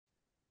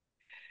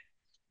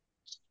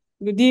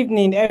Good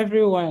evening,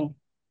 everyone.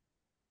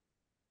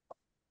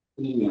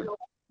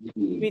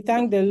 We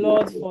thank the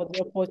Lord for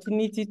the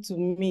opportunity to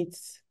meet.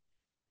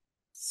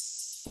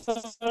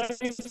 Sorry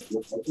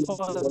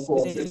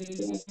for the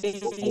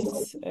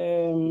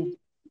late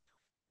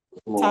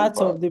start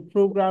of the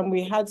program.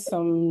 We had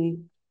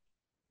some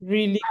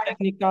really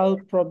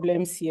technical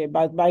problems here,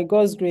 but by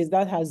God's grace,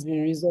 that has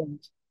been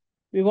resolved.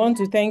 We want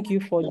to thank you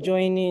for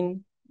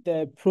joining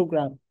the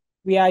program.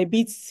 We are a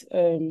bit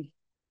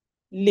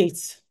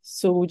late,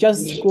 so we'll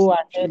just go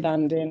ahead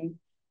and then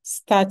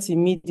start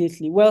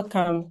immediately.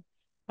 Welcome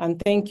and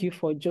thank you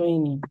for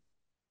joining.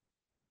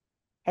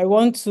 I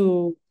want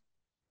to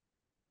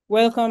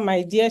welcome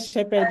my dear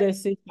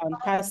shepherdesses and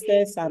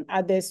pastors and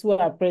others who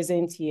are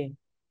present here.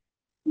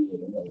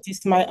 It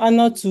is my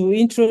honor to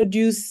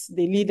introduce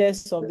the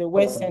leaders of the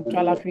West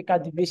Central Africa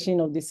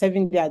Division of the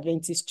Seventh-day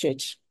Adventist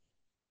Church.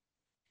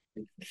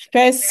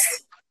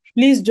 First,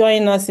 please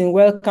join us in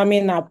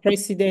welcoming our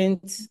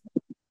president,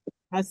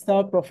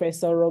 Pastor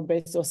Professor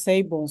Robert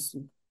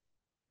Osei-Bonsu.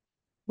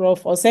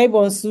 Prof.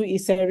 Osei-Bonsu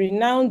is a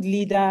renowned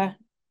leader,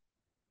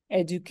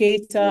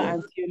 educator,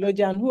 and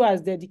theologian who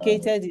has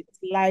dedicated his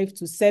life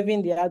to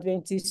serving the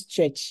Adventist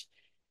Church.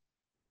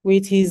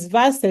 With his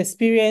vast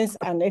experience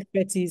and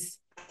expertise,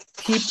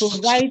 he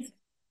provides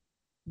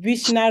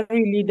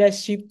visionary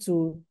leadership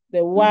to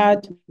the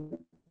Word,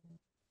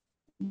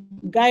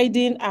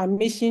 guiding our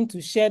mission to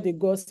share the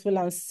gospel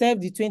and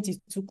serve the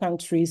 22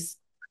 countries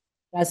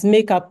that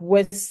make up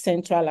West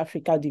Central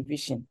Africa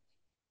Division.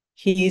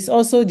 He is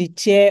also the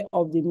chair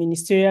of the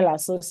Ministerial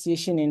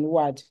Association in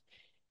Word.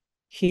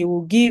 He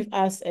will give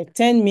us a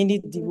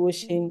 10-minute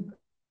devotion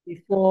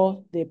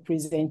before the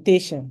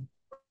presentation.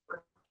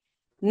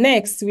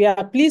 Next, we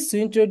are pleased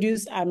to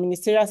introduce our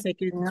Ministerial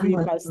Secretary,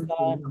 Pastor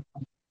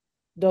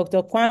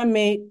Dr.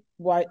 Kwame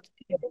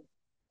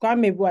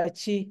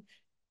Boachi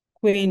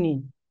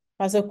Kweni.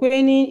 Pastor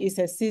Kweni is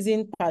a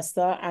seasoned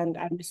pastor and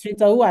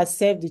administrator who has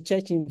served the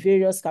church in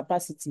various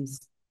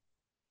capacities.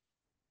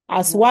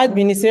 As Ward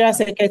Ministerial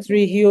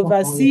Secretary, he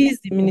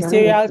oversees the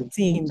ministerial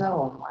team,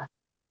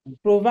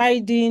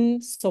 providing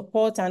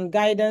support and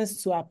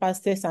guidance to our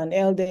pastors and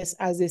elders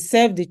as they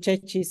serve the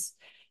churches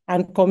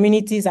and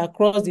communities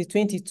across the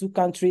 22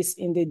 countries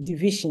in the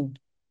division.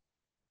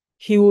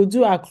 He will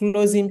do a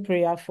closing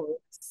prayer for us.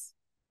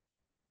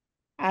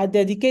 Our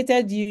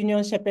dedicated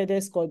Union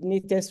Shepherdess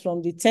coordinators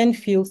from the 10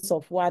 fields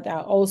of Word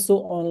are also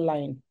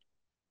online.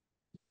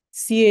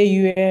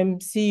 CAUM,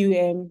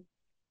 CUM,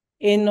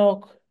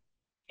 Enoch,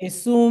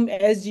 Esum,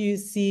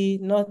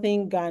 SGUC,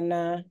 Northern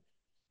Ghana,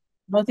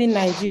 Northern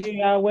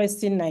Nigeria,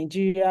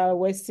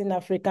 Western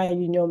African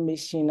Union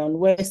Mission, and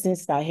Western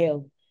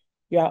Sahel.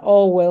 You are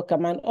all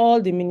welcome, and all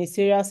the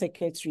ministerial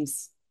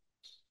secretaries.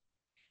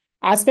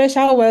 Our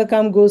special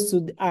welcome goes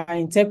to our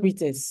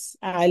interpreters,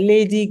 our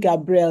Lady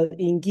Gabrielle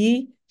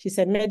Ingi. She's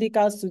a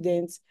medical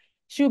student.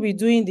 She'll be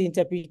doing the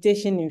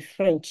interpretation in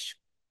French.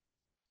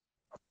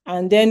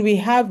 And then we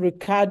have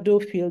Ricardo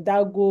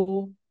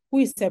Fildago, who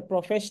is a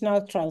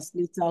professional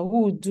translator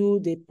who will do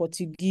the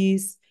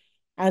Portuguese.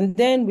 And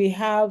then we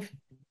have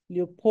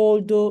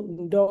Leopoldo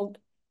Ndog,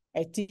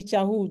 a teacher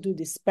who will do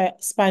the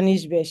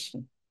Spanish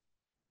version.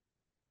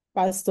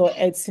 Pastor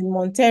Edson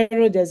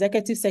Montero, the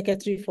Executive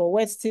Secretary for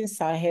Western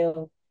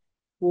Sahel,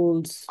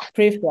 will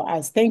pray for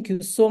us. Thank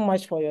you so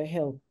much for your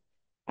help.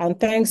 And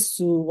thanks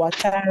to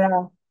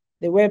Watara,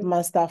 the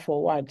webmaster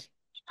for Word.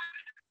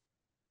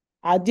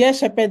 Our dear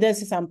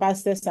shepherdesses and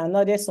pastors and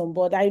others on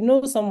board, I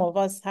know some of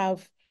us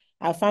have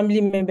our family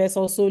members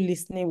also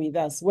listening with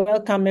us.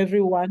 Welcome,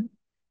 everyone.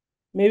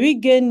 May we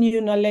gain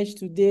new knowledge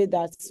today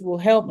that will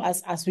help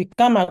us as we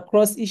come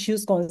across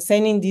issues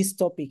concerning this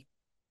topic.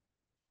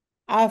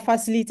 Our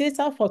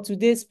facilitator for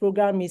today's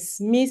program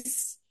is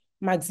Miss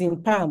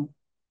Maxine Palm.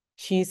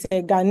 She is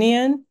a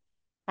Ghanaian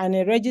and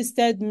a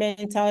registered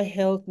mental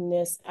health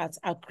nurse at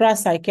Accra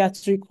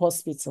Psychiatric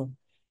Hospital.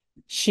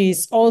 She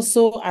is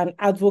also an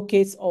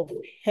advocate of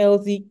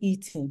healthy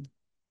eating.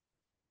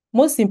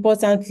 Most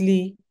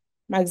importantly,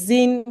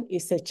 Maxine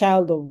is a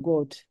child of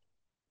God.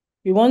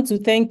 We want to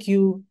thank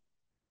you,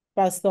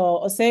 Pastor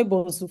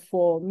Osei-Bonsu,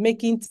 for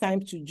making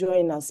time to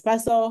join us.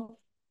 Pastor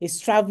is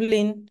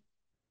traveling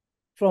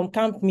from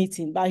camp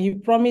meeting, but he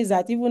promised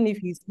that even if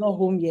he's not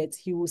home yet,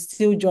 he will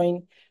still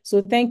join.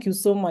 So thank you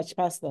so much,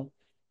 Pastor.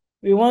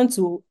 We want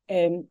to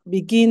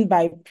begin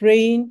by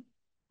praying.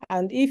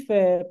 And if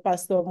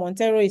Pastor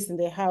Montero is in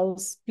the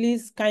house,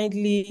 please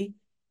kindly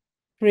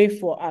pray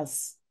for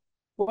us.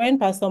 When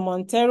Pastor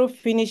Montero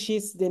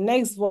finishes, the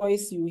next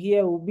voice you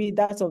hear will be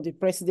that of the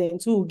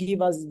president who will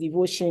give us the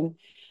devotion.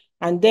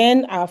 And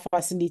then our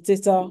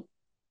facilitator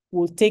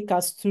will take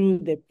us through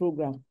the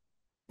program.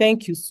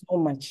 Thank you so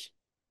much.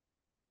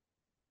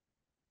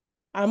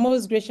 Our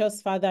most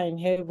gracious Father in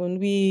heaven,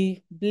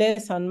 we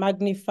bless and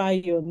magnify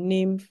your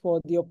name for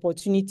the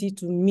opportunity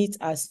to meet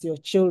as your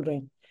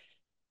children.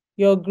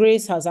 Your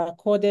grace has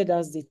accorded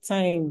us the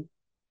time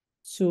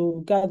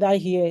to gather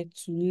here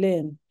to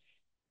learn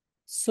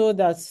so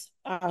that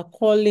our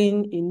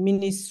calling in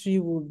ministry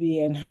will be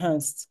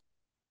enhanced.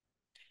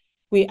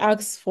 We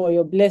ask for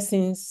your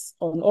blessings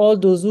on all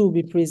those who will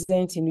be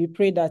presenting. We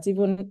pray that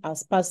even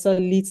as Pastor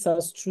leads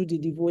us through the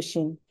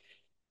devotion,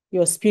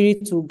 your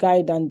spirit will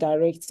guide and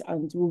direct,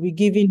 and will be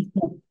giving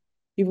hope,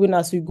 even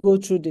as we go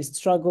through the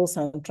struggles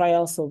and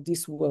trials of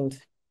this world.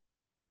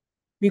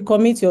 We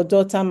commit your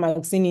daughter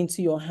Maxine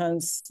into your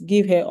hands.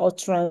 Give her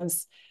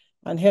utterance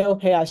and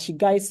help her as she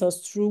guides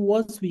us through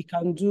what we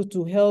can do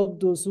to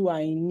help those who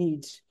are in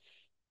need,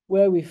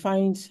 where we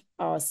find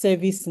our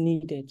service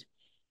needed.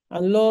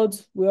 And Lord,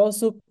 we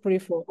also pray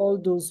for all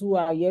those who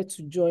are yet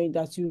to join,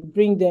 that you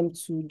bring them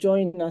to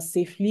join us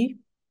safely.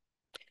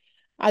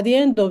 At the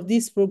end of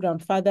this program,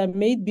 Father,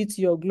 may it be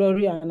to your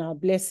glory and our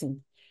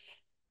blessing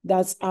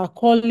that our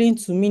calling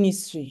to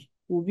ministry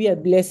will be a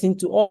blessing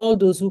to all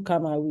those who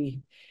come our way.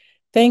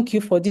 Thank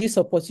you for this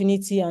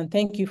opportunity, and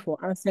thank you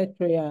for answered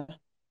prayer,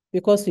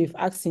 because we've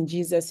asked in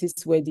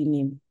Jesus' worthy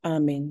name.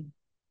 Amen.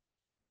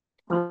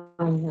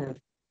 Amen.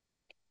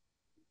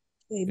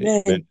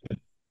 Amen.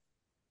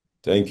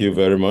 Thank you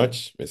very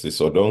much,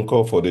 Mrs.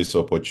 Odonko, for this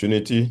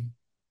opportunity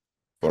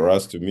for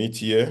us to meet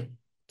here,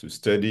 to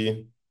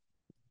study,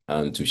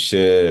 and to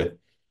share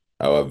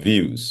our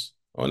views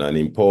on an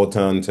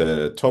important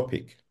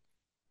topic: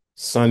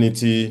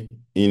 sanity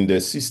in the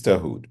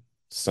sisterhood.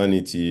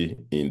 Sanity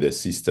in the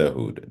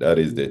sisterhood. That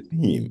is the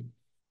theme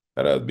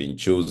that has been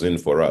chosen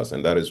for us,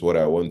 and that is what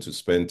I want to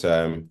spend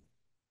time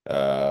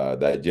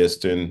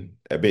digesting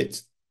a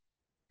bit.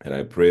 And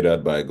I pray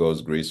that by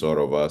God's grace,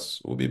 all of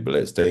us will be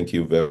blessed. Thank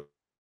you very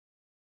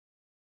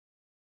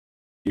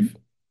much.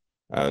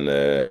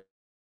 And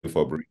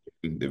for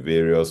bringing the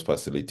various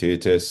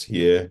facilitators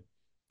here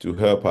to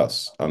help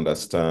us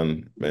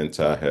understand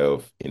mental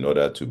health in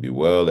order to be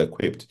well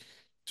equipped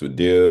to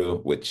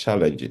deal with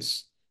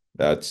challenges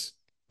that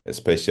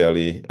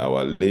especially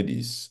our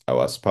ladies,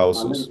 our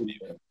spouses,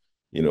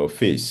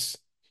 face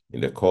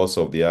in the course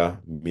of their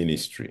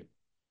ministry.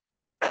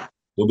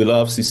 So,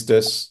 beloved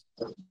sisters,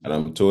 and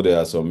I'm told there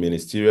are some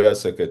ministerial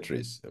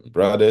secretaries and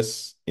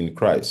brothers in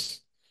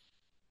Christ.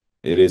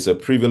 It is a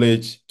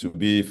privilege to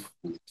be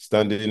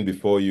standing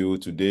before you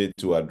today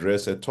to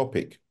address a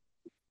topic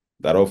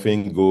that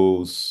often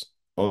goes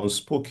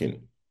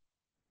unspoken,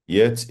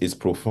 yet is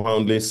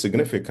profoundly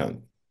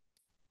significant.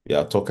 We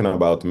are talking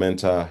about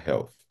mental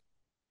health.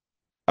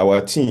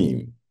 Our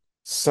team,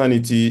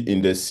 Sanity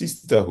in the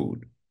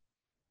Sisterhood,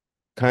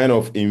 kind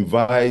of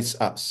invites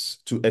us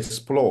to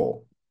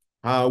explore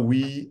how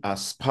we,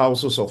 as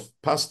spouses of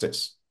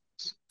pastors,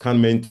 can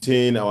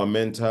maintain our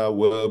mental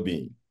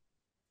well-being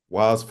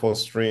whilst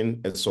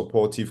fostering a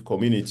supportive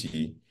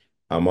community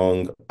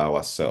among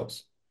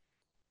ourselves.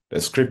 The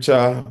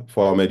scripture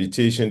for our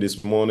meditation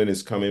this morning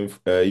is coming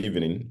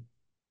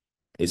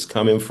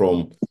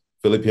from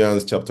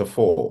Philippians chapter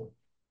 4.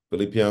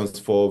 Philippians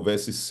 4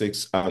 verses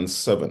 6 and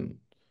 7.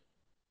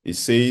 It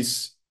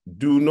says,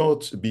 "Do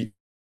not be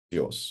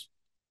anxious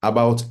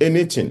about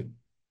anything,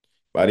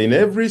 but in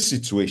every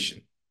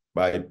situation,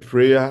 by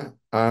prayer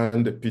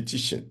and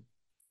petition,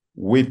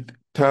 with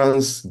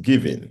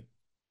thanksgiving,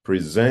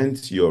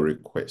 present your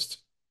request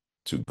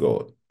to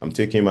God." I'm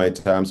taking my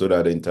time so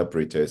that the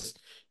interpreters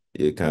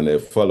can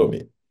follow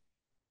me.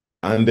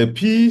 "And the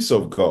peace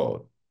of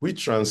God,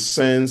 which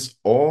transcends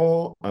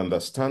all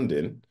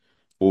understanding,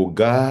 will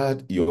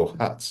guard your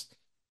hearts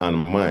and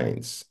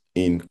minds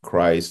in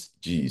Christ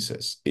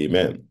Jesus."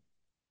 Amen.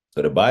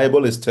 So the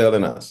Bible is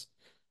telling us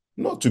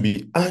not to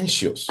be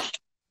anxious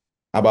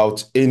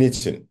about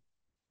anything,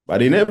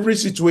 but in every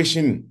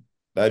situation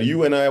that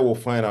you and I will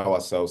find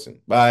ourselves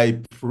in,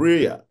 by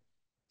prayer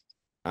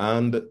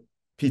and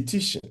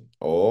petition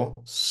or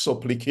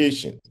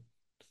supplication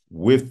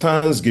with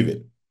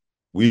thanksgiving,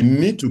 we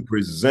need to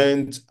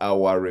present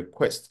our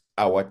requests,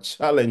 our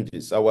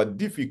challenges, our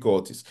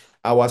difficulties,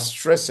 our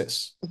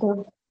stresses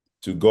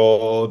to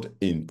God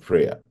in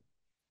prayer.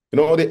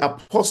 The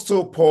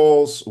Apostle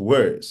Paul's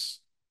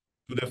words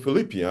to the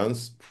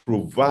Philippians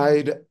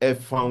provide a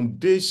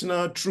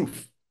foundational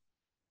truth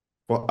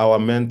for our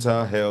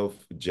mental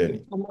health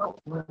journey.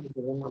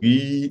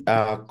 We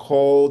are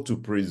called to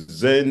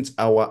present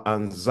our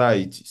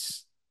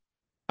anxieties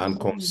and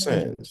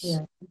concerns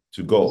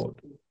to God.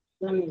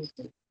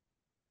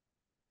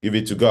 Give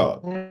it to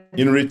God.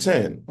 In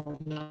return,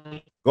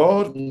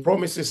 God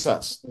promises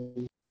us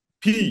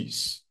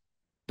peace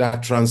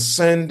that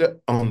transcends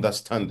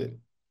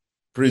understanding.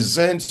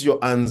 Present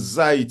your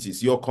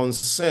anxieties, your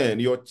concern,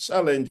 your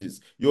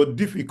challenges, your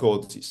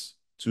difficulties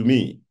to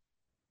me.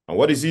 And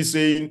what is he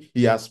saying?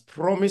 He has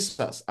promised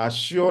us,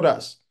 assured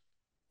us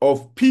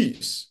of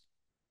peace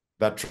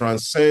that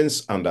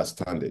transcends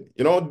understanding.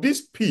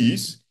 This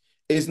peace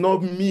is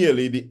not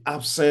merely the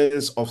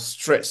absence of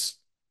stress,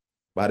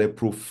 but a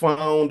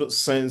profound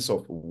sense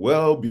of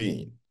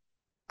well-being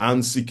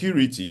and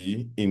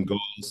security in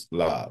God's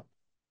love.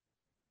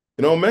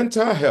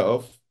 Mental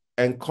health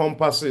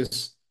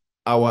encompasses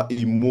our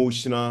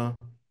emotional,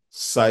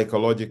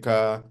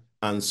 psychological,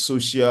 and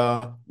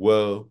social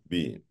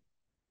well-being.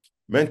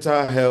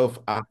 Mental health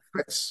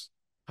affects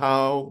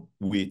how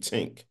we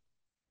think,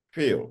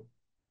 feel,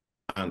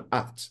 and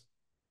act,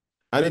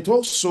 And it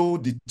also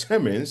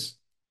determines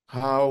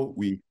how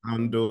we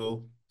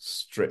handle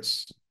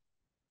stress.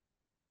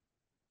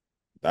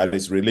 That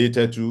is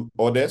related to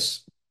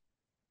others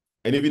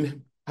and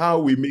even how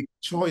we make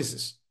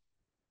choices.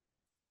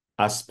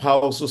 As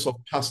spouses of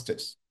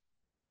pastors,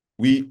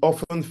 we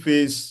often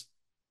face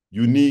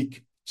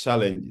unique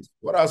challenges.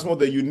 What are some of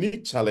the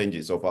unique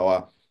challenges of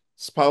our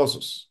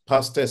spouses,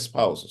 pastor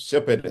spouses,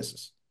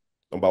 shepherdesses?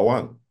 Number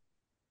one,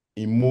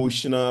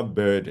 emotional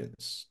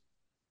burdens.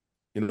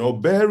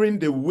 Bearing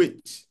the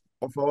weight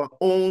of our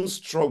own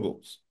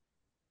struggles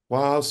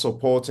while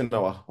supporting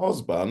our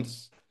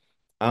husbands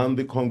and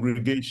the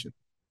congregation.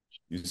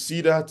 You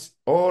see that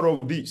all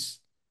of these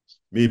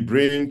may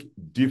bring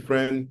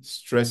different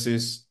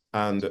stresses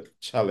and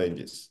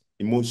challenges,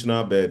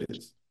 emotional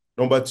burdens.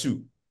 Number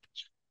two,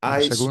 Lo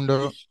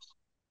segundo,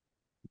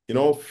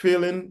 isolation,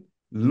 feeling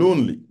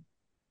lonely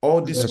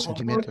or los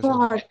sentimientos.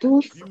 Bonsoir à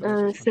tous, You,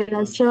 the c'est la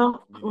husband,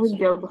 sœur may be Ruth suffering.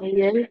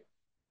 Gabriel.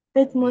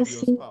 Faites-moi Maybe your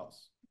signe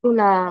spouse, sur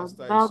la pastor is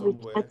barre de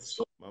somewhere, chat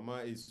si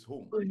mama is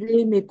home. vous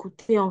voulez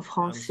m'écouter en And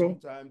français.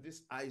 sometimes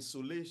this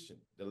isolation,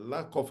 the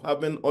lack of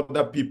having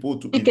other people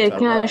to Si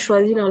quelqu'un a interact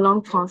choisi la and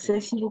langue talk française,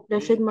 with s'il vous plaît,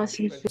 may faites-moi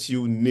signe sur affect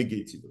you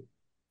negatively.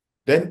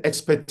 Then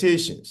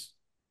expectations,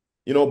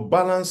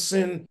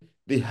 balancing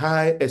the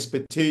high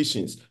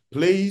expectations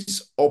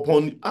placed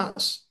upon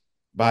us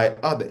by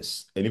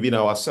others and even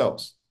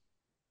ourselves.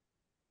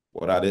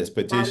 What are the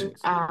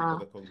expectations for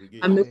the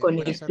à me congregation,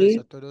 Buenas tardes a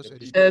connecter. todos. the people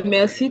Disculpen por el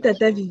Merci, around us?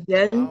 Tata retraso.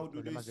 Viviane. How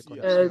do they Problemas de see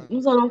us? conexión.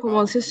 Nous allons How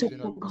commencer do ce they Estoy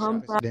en look con el at programme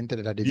us? par presidente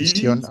de la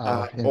división These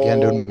are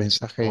enviando un all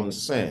mensaje.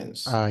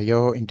 concerns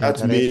Yo that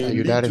intentaré may lead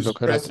ayudar to en lo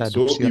que es la stresses.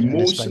 So traducción en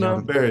emotional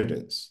español.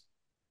 burdens,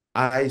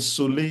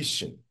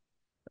 isolation,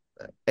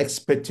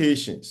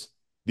 expectations.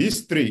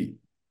 These three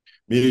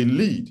may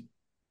lead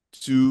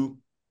to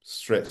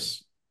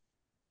stress.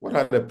 What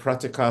are the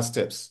practical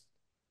steps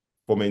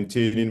for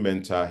maintaining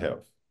mental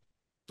health?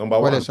 Number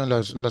 ¿Cuáles one, son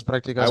las I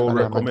prácticas will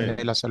para mantener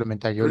recommend la salud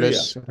mental? Yo prayer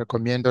les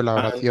recomiendo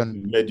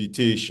and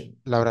meditation.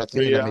 la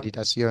oración y la Prayer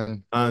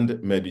meditación, and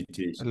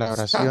meditation. la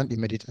oración Start y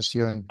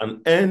meditación.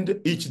 and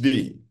end each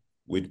day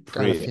with Al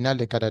prayer. final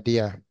de cada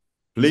día,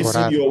 Placing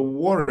orar, your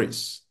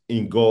worries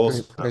in God's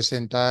hands.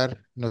 presentar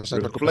nuestras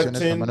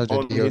preocupaciones en las Reflecting manos de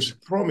on His Dios,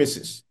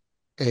 promises.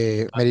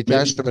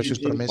 meditar sobre sus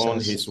Meditating on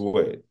promesas, His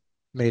word.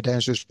 meditar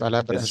en sus The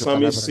palabras, en su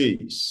psalmist palabra.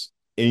 says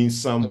in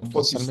Psalm En Salmos,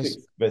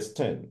 46, verse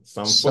 10,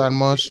 Psalm 46,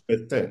 Salmos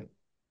verse 10,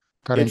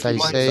 it reminds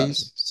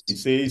us, 46, it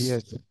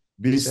says, 10,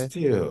 be dice,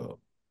 still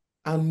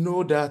and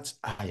know that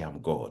I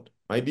am God.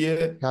 My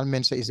dear,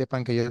 cálmense y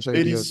sepan que yo soy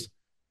ladies, Dios.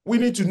 we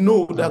need to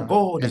know that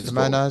God is God.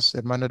 Hermanas,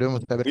 hermanos,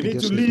 debemos saber We que need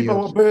to Dios es leave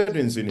our Dios.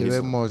 burdens in His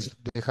hand. Debemos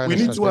dejar We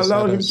need nuestras to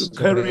allow Him pesadas to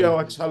sobre carry Él.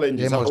 our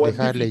challenges, Debemos our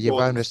dejarle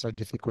llevar difficulties. nuestras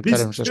Be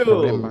dificultades, nuestros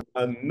problemas.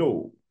 still and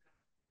know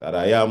that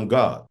I am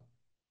God.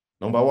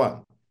 Number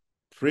one,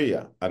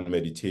 prayer and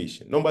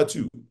meditation. Number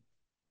two,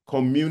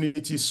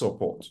 community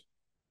support.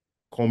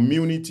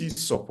 Community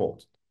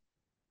support.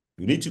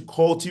 You need to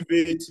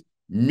cultivate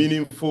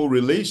meaningful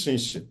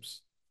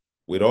relationships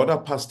with other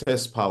pastor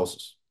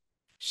spouses.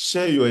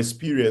 Share your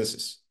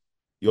experiences,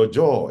 your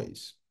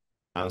joys,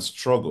 and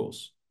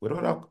struggles with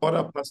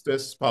other pastor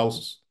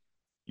spouses.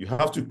 You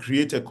have to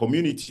create a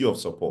community of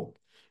support.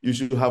 You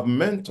should have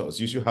mentors.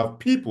 You should have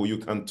people you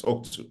can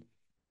talk to.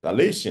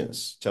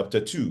 Galatians chapter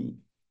 2,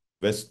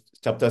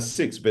 chapter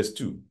 6, verse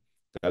 2.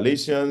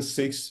 Galatians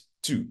 6,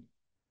 2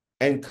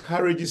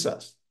 encourages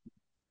us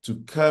to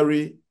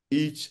carry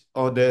each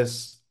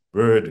other's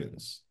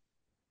burdens.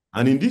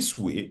 And in this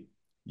way,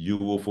 you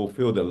will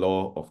fulfill the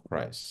law of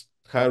Christ.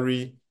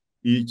 Carry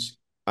each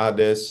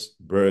other's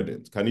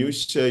burdens. Can you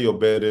share your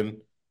burden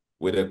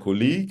with a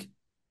colleague,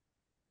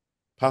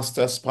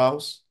 pastor,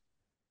 spouse?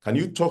 Can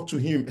you talk to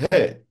him,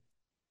 hey,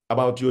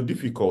 about your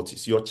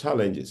difficulties, your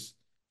challenges?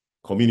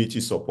 Community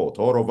support.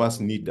 All of us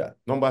need that.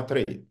 Number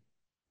three,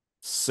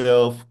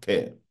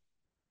 self-care.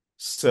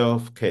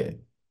 Self-care.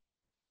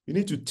 You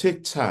need to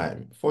take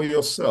time for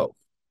yourself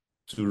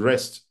to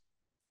rest,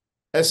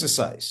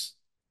 exercise,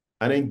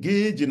 and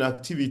engage in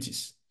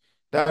activities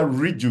that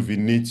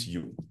rejuvenate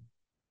you.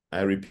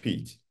 I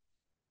repeat,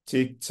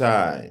 take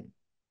time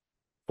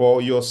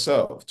for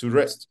yourself to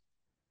rest,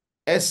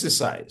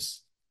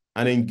 exercise,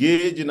 and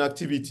engage in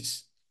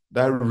activities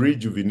that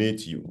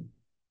rejuvenate you.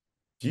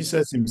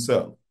 Jesus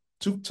himself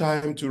took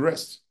time to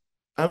rest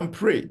and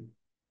pray, Y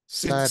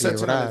setting an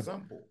orar,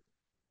 example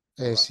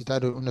for us.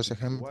 citar unos So why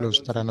ejemplos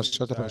don't para you take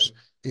nosotros.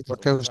 time, ¿Y por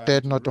qué some time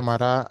usted to no rest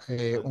tomará and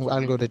to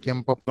algo de rejuvenate?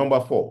 tiempo? Number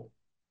four,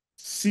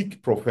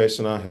 seek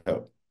professional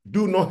help.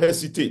 Do not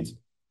hesitate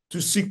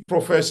to seek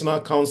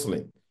professional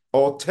counseling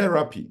or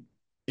therapy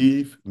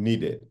if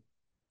needed.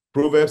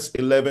 Proverbs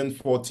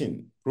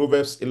 11:14.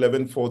 Proverbs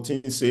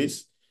 11:14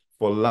 says,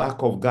 for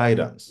lack of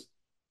guidance,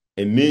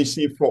 a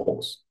nation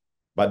falls,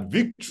 but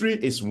victory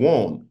is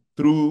won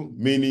through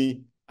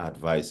many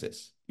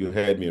advices. You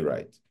heard me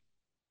right.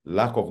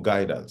 Lack of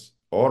guidance.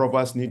 All of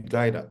us need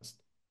guidance.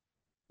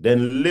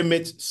 Then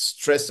limit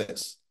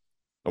stresses.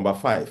 Number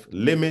five,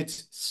 limit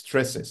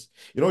stresses.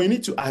 You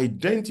need to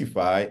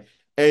identify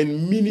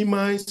and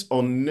minimize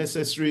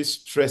unnecessary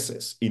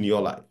stresses in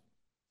your life.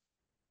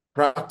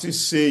 Practice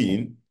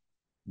saying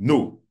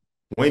no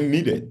when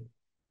needed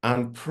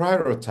and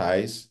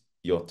prioritize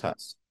your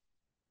tasks.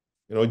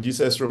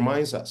 Jesus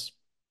reminds us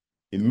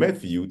in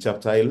Matthew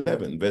chapter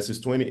 11, verses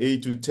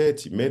 28 to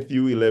 30,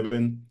 Matthew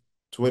 11,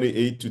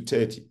 28 to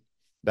 30,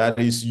 that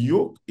his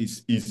yoke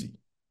is easy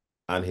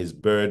and his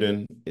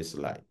burden is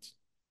light.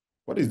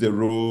 What is the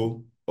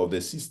role of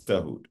the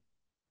sisterhood?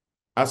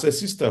 As a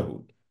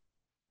sisterhood,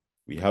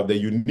 we have the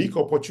unique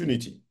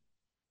opportunity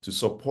to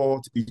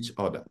support each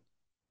other.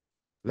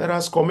 Let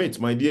us commit,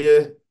 my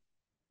dear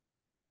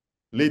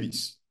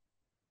ladies,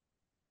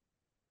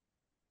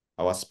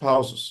 our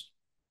spouses.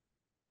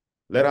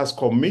 Let us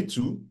commit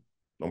to,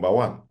 number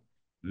one,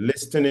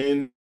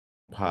 listening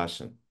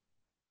passion.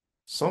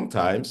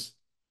 Sometimes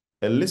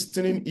a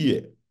listening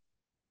ear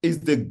is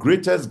the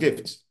greatest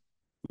gift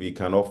we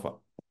can offer.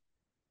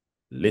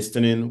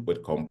 Listening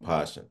with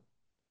compassion.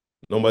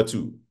 Number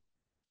two,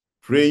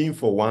 praying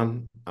for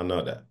one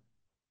another.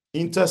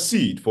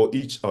 Intercede for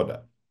each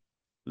other,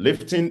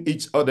 lifting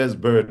each other's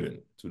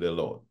burden to the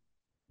Lord.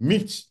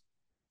 Meet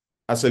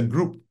as a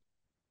group,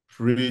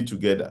 pray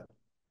together,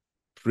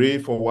 pray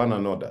for one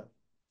another.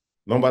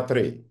 Number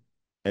three,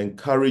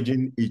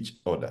 encouraging each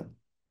other.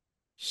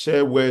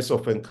 Share words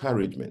of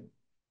encouragement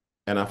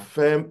and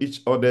affirm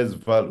each other's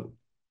value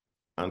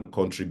and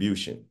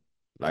contribution,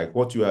 like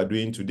what you are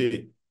doing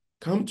today.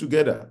 Come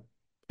together,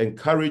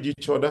 encourage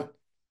each other.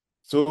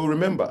 So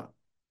remember,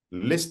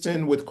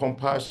 listen with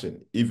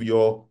compassion. If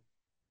your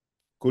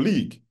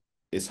colleague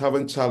is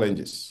having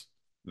challenges,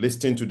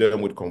 listen to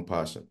them with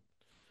compassion.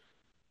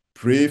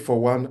 Pray for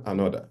one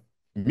another.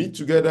 Meet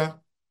together,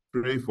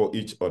 pray for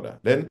each other.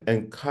 Then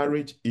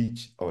encourage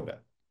each other.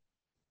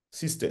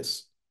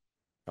 Sisters,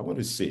 I want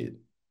to say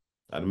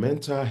that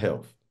mental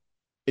health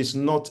is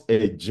not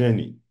a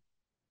journey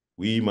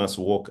we must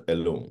walk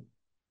alone.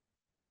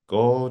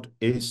 God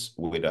is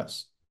with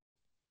us,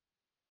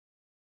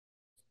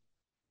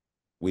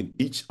 with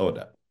each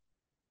other.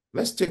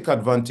 Let's take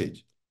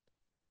advantage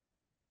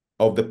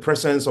of the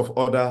presence of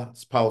other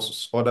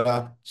spouses,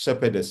 other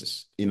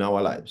shepherdesses in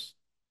our lives.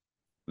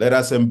 Let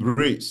us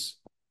embrace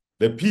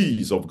the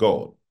peace of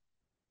God,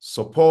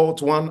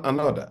 support one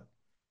another,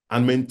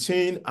 and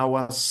maintain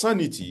our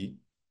sanity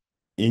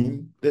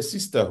in the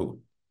sisterhood.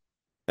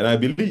 And I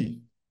believe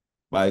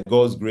by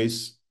God's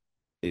grace,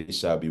 it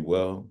shall be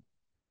well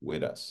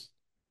with us.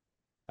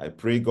 I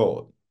pray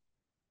God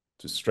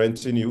to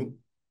strengthen you,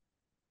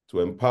 to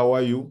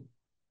empower you,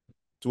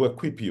 to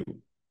equip you,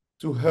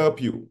 to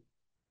help you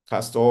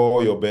cast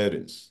all your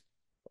burdens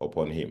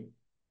upon him,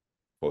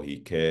 for he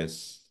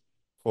cares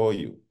for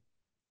you.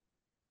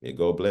 May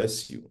God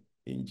bless you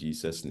in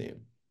Jesus'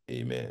 name.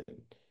 Amen.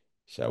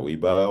 Shall we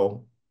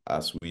bow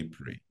as we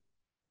pray?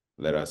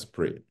 Let us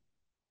pray.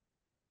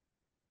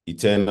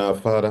 Eternal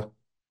Father,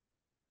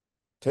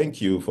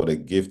 thank you for the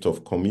gift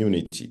of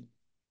community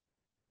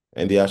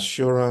and the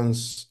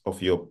assurance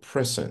of your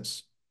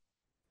presence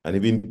and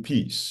even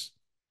peace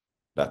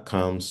that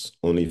comes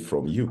only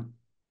from you.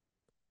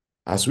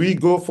 As we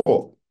go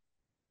forth,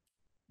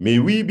 may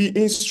we be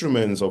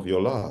instruments of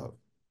your love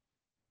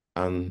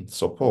and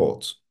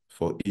support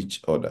for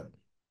each other.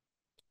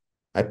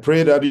 I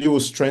pray that you will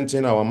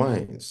strengthen our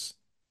minds,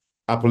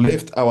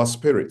 uplift our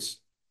spirits,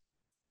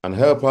 and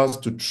help us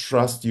to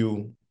trust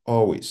you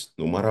always,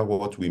 no matter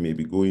what we may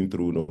be going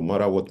through, no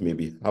matter what may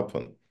be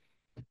happening.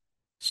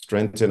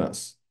 Strengthen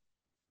us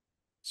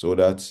so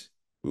that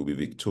we'll be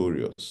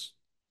victorious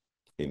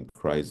in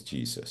Christ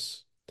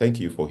Jesus. Thank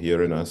you for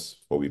hearing us,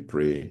 for we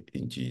pray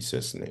in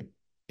Jesus' name.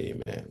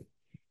 Amen.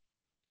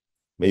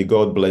 May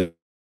God bless you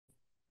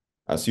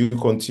as you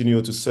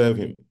continue to serve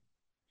him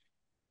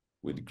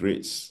with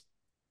grace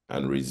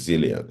and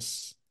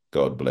resilience.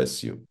 God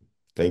bless you.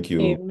 Thank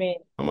you, Amen.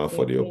 Mama,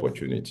 for the Amen.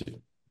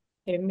 opportunity.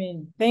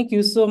 Amen. Thank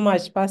you so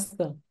much,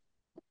 Pastor.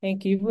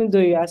 Thank you, even though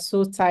you are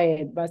so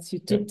tired, but you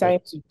took time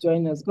to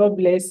join us. God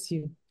bless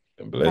you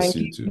And bless and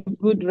you give too. you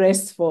good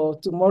rest for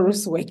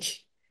tomorrow's work.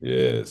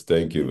 Yes,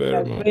 thank you We very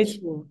are much.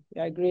 grateful.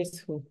 We are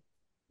grateful.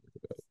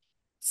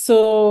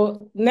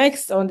 So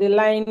next on the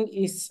line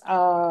is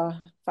our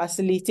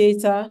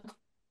facilitator,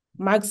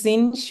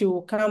 Maxine. She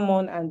will come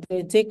on and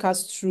then take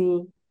us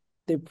through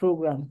the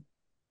program.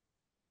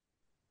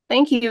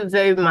 Thank you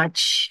very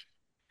much.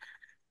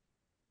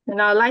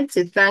 And I'd like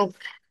to thank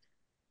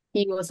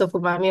you also for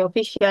me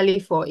officially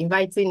for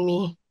inviting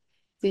me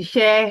to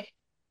share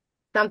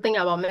something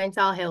about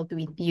mental health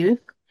with you.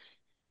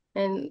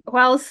 And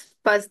whilst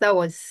Pastor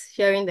was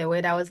sharing the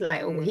word, I was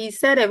like, oh, he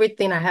said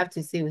everything I have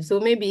to say. So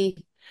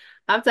maybe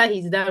after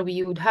he's done,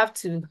 we would have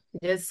to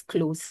just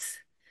close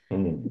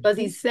because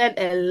he said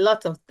a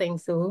lot of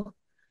things. So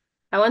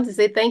I want to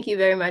say thank you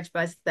very much,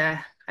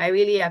 Pastor. I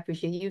really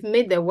appreciate it. You've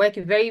made the work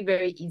very,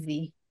 very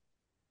easy.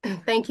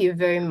 Thank you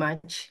very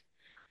much.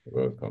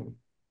 Welcome.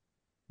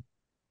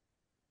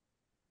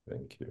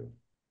 Thank you.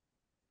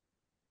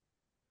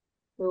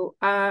 So,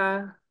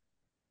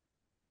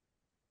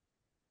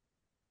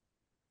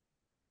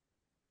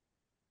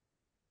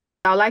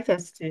 I would like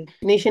us to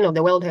definition of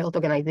the World Health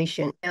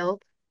Organization.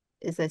 Health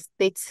is a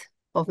state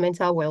of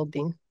mental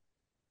well-being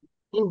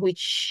in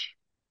which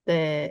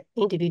the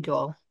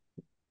individual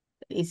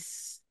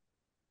is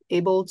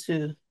able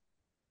to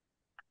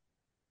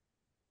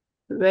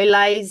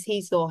realize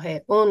his or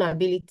her own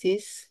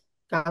abilities,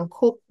 can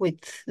cope with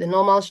the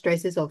normal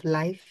stresses of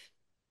life,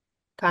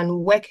 can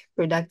work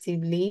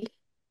productively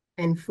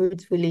and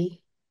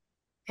fruitfully,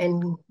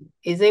 and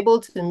is able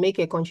to make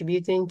a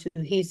contribution to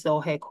his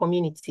or her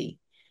community.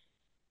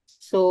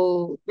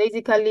 So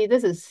basically,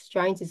 this is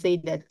trying to say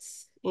that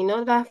in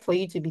order for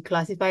you to be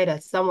classified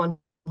as someone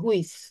who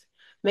is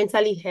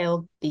mentally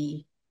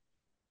healthy,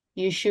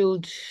 you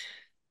should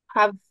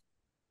have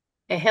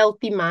a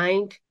healthy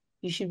mind.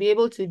 You should be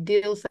able to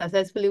deal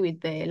successfully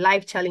with the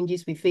life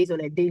challenges we face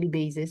on a daily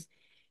basis.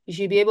 You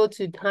should be able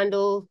to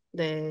handle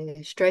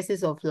the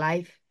stresses of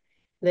life.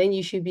 Then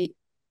you should be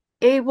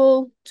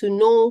able to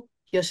know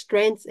your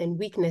strengths and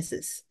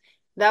weaknesses.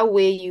 That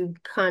way you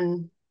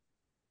can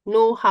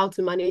know how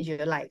to manage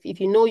your life. If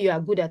you know you are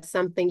good at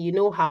something, you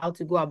know how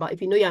to go about.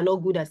 If you know you're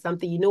not good at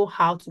something, you know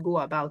how to go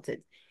about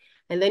it.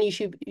 And then you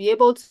should be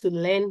able to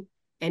learn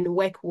and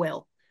work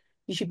well.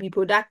 You should be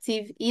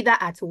productive either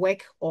at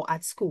work or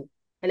at school.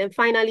 And then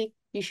finally,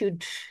 you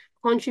should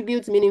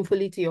contribute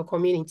meaningfully to your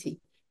community.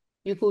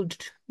 You could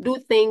do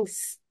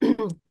things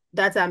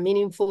that are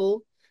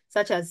meaningful,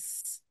 such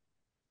as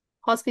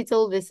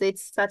hospital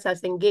visits, such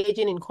as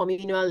engaging in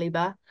communal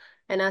labor.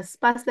 And as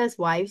pastors'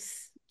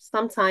 wives,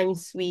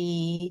 sometimes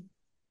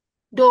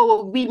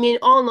though we may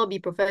all not be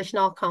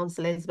professional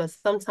counselors, but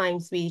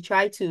sometimes we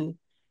try to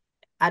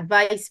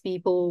advise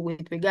people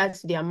with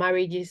regards to their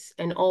marriages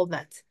and all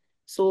that.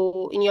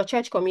 So in your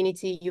church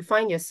community, you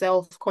find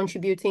yourself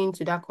contributing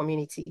to that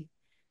community.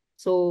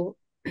 So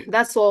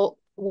that's all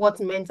what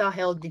mental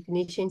health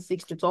definition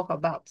seeks to talk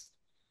about.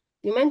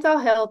 The mental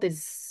health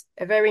is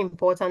a very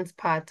important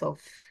part of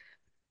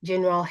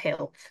general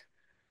health.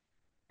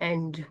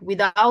 And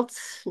without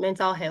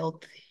mental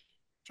health,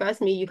 trust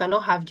me, you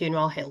cannot have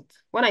general health.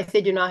 When I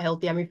say general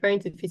health, I'm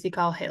referring to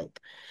physical health.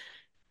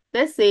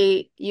 Let's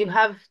say you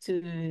have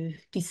to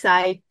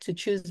decide to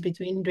choose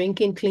between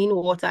drinking clean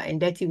water and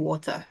dirty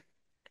water.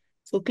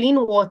 So clean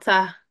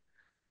water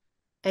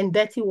and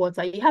dirty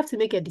water, you have to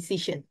make a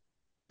decision.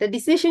 The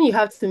decision you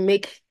have to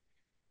make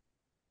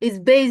is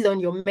based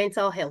on your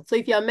mental health. So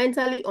if you are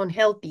mentally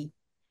unhealthy,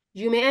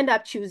 you may end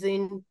up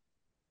choosing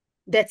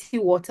dirty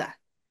water.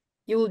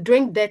 You will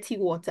drink dirty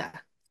water.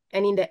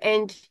 And in the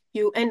end,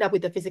 you end up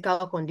with a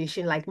physical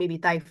condition like maybe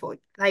typhoid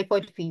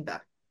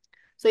fever.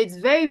 So it's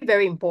very,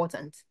 very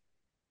important.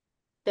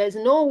 There's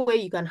no way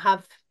you can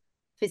have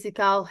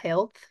physical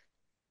health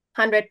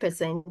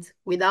 100%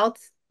 without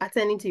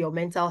attending to your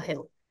mental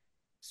health.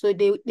 So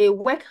they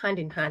work hand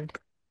in hand.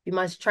 We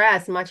must try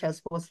as much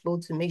as possible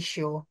to make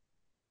sure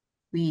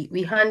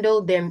we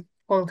handle them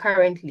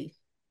concurrently.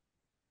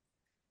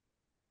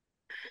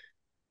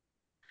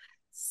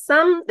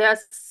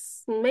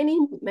 There's many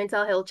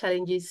mental health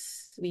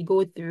challenges we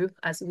go through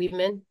as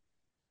women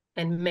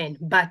and men,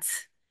 but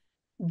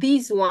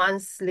these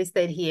ones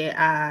listed here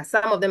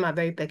some of them are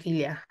very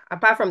peculiar.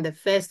 Apart from the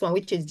first one,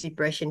 which is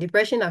depression.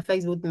 Depression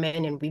affects both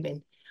men and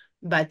women,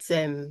 but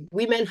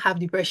women have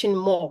depression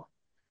more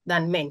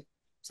than men.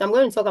 So I'm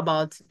going to talk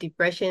about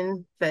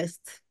depression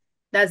first.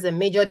 That's the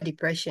major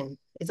depression.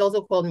 It's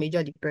also called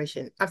major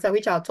depression. After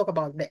which I'll talk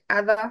about the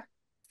other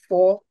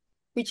four,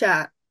 which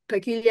are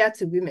peculiar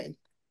to women.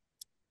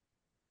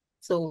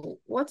 So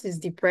what is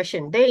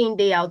depression? Day in,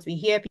 day out, we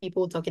hear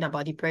people talking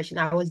about depression.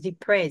 I was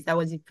depressed.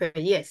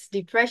 Yes,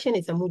 depression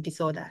is a mood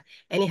disorder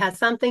and it has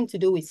something to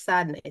do with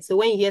sadness. So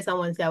when you hear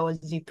someone say, I was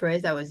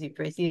depressed,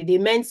 they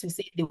meant to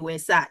say they were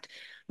sad.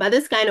 But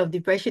this kind of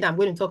depression I'm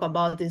going to talk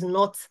about is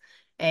not,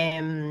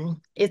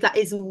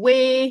 it's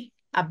way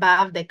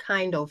above the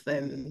kind of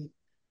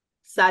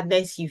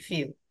sadness you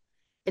feel.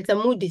 It's a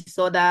mood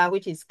disorder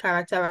which is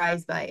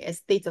characterized by a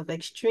state of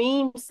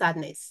extreme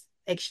sadness,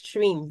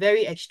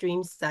 very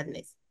extreme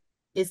sadness.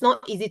 It's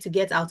not easy to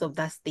get out of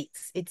that state.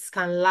 It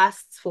can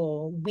last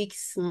for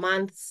weeks,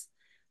 months,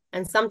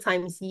 and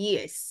sometimes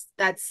years.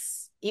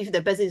 That's if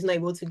the person is not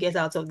able to get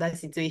out of that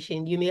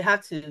situation, you may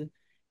have to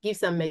give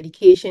some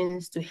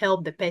medications to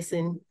help the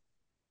person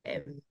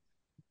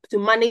to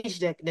manage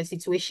the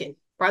situation.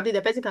 Probably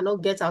the person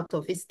cannot get out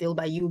of it still,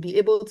 but you'll be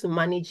able to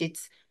manage it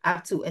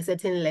up to a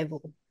certain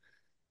level.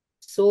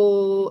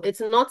 So it's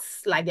not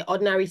like the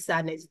ordinary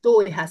sadness,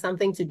 though it has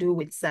something to do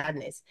with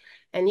sadness.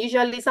 And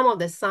usually some of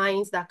the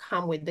signs that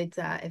come with it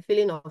are a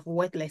feeling of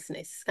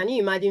worthlessness. Can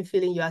you imagine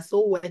feeling you are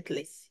so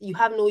worthless? You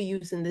have no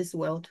use in this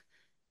world.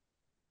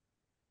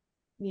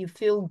 You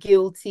feel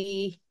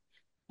guilty.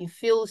 You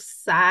feel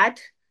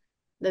sad.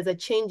 There's a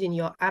change in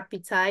your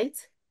appetite.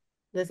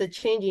 There's a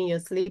change in your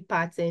sleep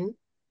pattern.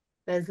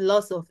 There's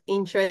loss of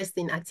interest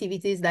in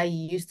activities that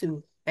you used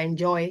to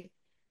enjoy.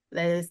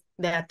 There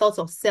are thoughts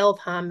of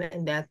self-harm,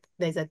 and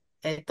there's a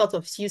thought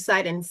of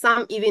suicide, and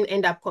some even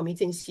end up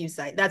committing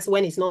suicide. That's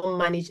when it's not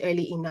managed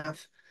early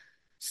enough.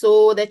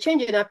 So the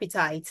change in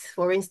appetite,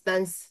 for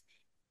instance,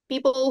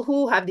 People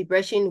who have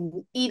depression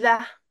will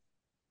either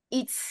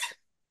eat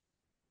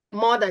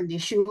more than they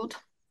should,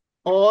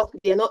 or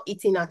they're not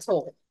eating at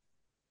all.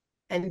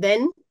 And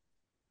then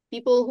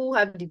people who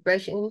have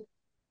depression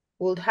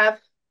would have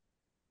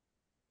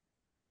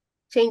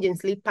change in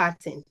sleep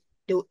pattern.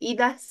 They'll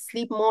either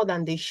sleep more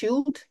than they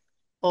should,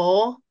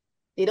 or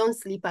they don't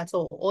sleep at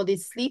all, or they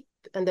sleep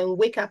and then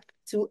wake up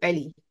too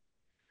early.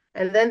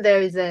 And then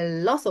there is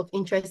a loss of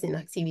interest in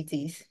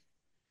activities.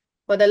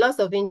 For the loss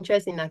of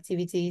interest in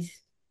activities,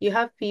 you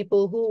have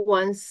people who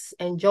once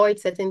enjoyed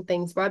certain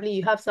things. Probably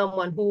you have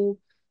someone who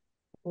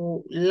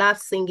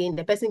loves singing.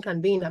 The person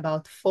can be in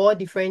about 4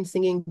 different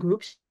singing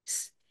groups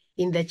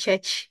in the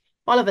church.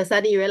 All of a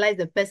sudden, you realize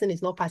the person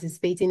is not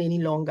participating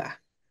any longer.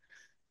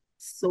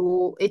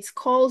 So it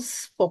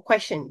calls for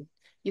question.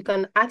 You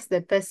can ask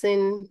the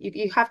person,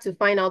 you have to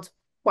find out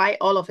why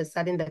all of a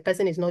sudden the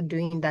person is not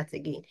doing that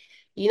again.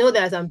 You know,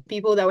 there are some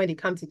people that when they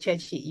come to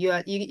church, you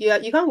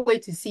can't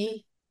wait to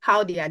see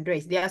how they are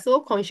dressed. They are so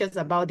conscious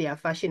about their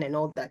fashion and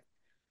all that.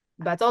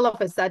 But all of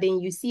a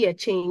sudden you see a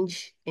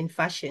change in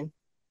fashion,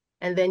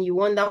 and then you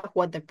wonder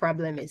what the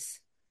problem is.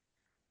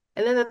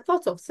 And then the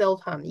thought of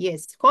self-harm,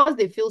 yes, because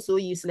they feel so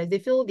useless, they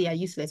feel they are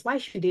useless. Why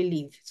should they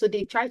live? So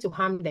they try to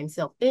harm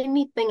themselves.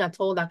 Anything at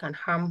all that can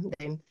harm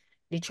them,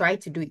 they try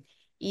to do it.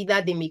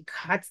 Either they may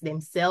cut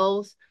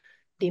themselves,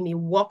 they may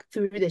walk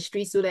through the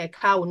street so that a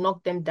car will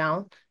knock them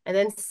down. And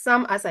then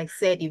some, as I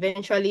said,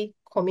 eventually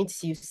commit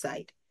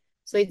suicide.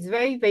 So it's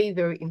very, very,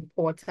 very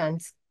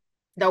important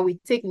that we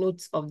take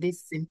note of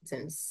these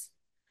symptoms.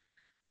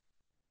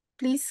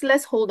 Please,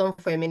 let's hold on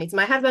for a minute.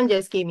 My husband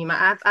just came in.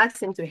 I've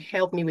asked him to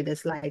help me with the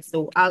slides,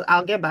 so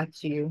I'll get back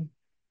to you.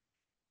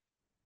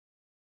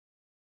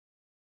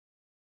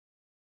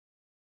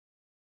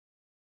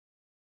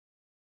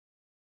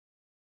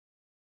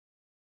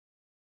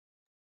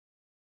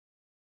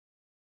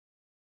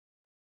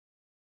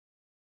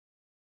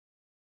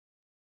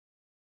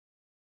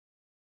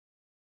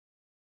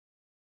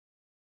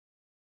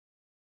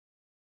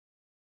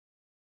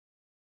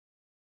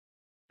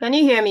 Can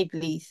you hear me,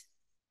 please?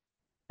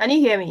 Can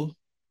you hear me?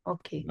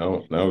 Okay.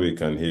 Now we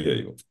can hear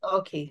you.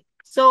 Okay.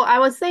 So I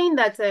was saying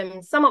that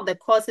some of the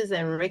causes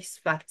and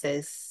risk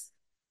factors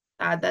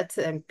are that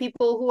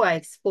people who are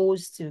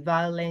exposed to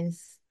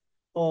violence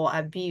or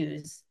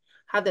abuse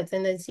have the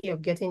tendency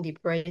of getting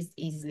depressed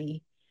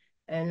easily.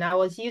 And I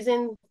was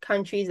using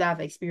countries that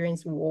have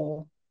experienced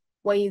war.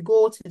 When you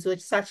go to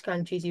such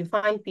countries, you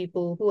find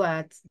people who are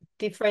at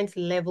different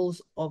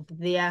levels of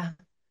their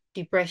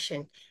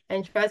depression.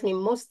 And trust me,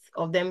 most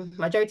of them,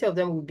 majority of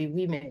them will be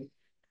women.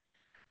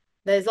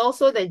 There's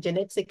also the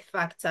genetic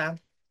factor.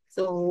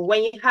 So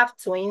when you have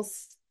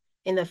twins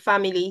in the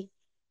family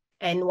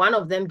and one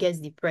of them gets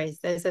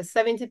depressed, there's a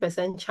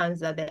 70% chance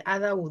that the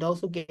other would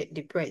also get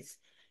depressed.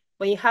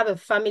 When you have a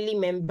family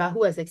member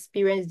who has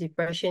experienced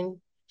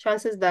depression,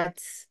 chances that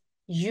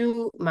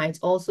you might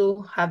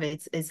also have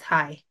it is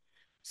high.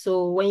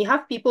 So when you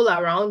have people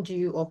around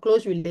you or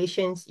close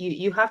relations,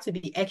 you have to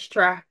be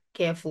extra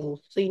careful.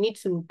 So you need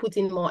to put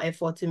in more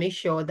effort to make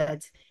sure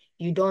that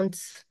you don't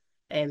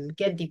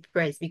get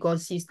depressed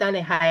because you stand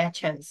a higher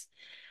chance.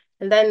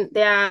 And then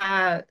there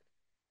are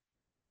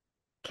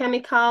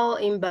chemical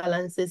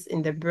imbalances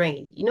in the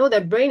brain. You know,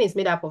 the brain is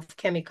made up of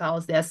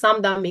chemicals. There are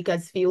some that make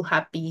us feel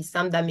happy,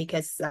 some that make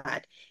us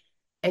sad,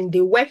 and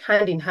they work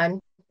hand in hand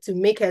to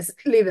make us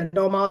live a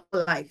normal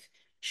life.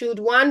 Should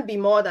one be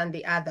more than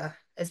the other,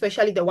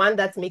 especially the one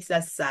that makes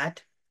us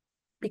sad,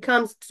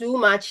 becomes too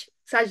much,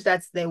 such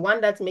that the one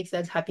that makes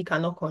us happy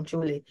cannot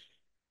control it,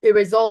 it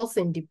results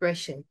in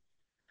depression.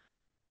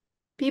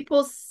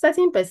 People's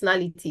certain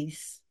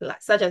personalities,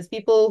 such as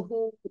people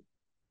who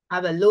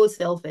have a low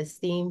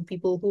self-esteem,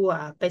 people who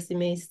are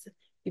pessimists,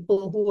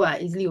 people who are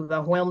easily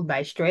overwhelmed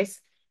by stress,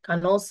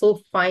 can also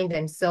find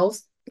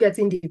themselves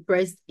getting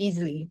depressed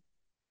easily.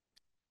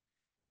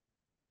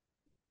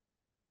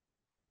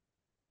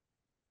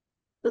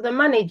 So the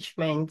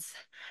management,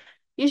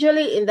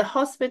 usually in the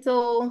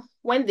hospital,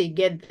 when they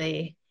get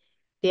there,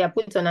 they are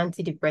put on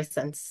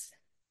antidepressants.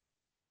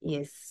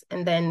 Yes.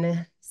 And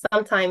then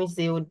sometimes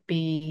they would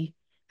be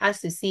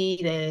asked to see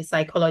the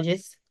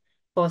psychologist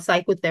for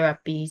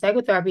psychotherapy.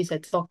 Psychotherapy is a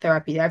talk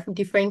therapy. There are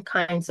different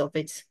kinds of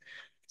it.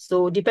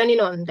 So depending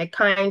on the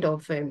kind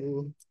of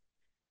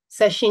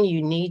session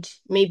you need,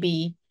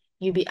 maybe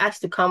you'll be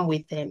asked to come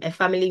with a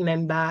family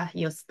member,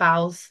 your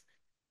spouse,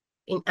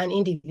 in an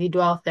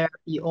individual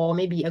therapy or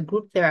maybe a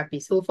group therapy.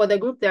 So for the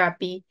group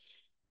therapy,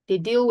 they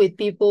deal with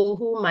people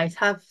who might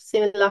have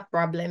similar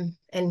problem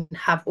and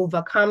have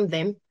overcome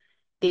them.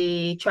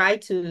 They try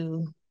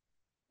to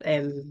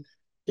um,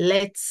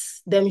 let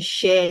them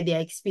share their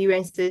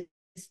experiences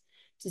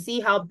to see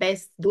how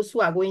best those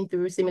who are going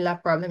through similar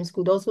problems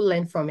could also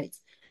learn from it.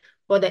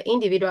 For the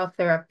individual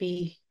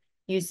therapy,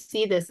 you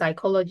see the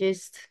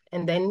psychologist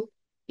and then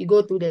you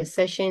go through the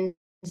sessions,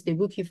 they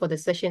book you for the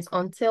sessions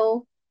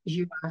until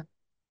you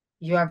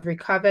have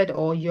recovered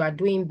or you are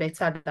doing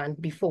better than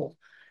before.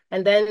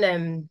 And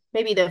then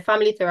maybe the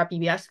family therapy,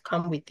 we have to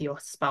come with your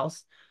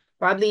spouse.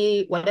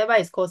 Probably whatever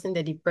is causing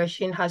the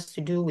depression has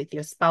to do with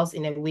your spouse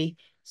in a way.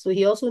 So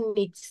he also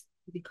needs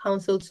to be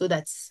counseled so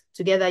that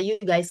together you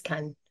guys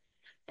can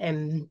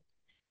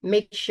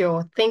make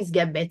sure things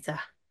get better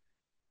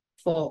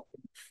for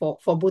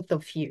both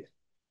of you.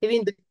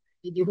 Even the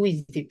lady who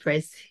is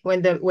depressed,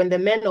 when the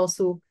men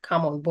also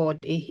come on board,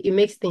 it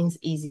makes things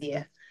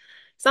easier.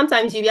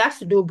 Sometimes you have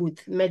to do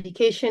both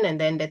medication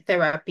and then the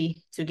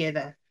therapy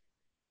together.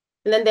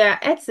 And then there are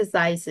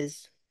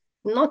exercises,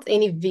 not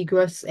any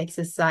vigorous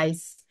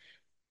exercise,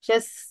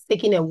 just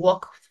taking a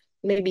walk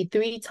maybe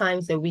 3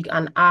 times a week,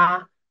 an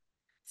hour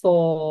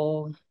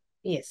for,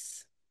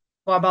 yes,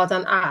 for about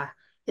an hour.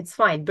 It's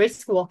fine.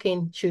 Brisk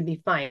walking should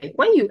be fine.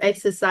 When you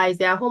exercise,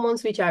 there are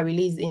hormones which are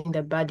released in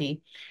the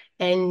body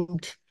and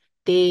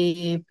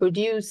they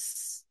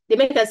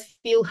make us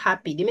feel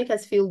happy. They make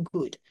us feel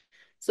good.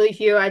 So if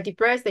you are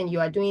depressed and you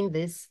are doing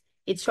this,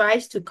 it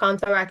tries to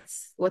counteract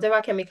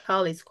whatever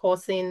chemical is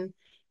causing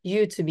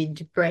you to be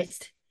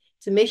depressed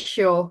to make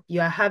sure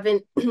you are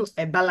having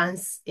a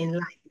balance in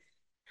life.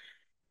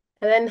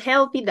 And then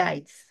healthy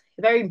diets,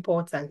 very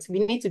important. We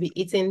need to be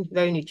eating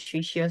very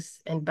nutritious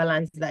and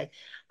balanced diet.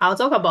 I'll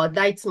talk about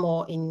diets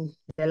more in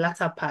the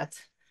latter part.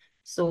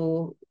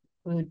 So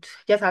we would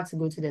just have to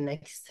go to the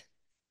next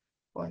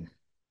one.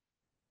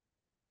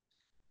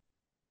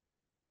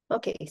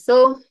 Okay,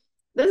 so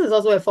this is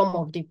also a form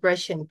of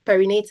depression,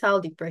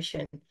 perinatal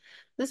depression.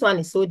 This one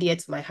is so dear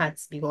to my heart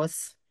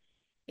because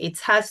it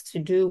has to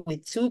do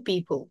with two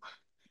people.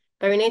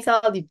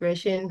 Perinatal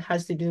depression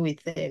has to do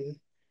with the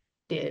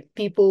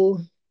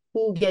people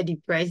who get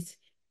depressed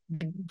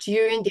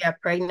during their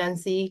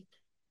pregnancy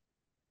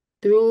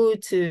through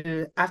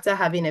to after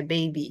having a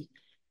baby.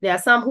 There are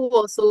some who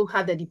also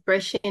have the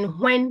depression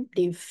when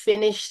they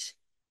finish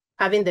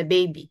having the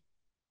baby.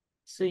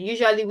 So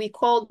usually we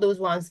call those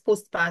ones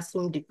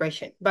postpartum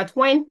depression. But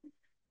when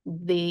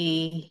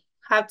they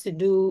have to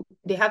go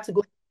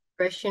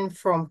depression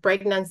from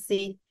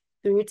pregnancy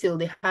through till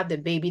they have the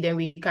baby, then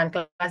we can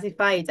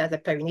classify it as a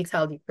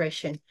perinatal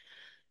depression.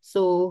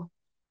 So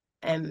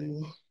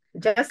um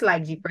just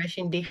like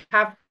depression, they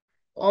have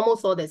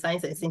almost all the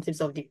signs and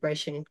symptoms of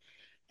depression.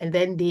 And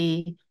then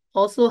they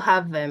also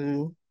have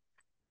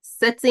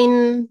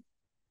certain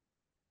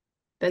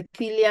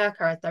peculiar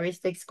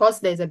characteristics because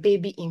there's a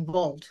baby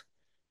involved.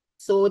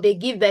 So they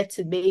give birth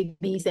to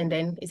babies and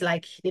then it's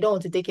like they don't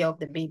want to take care of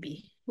the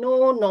baby.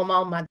 No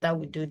normal mother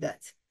would do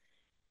that.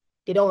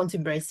 They don't want to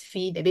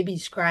breastfeed. The baby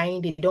is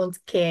crying. They don't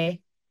care.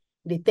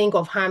 They think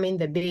of harming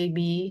the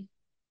baby.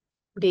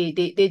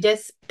 They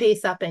just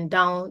pace up and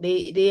down.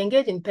 They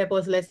engage in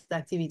purposeless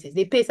activities.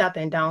 They pace up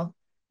and down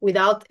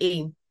without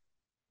aim.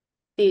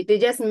 They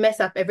just mess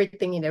up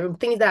everything in the room.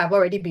 Things that have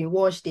already been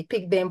washed, they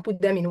pick them, put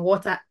them in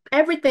water.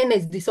 Everything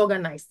is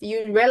disorganized.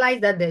 You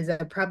realize that there's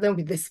a problem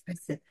with this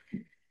person.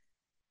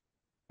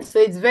 So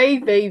it's very,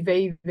 very,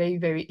 very, very,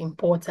 very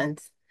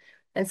important.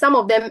 And some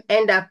of them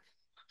end up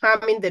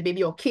harming the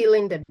baby or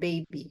killing the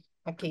baby.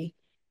 Okay.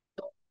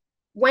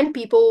 When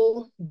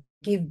people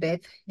give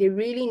birth, they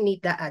really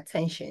need that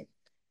attention.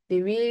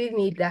 They really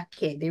need that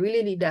care. They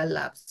really need that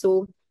love.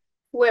 So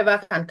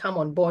whoever can come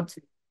on board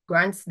to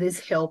grant this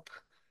help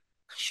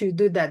should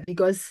do that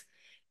because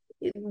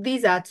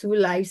these are two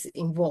lives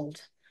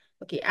involved.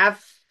 Okay, I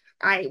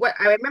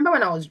remember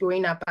when I was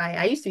growing up,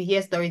 I used to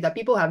hear stories that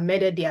people have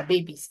murdered their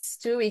babies,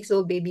 2 weeks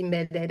old baby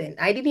murdered, and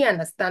I didn't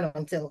understand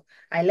until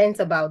I learned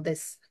about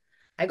this.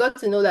 I got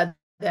to know that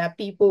there are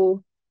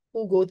people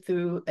who go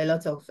through a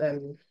lot of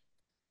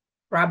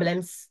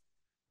problems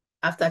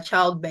after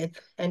childbirth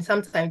and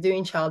sometimes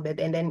during childbirth,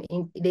 and then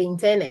they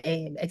intend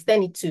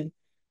extend it to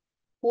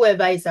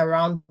whoever is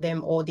around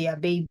them or their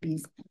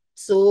babies.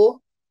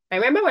 So I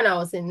remember when I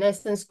was in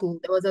nursing school,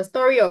 there was a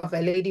story of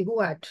a lady who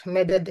had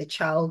murdered the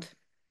child,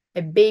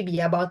 a baby,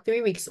 about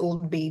 3 weeks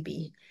old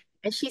baby.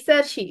 And she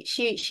said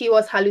she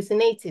was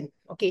hallucinating.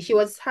 Okay, she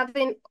was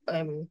having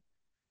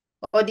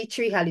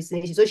auditory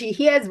hallucinations. So she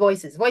hears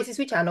voices, voices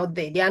which are not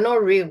there, they are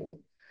not real.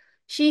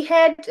 She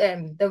heard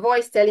the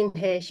voice telling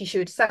her she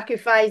should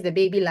sacrifice the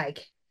baby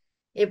like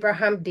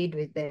Abraham did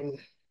with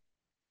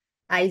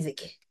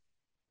Isaac.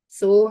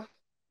 So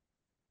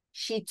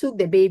she took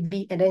the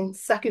baby and then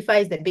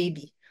sacrificed the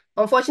baby.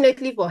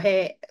 Unfortunately for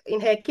her,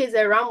 in her case,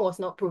 a ram was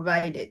not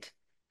provided.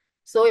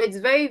 So it's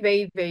very,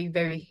 very, very,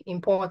 very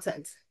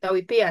important that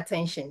we pay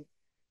attention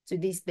to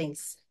these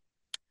things.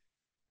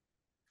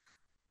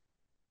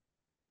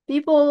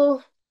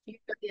 People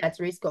usually at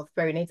risk of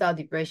perinatal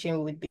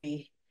depression would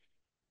be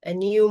a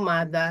new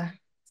mother,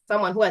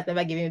 someone who has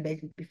never given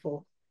birth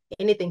before.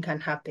 Anything can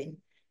happen.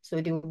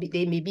 So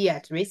they may be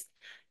at risk.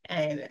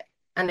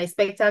 An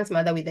expectant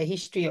mother with a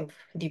history of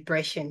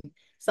depression.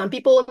 Some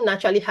people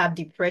naturally have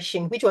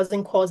depression, which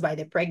wasn't caused by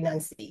the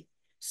pregnancy.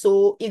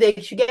 So if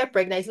they should get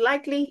pregnant, it's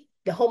likely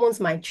the hormones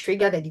might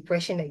trigger the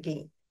depression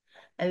again.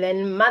 And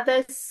then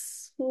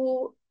mothers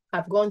who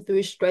have gone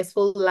through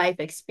stressful life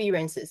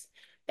experiences,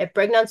 a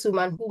pregnant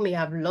woman who may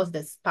have lost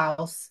the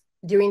spouse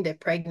during the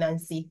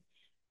pregnancy,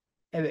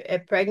 a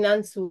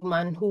pregnant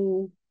woman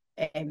who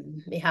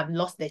may have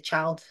lost the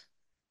child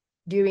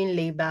during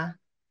labor,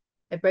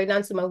 a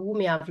pregnant woman who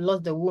may have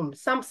lost the womb.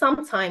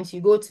 Sometimes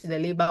you go to the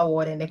labor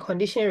ward and the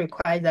condition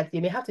requires that they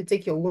may have to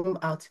take your womb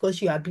out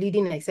because you are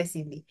bleeding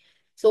excessively.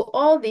 So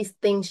all these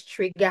things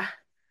trigger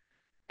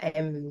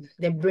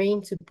the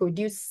brain to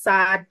produce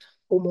sad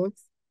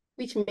hormones,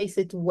 which makes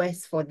it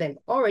worse for them.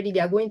 Already they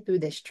are going through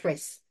the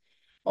stress.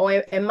 Or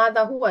a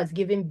mother who has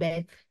given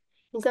birth,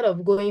 instead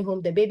of going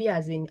home, the baby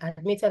has been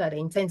admitted at the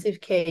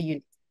intensive care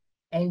unit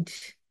and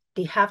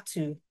they have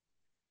to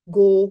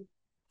go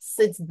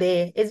sit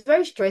there. It's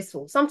very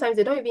stressful. Sometimes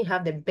they don't even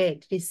have the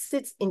bed. They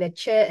sit in the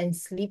chair and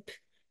sleep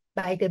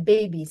by the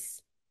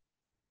babies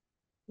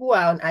who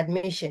are on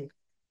admission.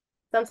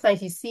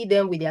 Sometimes you see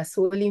them with their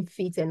swollen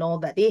feet and all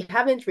that. They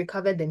haven't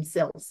recovered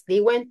themselves.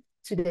 They went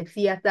to the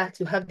theater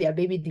to have their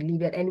baby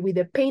delivered, and with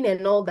the pain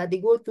and all that, they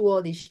go through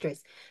all this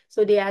stress.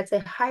 So they are at a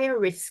higher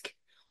risk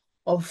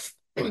of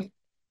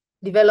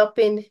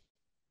developing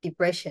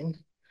depression.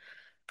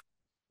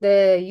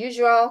 The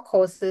usual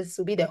causes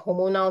will be the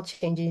hormonal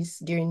changes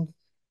during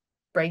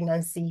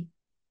pregnancy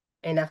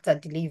and after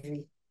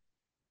delivery.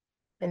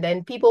 And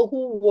then people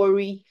who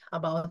worry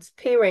about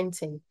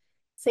parenting,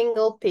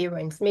 single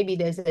parents, maybe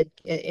there's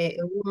a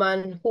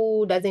woman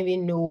who doesn't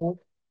even know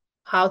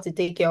how to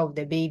take care of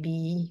the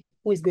baby,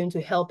 who is going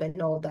to help and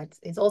all that.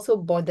 It also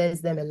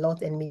bothers them a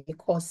lot and may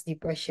cause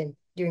depression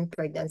during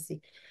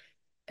pregnancy.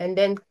 And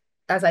then,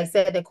 as I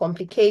said, the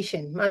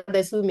complication,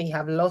 mothers who may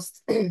have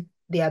lost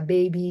their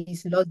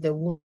babies, lost the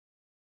womb,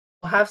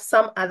 or have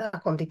some other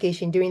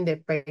complication during the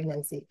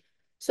pregnancy.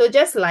 So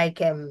just like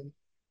the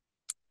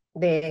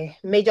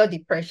major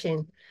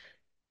depression,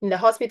 in the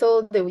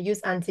hospital, they will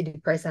use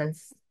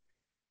antidepressants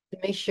to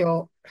make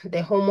sure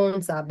the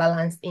hormones are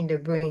balanced in the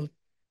brain.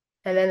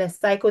 And then a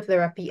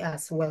psychotherapy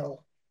as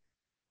well.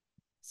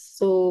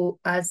 So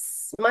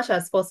as much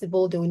as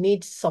possible, they'll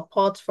need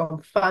support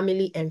from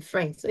family and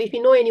friends. So if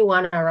you know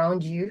anyone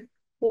around you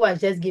who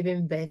has just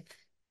given birth,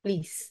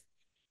 please,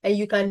 and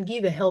you can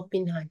give a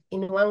helping hand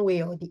in one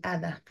way or the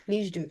other,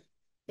 please do.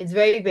 It's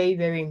very, very,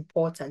 very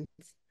important.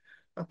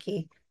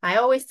 Okay. I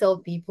always tell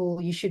people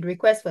you should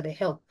request for the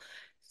help.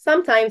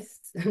 Sometimes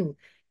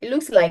it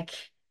looks like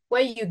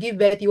when you give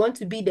birth, you want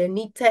to be the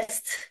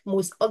neatest,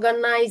 most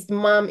organized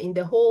mom in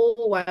the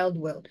whole wide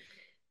world.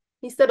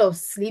 Instead of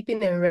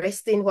sleeping and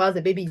resting while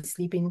the baby is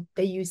sleeping,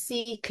 then you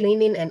see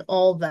cleaning and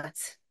all that.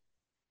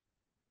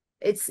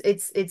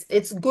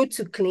 It's good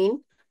to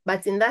clean,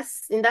 but in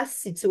that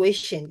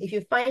situation, if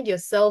you find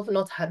yourself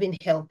not having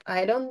help,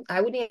 I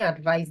wouldn't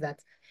advise that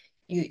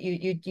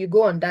you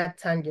go on that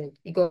tangent,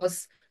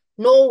 because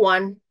no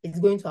one is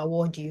going to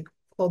award you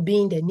for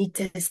being the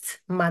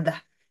neatest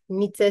mother,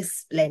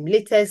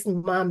 latest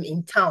mom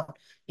in town.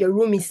 Your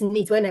room is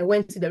neat. When I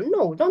went to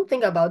no, don't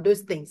think about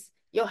those things.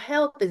 Your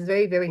health is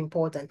very, very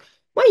important.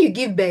 When you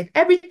give birth,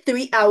 every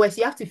 3 hours,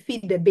 you have to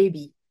feed the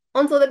baby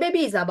until the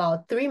baby is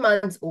about 3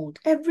 months old.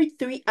 Every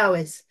 3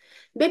 hours,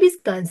 babies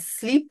can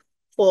sleep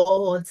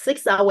for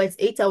 6 hours,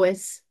 8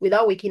 hours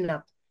without waking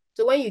up.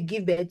 So when you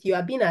give birth, you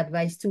are being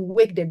advised to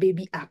wake the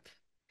baby up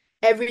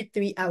every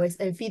 3 hours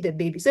and feed the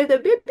baby. So if the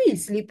baby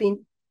is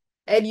sleeping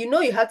and you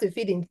know you have to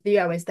feed in 3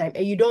 hours time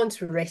and you don't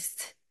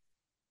rest,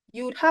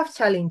 you would have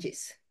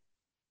challenges.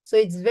 So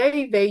it's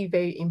very, very,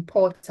 very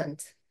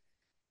important.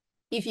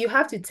 If you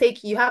have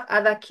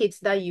other kids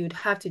that you'd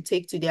have to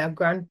take to their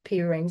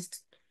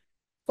grandparents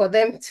for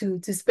them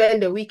to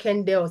spend the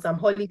weekend there or some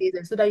holidays,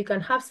 and so that you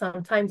can have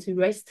some time to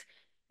rest,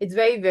 it's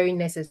very, very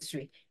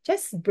necessary.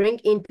 Just bring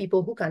in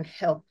people who can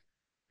help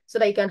so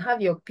that you can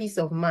have your peace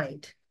of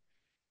mind.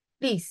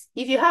 Please,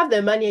 if you have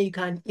the money, you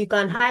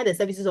can hire the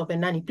services of a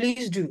nanny.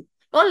 Please do.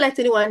 Don't let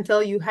anyone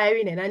tell you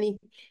hiring a nanny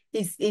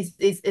is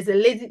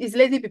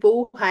lazy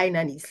people who hire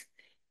nannies.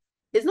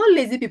 It's not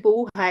lazy people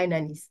who hire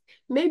nannies.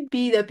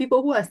 Maybe the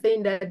people who are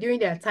saying that during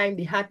their time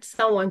they had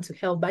someone to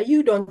help, but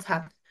you don't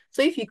have.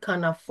 So if you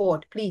can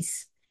afford,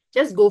 please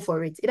just go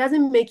for it. It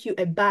doesn't make you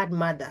a bad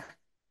mother.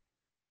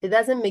 It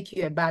doesn't make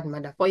you a bad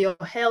mother. For your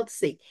health's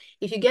sake,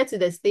 if you get to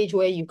the stage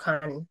where you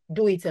can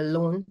do it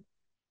alone,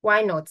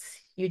 why not?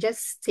 You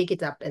just take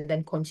it up and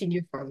then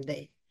continue from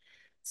there.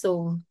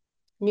 So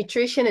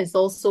nutrition is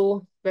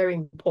also very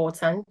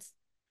important.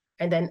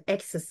 And then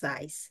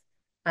exercise.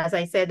 As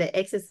I said, the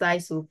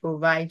exercise will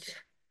provide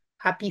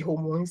happy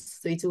hormones.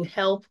 So it will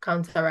help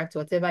counteract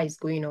whatever is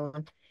going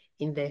on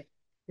in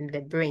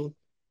the brain.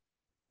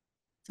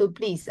 So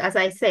please, as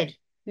I said,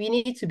 we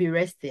need to be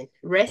resting.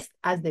 Rest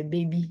as the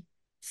baby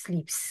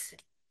sleeps.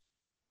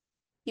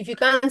 If you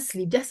can't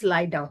sleep, just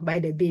lie down by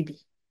the baby.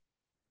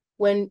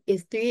 When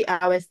it's 3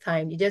 hours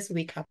time, you just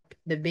wake up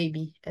the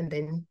baby and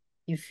then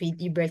you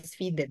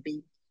breastfeed the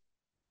baby.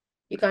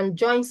 You can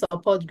join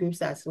support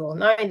groups as well.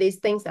 Nowadays,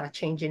 things are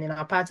changing in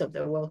our part of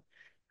the world.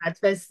 At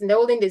first, in the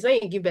olden days, when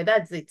you give birth,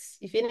 that's it.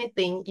 If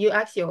anything, you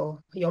ask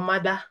your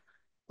mother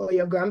or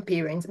your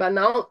grandparents. But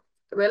now,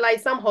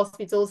 realize some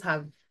hospitals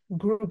have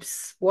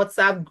groups,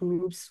 WhatsApp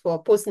groups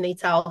for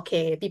postnatal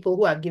care, people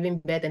who have given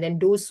birth, and then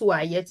those who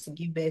are yet to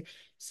give birth.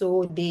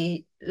 So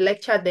they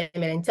lecture them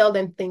and tell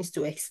them things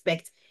to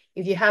expect.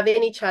 If you have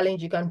any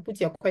challenge, you can put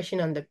your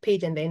question on the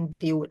page and then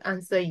they would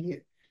answer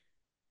you.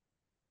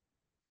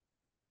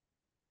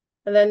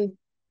 And then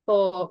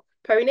for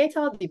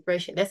perinatal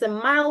depression, there's a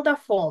milder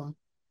form.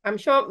 I'm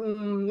sure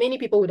many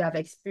people would have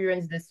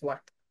experienced this one.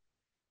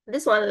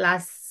 This one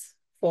lasts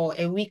for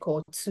a week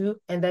or two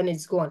and then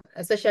it's gone,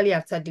 especially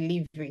after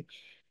delivery.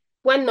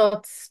 When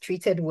not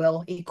treated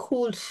well, it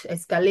could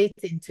escalate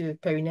into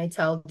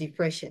perinatal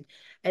depression,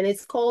 and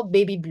it's called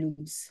baby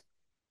blues.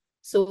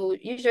 So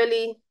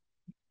usually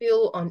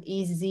feel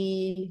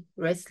uneasy,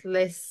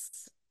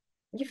 restless,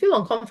 you feel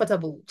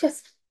uncomfortable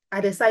just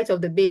at the sight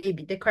of the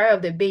baby, the cry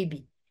of the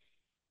baby.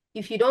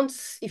 If you don't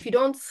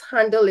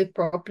handle it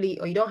properly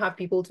or you don't have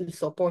people to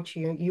support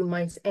you, you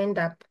might end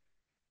up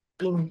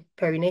in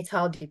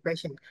perinatal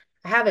depression.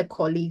 I have a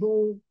colleague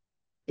who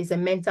is a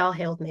mental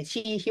health nurse.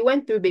 She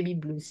went through baby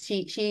blues.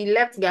 She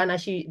left Ghana.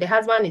 The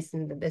husband is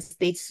in the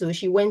States, so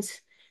she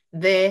went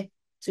there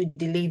to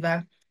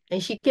deliver.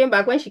 And she came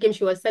back. When she came,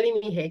 she was telling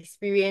me her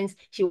experience.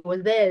 She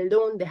was there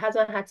alone. The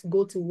husband had to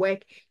go to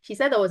work. She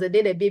said there was a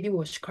day the baby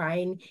was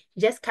crying. She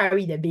just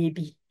carried the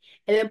baby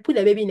and then put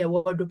the baby in a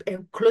wardrobe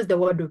and closed the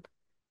wardrobe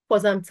for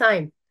some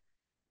time.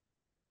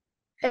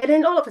 And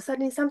then all of a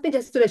sudden, something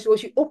just stood.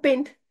 She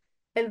opened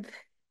and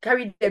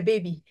carried the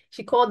baby.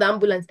 She called the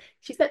ambulance.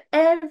 She said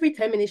every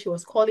 10 minutes she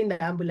was calling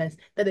the ambulance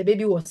that the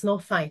baby was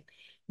not fine.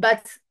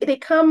 But they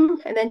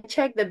come and then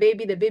check the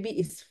baby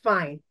is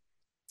fine.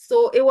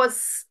 So it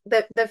was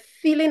the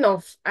feeling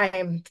of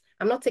I'm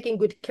not taking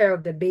good care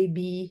of the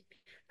baby.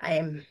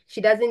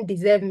 She doesn't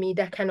deserve me,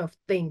 that kind of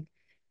thing.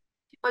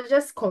 She was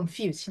just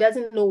confused. She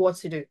doesn't know what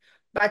to do.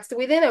 But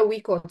within a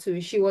week or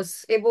two, she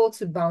was able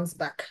to bounce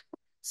back.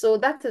 So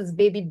that is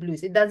baby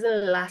blues. It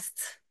doesn't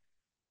last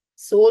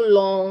so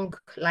long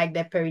like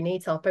the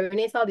perinatal.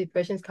 Perinatal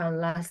depressions can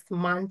last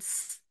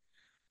months.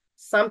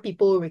 Some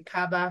people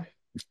recover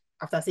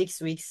after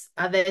 6 weeks.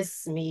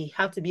 Others may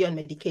have to be on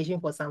medication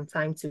for some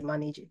time to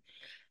manage it.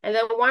 And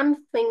then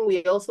one thing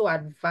we also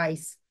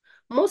advise,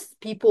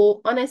 most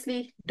people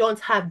honestly don't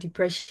have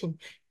depression.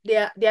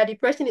 Their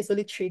depression is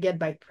only triggered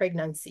by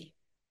pregnancy.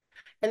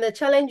 And the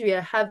challenge we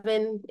are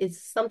having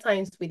is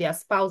sometimes with their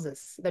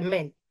spouses, the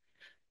men.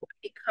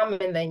 They come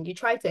and then you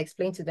try to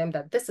explain to them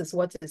that this is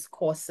what is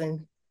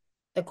causing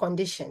the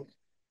condition.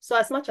 So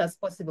as much as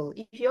possible,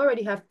 if you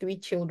already have 3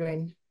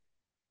 children,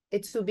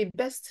 it would be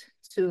best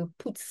to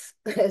put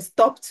a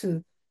stop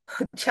to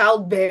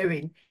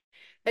childbearing.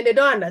 And they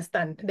don't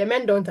understand. The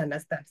men don't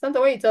understand.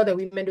 Sometimes when you tell the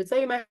women, they tell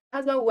you, my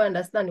husband will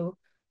understand. Oh,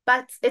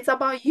 but it's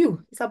about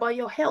you. It's about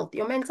your health,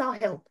 your mental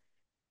health.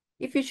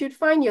 If you should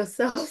find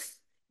yourself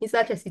in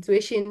such a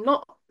situation,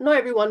 not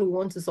everyone will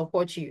want to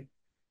support you.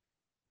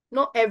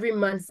 Not every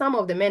man. Some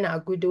of the men are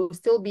good. They will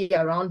still be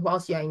around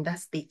whilst you are in that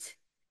state.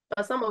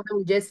 But some of them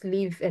will just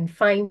leave and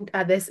find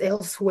others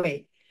elsewhere.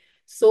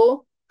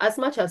 So as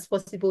much as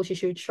possible, she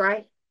should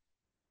try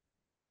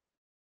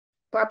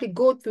probably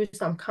go through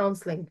some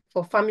counseling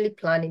for family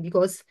planning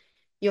because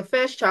your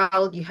first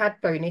child, you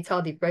had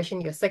perinatal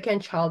depression, your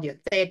second child, your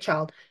third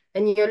child,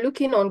 and you're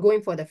looking on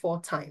going for the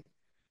fourth time.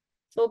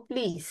 So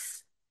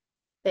please,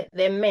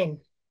 the men,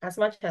 as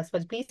much as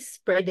possible, please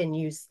spread the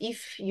news.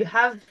 If you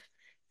have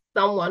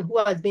someone who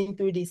has been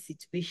through this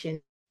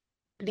situation,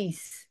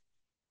 please,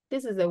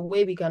 this is a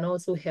way we can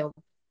also help.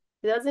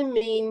 It doesn't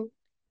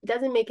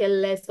make her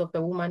less of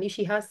a woman if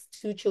she has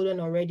 2 children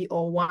already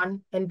or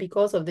one, and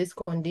because of this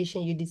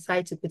condition, you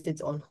decide to put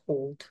it on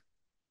hold.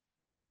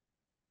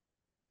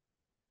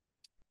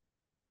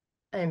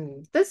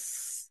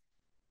 This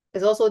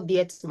is also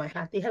dear to my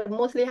heart. It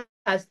mostly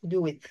has to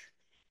do with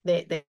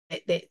the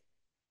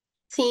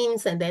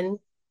teens and then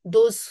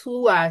those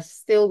who are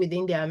still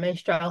within their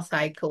menstrual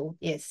cycle.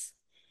 Yes.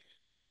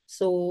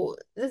 So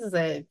this is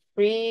a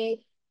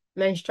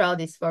premenstrual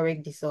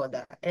dysphoric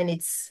disorder, and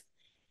it's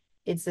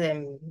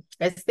a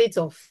state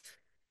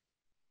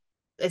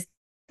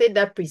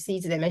that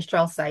precedes the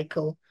menstrual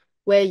cycle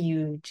where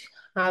you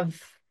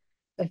have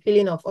a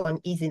feeling of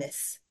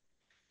uneasiness.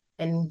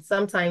 And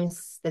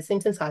sometimes the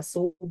symptoms are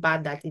so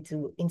bad that it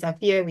will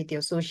interfere with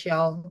your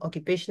social,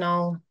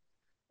 occupational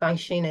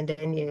function and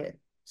then your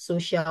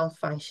social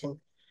function.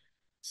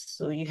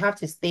 So you have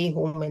to stay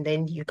home and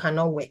then you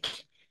cannot work.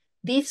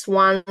 These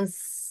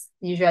ones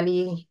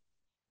usually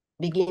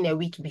begin a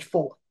week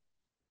before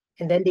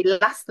and then they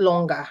last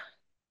longer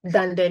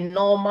than the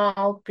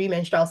normal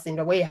premenstrual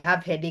syndrome where you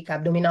have headache,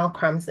 abdominal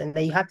cramps, and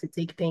then you have to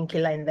take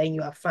painkiller and then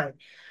you are fine.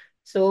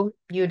 So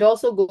you'd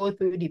also go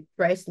through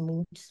depressed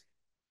moods,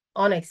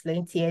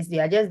 unexplained tears. They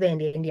are just there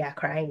and they are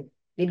crying.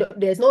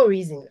 There's no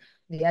reason.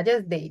 They are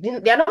just there.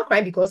 They are not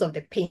crying because of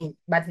the pain,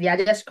 but they are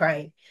just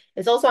crying.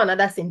 It's also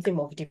another symptom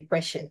of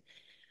depression.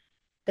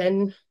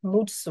 Then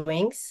mood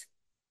swings,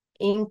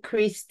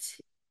 increased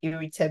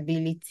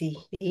irritability.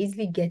 They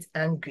easily get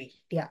angry.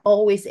 They are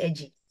always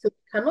edgy. So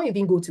they cannot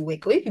even go to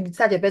work. Or if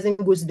such a person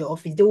goes to the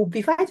office, they will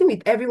be fighting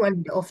with everyone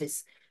in the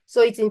office.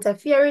 So it's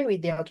interfering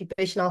with their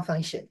occupational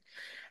function.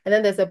 And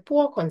then there's a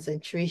poor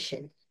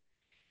concentration.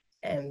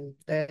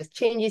 There's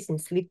changes in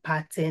sleep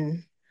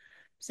pattern.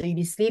 So you'll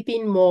be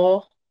sleeping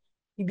more.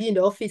 You'll be in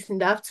the office in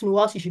the afternoon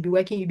whilst you should be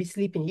working, you'll be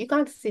sleeping. You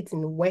can't sit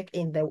and work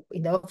in the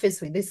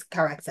office with this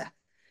character.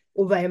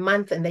 over a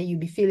month and then you'll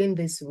be feeling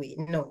this way.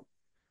 No.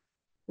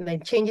 And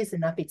then changes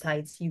in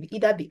appetites, you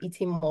either be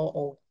eating more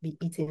or be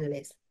eating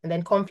less. And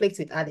then conflicts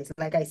with others.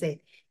 Like I said,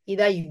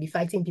 either you be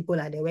fighting people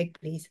at the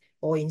workplace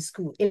or in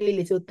school, any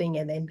little thing,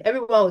 and then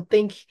everyone will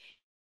think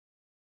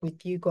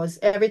with you because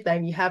every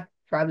time you have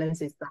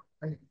problems with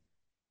someone.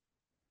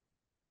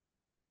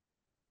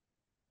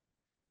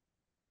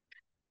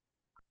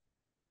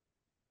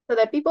 So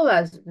the people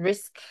at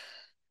risk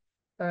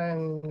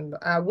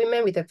are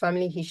women with a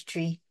family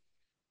history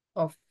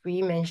of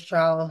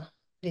premenstrual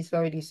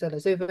dysphoria disorder.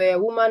 So if you're a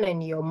woman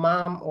and your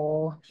mom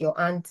or your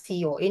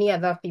auntie or any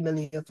other female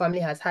in your family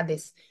has had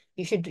this,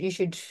 you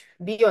should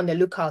be on the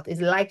lookout.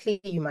 It's likely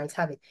you might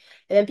have it.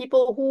 And then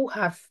people who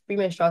have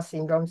premenstrual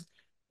syndromes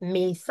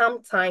may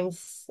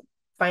sometimes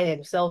find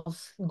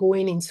themselves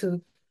going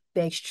into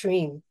the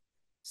extreme.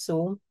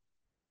 So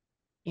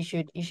you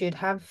should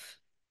have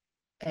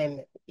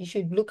you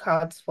should look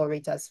out for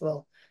it as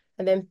well.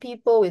 And then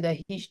people with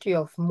a history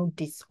of mood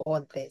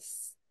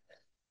disorders.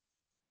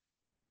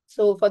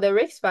 So for the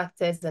risk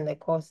factors and the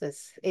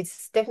causes,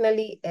 it's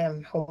definitely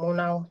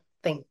hormonal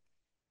thing.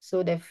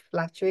 So the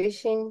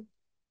fluctuation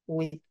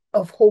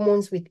of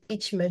hormones with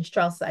each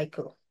menstrual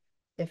cycle,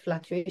 the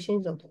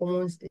fluctuations of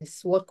hormones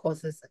is what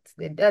causes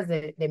it. That's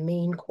the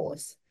main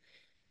cause.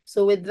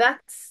 So with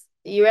that,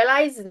 you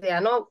realize they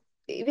are not,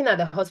 even at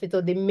the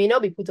hospital, they may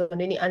not be put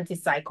on any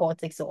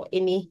antipsychotics or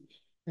any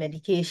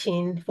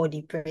medication for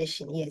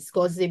depression. Yes,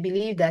 because they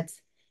believe that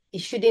it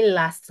shouldn't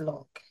last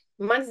long.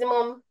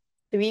 Maximum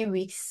 3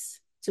 weeks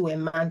to a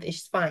month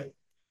is fine.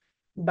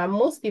 But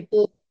most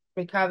people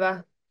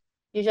recover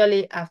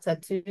usually after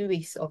 2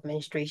 weeks of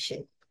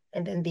menstruation,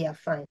 and then they are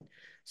fine.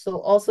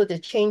 So also the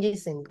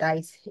changes in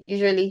diet,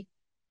 usually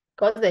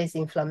because there's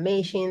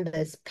inflammation,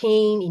 there's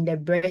pain in the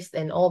breast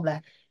and all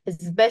that,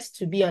 it's best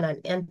to be on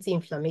an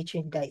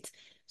anti-inflammatory diet.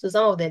 So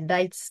some of the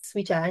diets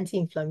which are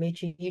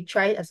anti-inflammatory, you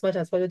try as much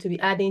as possible to be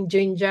adding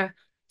ginger,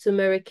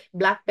 turmeric,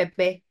 black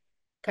pepper,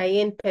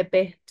 cayenne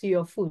pepper to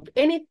your food.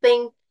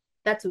 Anything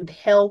that would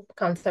help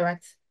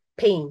counteract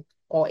pain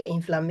or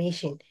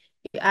inflammation,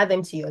 you add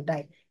them to your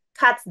diet.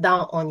 Cut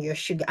down on your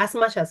sugar as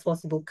much as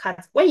possible.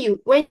 Cut when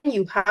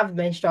you have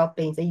menstrual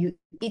pains and you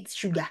eat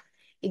sugar,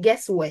 it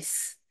gets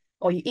worse.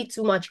 Or you eat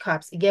too much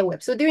carbs, it gets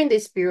worse. So during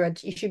this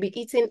period, you should be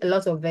eating a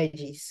lot of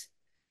veggies.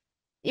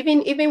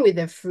 Even with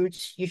the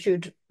fruits, you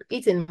should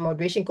eat in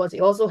moderation because it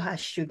also has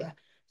sugar.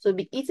 So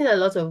be eating a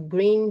lot of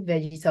green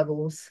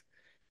vegetables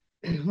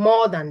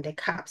more than the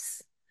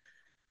carbs.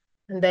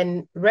 And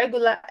then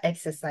regular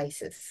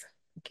exercises.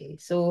 Okay,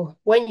 so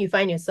when you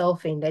find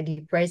yourself in the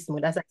depressed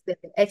mood, as I said,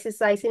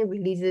 exercising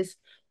releases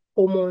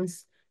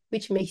hormones,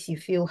 which makes you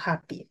feel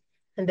happy.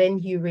 And then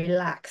you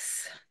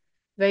relax.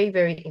 Very,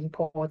 very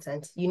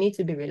important. You need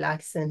to be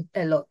relaxing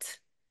a lot.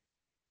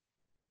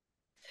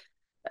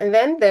 And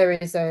then there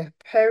is a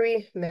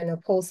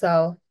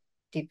perimenopausal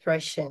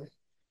depression.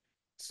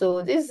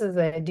 So this is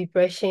a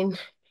depression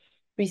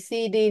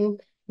preceding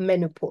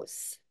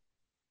menopause.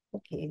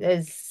 Okay,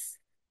 there's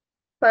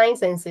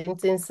signs and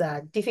symptoms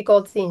are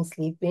difficulty in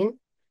sleeping,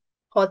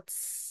 hot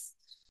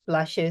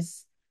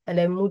flashes, and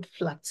then mood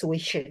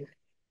fluctuation.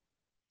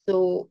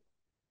 So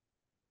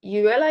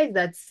you realize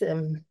that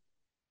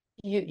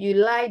you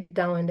lie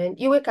down and then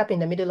you wake up in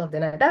the middle of the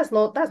night. That's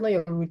not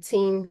your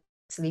routine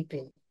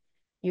sleeping.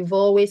 You've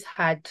always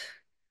had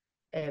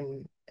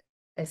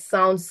a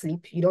sound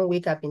sleep. You don't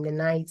wake up in the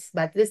night,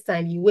 but this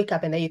time you wake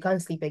up and then you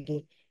can't sleep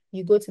again.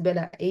 You go to bed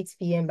at 8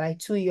 p.m. By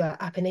 2, you are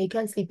up and then you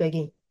can't sleep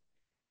again.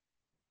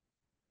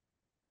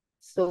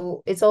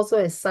 So it's also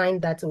a sign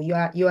that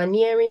you are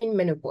nearing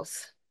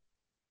menopause,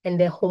 and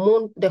the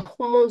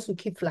hormones will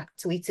keep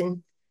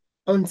fluctuating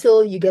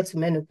until you get to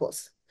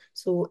menopause.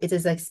 So it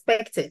is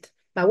expected,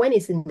 but when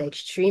it's in the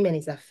extreme and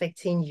it's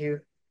affecting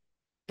you,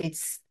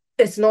 it's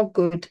not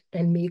good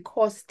and may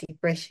cause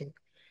depression.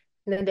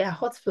 And then there are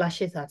hot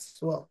flashes as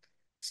well.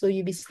 So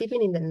you'll be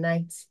sleeping in the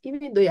night,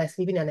 even though you're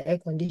sleeping in an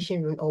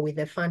air-conditioned room or with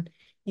a fan,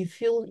 you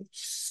feel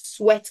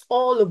sweat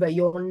all over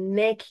your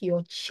neck,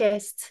 your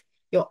chest,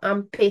 your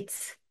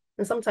armpits,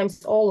 and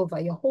sometimes all over.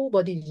 Your whole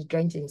body is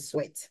drenched in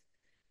sweat.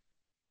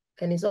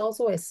 And it's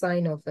also a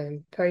sign of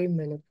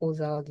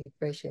perimenopausal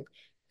depression.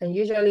 And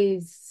usually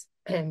it's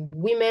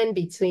women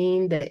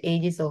between the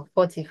ages of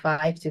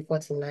 45 to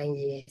 49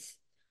 years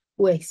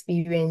who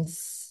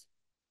experience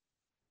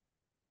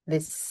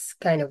this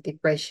kind of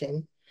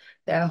depression.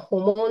 There are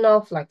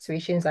hormonal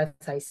fluctuations, as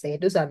I said,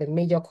 those are the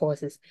major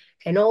causes.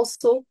 And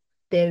also,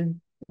 there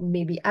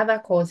may be other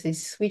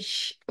causes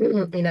which,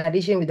 in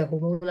addition with the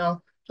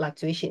hormonal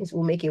fluctuations,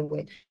 will make it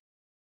worse.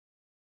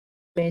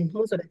 And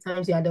most of the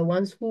times, you are the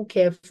ones who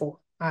care for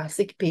our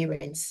sick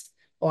parents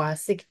or our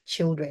sick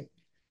children.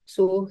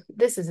 So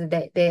this is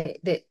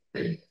the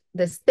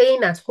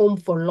staying at home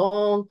for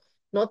long,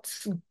 not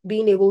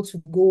being able to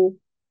go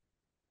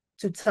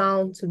to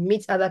town to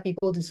meet other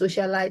people to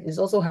socialize is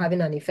also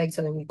having an effect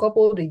on them.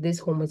 Coupled with these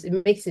hormones,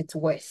 it makes it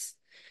worse.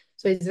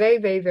 So it's very,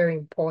 very, very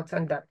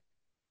important that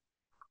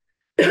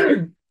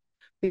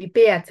we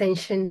pay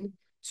attention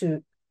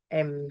to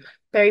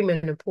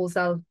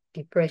perimenopausal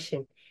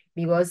depression.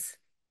 Because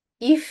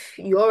if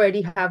you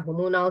already have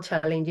hormonal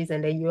challenges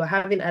and then you're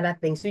having other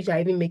things which are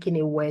even making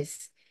it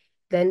worse,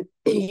 then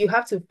you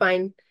have to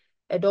find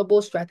a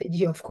double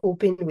strategy of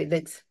coping with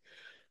it.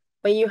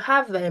 When you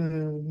have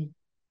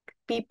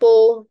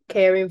people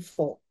caring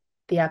for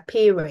their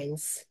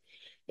parents,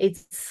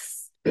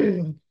 it's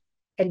and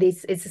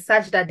it's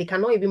such that they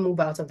cannot even move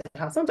out of the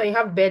house. Sometimes you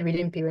have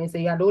bedridden parents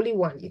and you are the only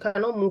one. You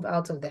cannot move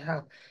out of the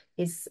house.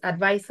 It's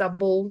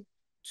advisable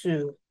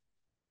to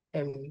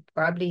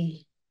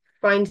probably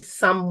find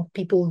some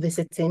people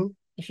visiting.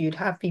 If you'd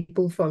have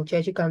people from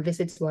church, you can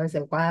visit once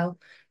in a while.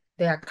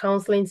 There are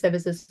counseling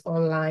services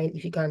online.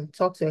 If you can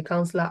talk to a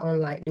counselor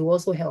online, they will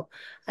also help.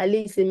 At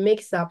least it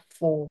makes up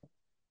for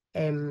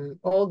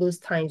all those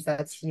times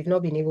that you've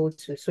not been able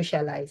to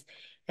socialize.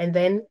 And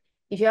then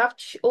if you have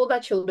older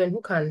children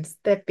who can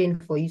step in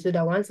for you so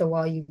that once in a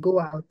while you go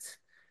out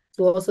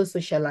to also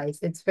socialize,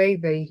 it's very,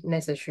 very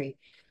necessary.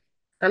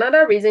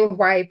 Another reason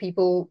why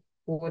people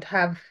would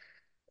have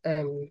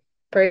um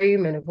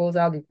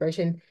perimenopausal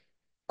depression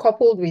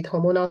coupled with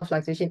hormonal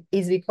fluctuation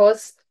is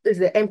because it's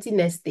the empty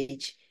nest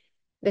stage.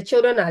 The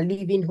children are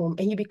leaving home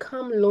and you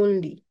become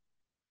lonely,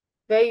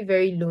 very,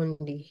 very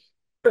lonely.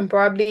 And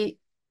probably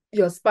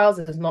your spouse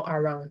is not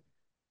around.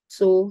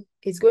 So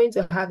it's going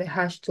to have a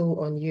harsh toll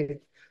on you.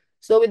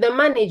 So with the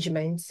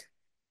management,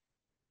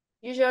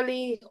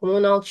 usually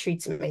hormonal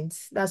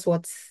treatments, that's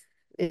what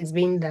is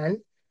being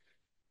done.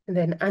 And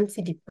then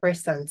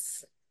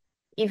antidepressants.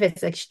 If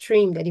it's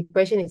extreme, the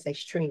depression is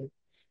extreme.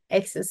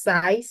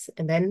 Exercise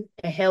and then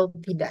a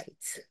healthy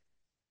diet.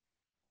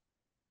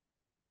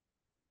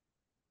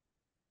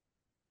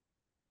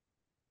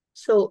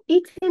 So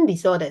eating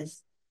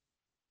disorders,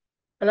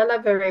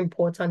 another very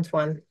important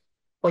one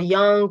for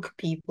young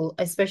people,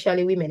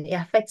 especially women. It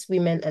affects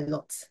women a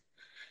lot.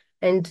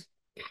 And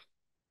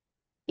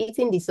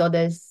eating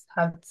disorders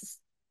have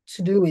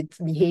to do with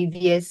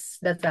behaviors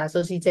that are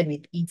associated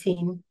with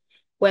eating,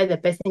 where the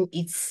person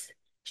eats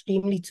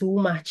extremely too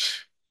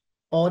much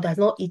or does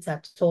not eat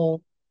at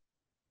all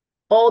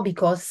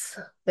because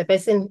the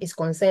person is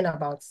concerned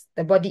about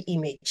the body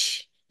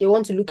image. They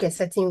want to look a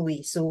certain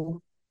way,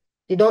 so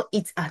they don't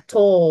eat at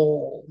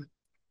all.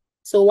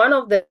 So one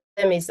of them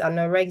is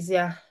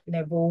anorexia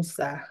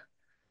nervosa,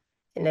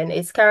 and then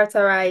it's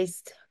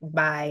characterized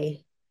by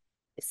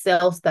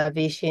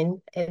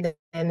self-starvation and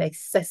then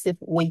excessive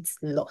weight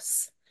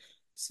loss.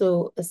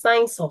 So the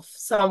signs of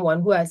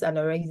someone who has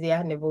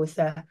anorexia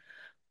nervosa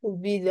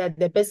would be that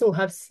the person will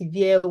have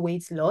severe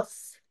weight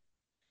loss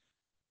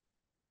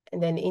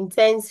and then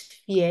intense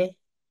fear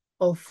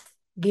of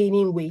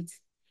gaining weight.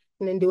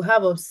 And then they'll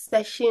have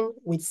obsession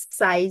with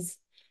size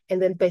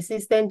and then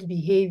persistent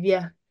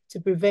behavior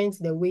to prevent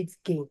the weight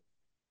gain.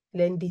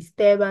 Then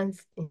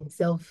disturbance in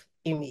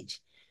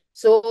self-image.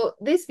 So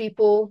these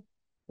people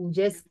will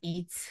just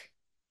eat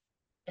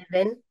and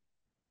then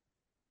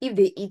if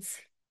they eat,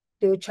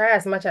 they will try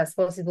as much as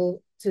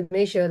possible to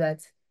make sure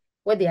that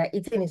what they are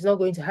eating is not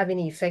going to have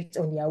any effect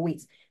on their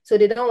weight. So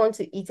they don't want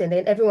to eat and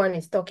then everyone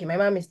is talking. My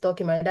mom is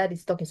talking, my dad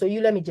is talking. So you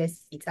let me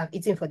just eat. I've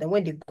eaten for them.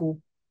 When they go,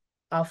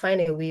 I'll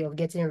find a way of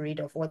getting rid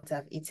of what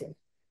I've eaten.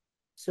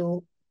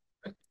 So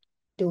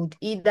they would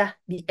either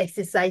be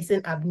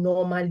exercising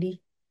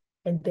abnormally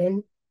and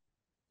then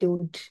they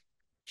would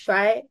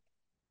try,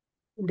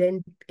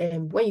 and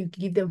then when you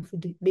give them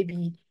food,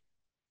 maybe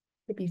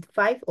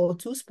 5 or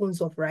 2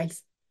 spoons of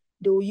rice,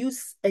 they will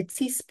use a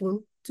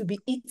teaspoon to be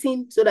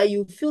eating so that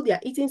you feel they are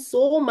eating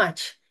so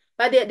much,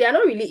 but they are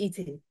not really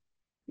eating.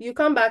 You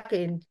come back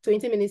in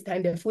 20 minutes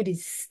time, the food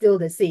is still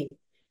the same,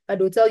 but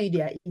they'll tell you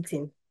they are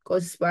eating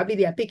because probably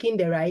they are picking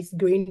the rice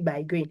grain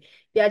by grain.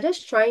 They are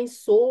just trying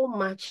so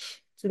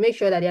much to make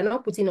sure that they are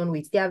not putting on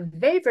weight. They are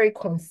very, very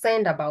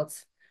concerned about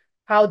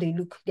how they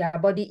look, their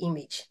body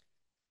image.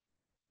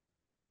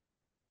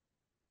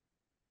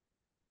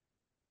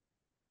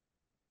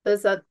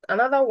 There's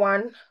another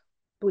one,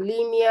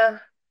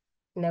 bulimia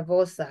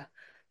nervosa.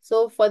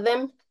 So for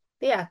them,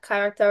 they are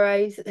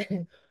characterized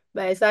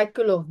by a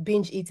cycle of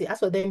binge eating. As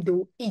for them, they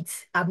will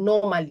eat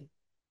abnormally.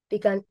 They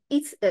can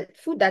eat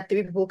food that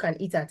 3 people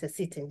can eat at a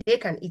sitting. They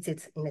can eat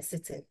it in a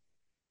sitting.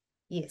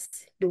 Yes,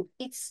 they'll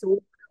eat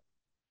so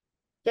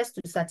just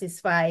to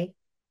satisfy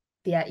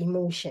their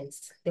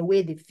emotions, the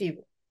way they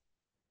feel.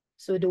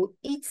 So they'll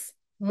eat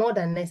more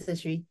than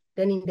necessary.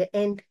 Then in the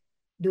end,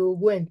 they'll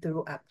go and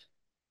throw up.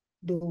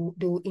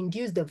 They'll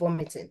induce the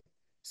vomiting.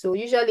 So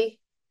usually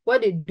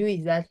what they do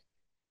is that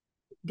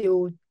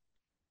they'll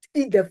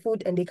eat the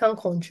food and they can't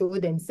control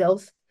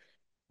themselves.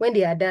 When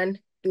they are done,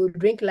 they'll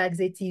drink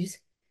laxatives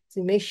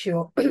to make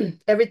sure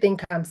everything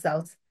comes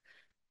out.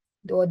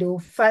 Or they'll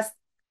fast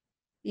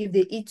if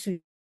they eat to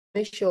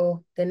make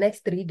sure the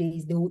next 3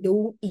 days they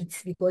will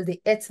eat because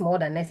they ate more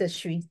than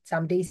necessary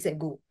some days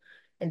ago.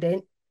 And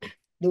then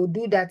they'll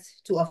do that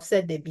to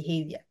offset their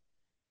behavior.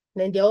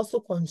 And then they're also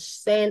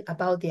concerned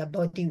about their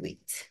body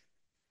weight.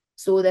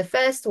 So the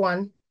first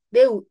one,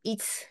 they will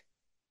eat,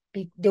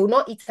 they will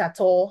not eat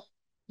at all.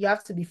 You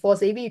have to be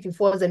forced. Even if you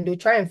force them, they'll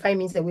try and find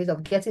means and ways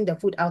of getting the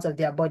food out of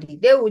their body.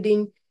 They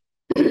wouldn't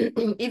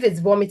if it's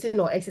vomiting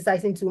or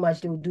exercising too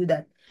much, they will do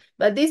that.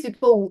 But these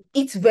people will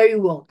eat very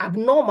well,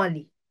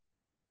 abnormally,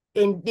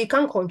 and they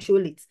can't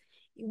control it.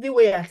 Even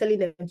when you are telling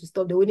them to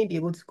stop, they wouldn't be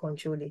able to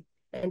control it.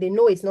 And they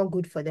know it's not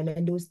good for them,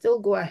 and they'll still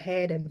go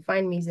ahead and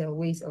find means and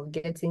ways of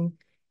getting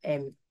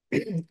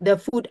the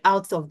food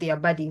out of their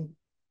body.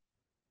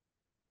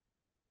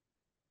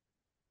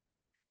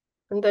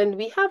 And then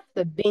we have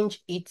the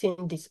binge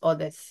eating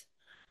disorders.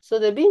 So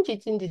the binge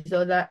eating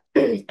disorder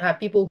are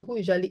people who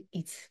usually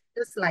eat,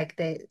 just like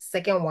the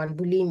second one,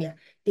 bulimia.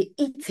 They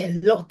eat a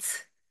lot.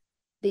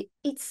 They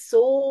eat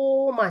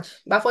so much.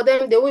 But for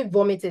them, they won't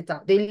vomit it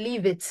out. They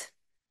leave it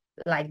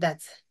like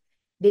that.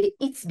 They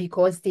eat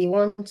because they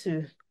want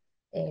to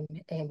um,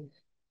 um,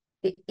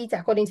 they eat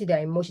according to their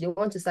emotion. They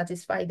want to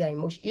satisfy their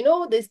emotion. You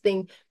know this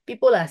thing,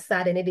 people are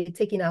sad and then they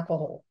take in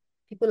alcohol.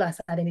 People are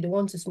sad and they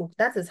want to smoke.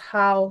 That is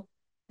how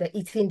the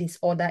eating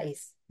disorder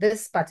is.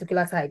 This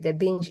particular type, the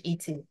binge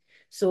eating.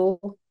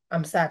 So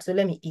I'm sad, so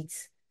let me eat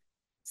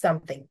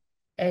something.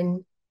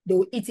 And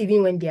they'll eat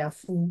even when they are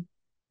full.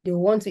 They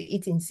want to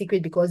eat in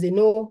secret because they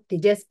know they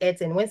just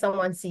ate. And when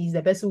someone sees,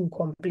 the person will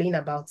complain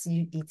about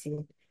you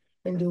eating.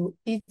 And they'll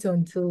eat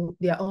until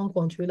they are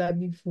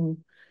uncontrollably full.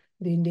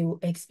 Then they will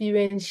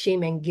experience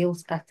shame and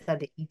guilt after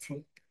the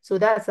eating. So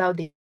that's how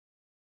they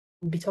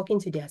will be talking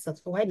to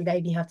themselves. Why did I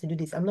even have to do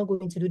this? I'm not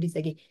going to do this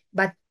again.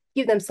 But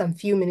give them some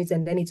few minutes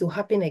and then it will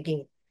happen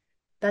again.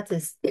 That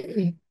is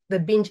the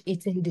binge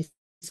eating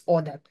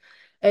disorder.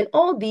 And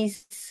all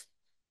these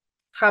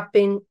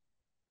happen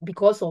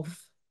because of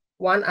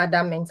one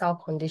other mental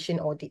condition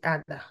or the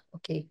other.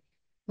 Okay.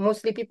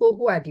 Mostly people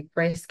who are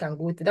depressed can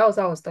go through. That was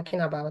what I was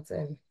talking about,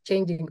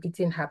 changing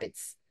eating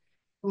habits.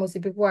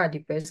 Mostly people who are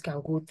depressed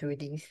can go through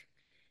this.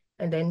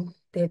 And then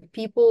the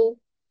people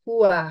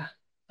who are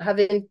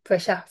having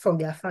pressure from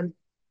their family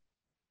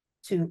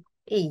to,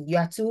 hey, you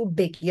are too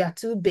big, you are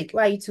too big,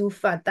 why are you too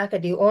fat?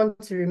 That they want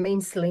to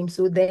remain slim.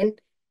 So then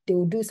they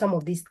will do some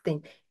of these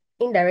things.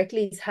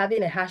 Indirectly, it's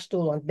having a harsh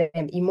toll on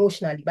them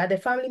emotionally, but the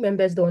family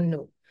members don't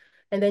know.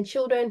 And then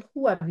children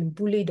who have been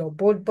bullied or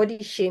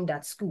body shamed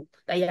at school,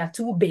 that you are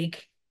too big,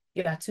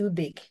 you are too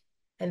big.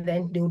 And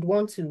then they would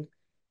want to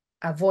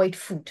avoid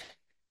food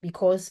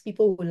because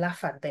people will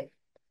laugh at them.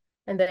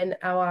 And then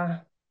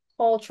our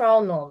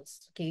cultural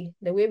norms, okay,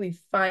 the way we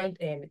find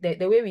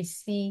the way we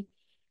see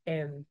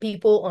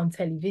people on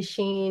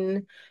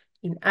television,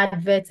 in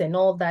adverts and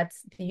all that,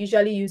 they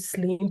usually use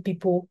slim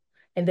people.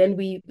 And then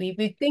we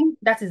think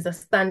that is the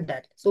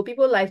standard. So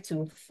people like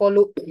to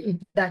follow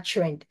that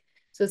trend.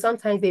 So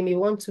sometimes they may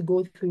want to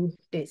go through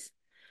this.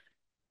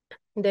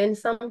 And then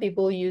some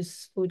people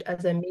use food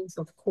as a means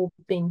of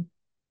coping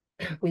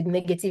with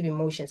negative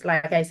emotions.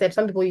 Like I said,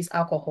 some people use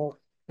alcohol.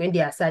 When they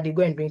are sad, they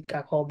go and drink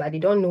alcohol, but they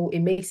don't know it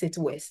makes it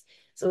worse.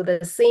 So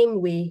the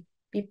same way,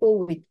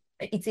 people with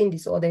eating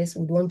disorders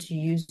would want to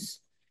use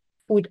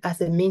food as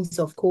a means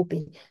of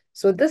coping.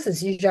 So this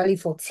is usually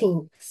for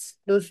teens,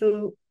 those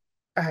who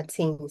are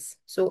teens.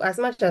 So as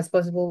much as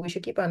possible, we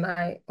should keep an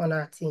eye on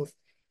our teens.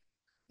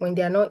 When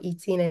they are not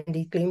eating and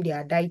they claim they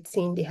are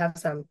dieting, they have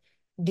some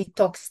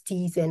detox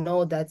teas and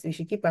all that, we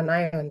should keep an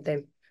eye on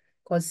them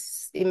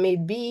because it may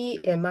be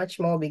a much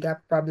more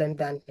bigger problem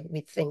than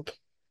we think.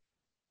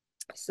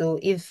 So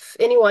if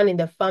anyone in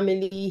the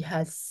family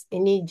has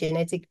any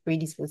genetic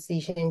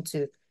predisposition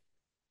to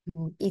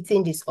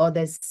eating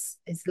disorders,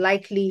 it's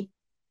likely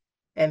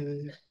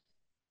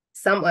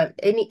someone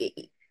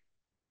any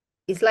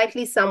it's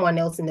likely someone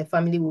else in the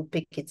family will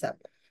pick it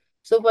up.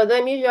 So for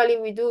them, usually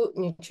we do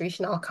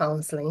nutritional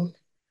counseling.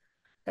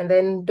 And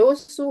then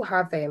those who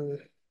have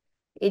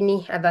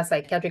any other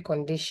psychiatric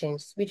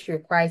conditions which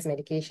requires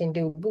medication,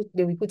 they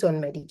will put on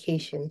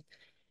medication.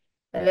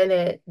 And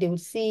then they will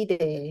see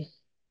the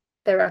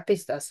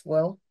therapist as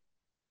well.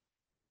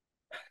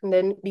 And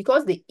then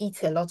because they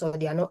eat a lot or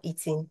they are not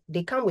eating,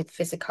 they come with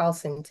physical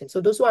symptoms.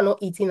 So those who are not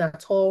eating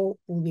at all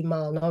will be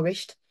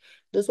malnourished.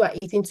 Those who are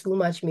eating too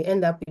much may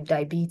end up with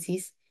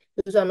diabetes.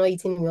 Those who are not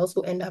eating may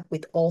also end up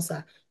with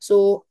ulcer.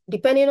 So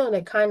depending on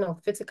the kind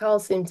of physical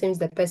symptoms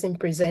the person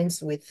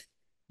presents with,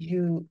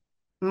 you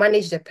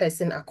manage the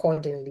person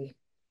accordingly.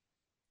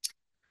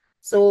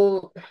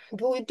 So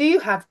do you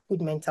have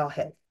good mental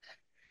health?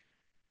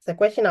 It's a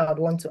question I would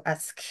want to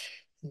ask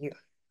you.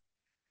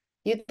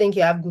 You think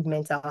you have good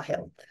mental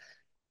health?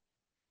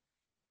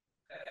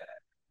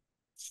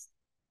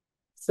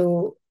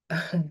 So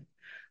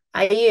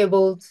are you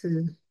able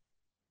to,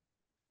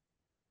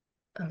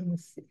 let me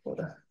see, hold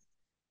on.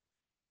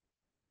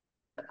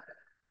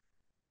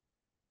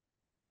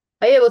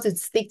 Are you able to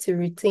stick to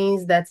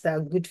routines that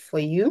are good for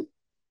you?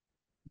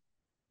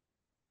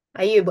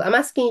 Are you able, I'm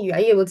asking you, are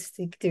you able to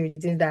stick to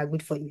routines that are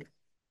good for you?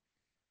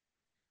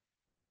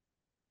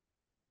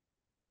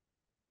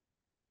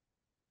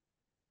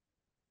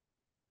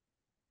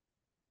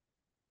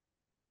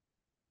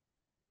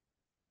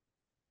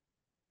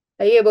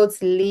 Are you able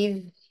to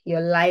live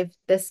your life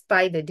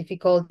despite the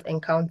difficult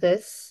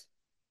encounters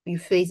you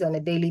face on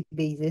a daily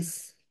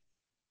basis?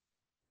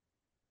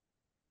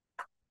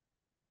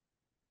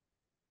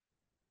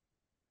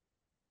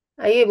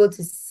 Are you able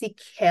to seek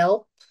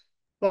help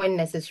when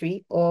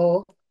necessary,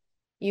 or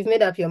you've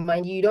made up your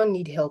mind you don't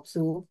need help,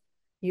 so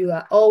you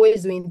are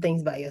always doing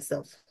things by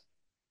yourself?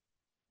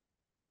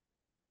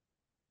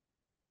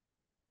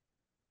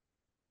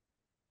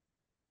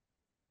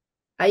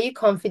 Are you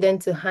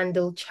confident to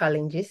handle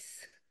challenges?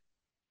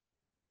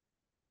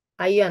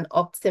 Are you an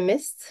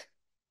optimist?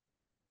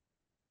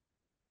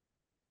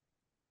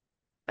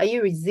 Are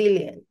you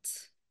resilient?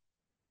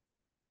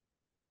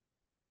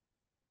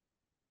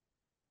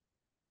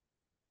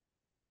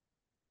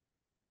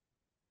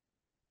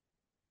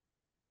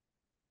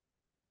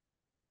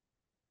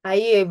 Are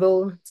you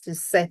able to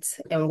set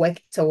and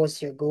work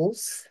towards your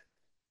goals?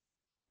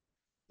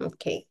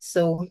 Okay,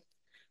 so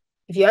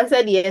if you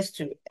answered yes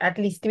to at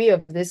least three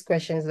of these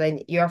questions, then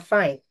you're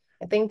fine.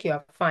 I think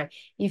you're fine.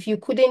 If you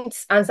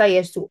couldn't answer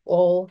yes to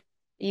all,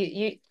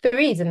 three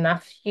is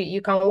enough.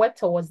 You can work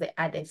towards the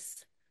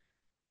others.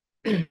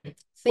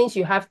 Since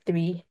you have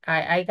three,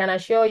 I can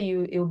assure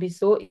you it will be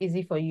so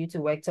easy for you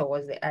to work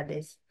towards the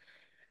others.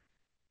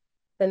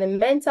 Then the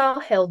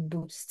mental health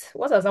boost.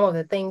 What are some of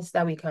the things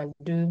that we can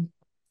do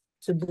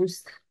to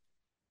boost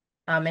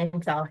our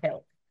mental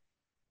health?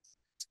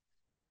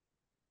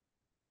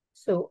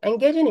 So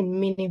engaging in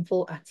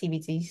meaningful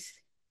activities,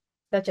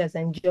 such as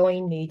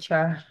enjoying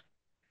nature.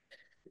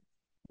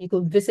 You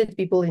could visit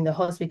people in the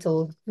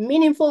hospital.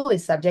 Meaningful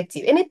is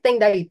subjective. Anything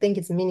that you think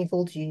is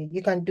meaningful to you,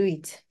 you can do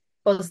it.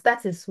 Because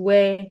that is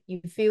where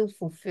you feel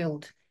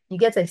fulfilled. You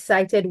get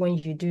excited when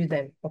you do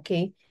them,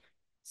 okay?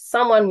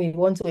 Someone will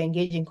want to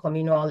engage in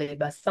communal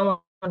labor, someone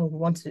will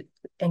want to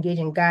engage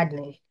in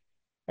gardening,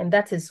 and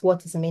that is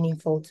what is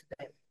meaningful to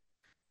them.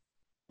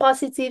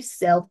 Positive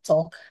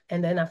self-talk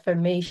and then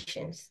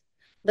affirmations.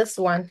 This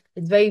one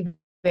is very,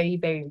 very,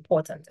 very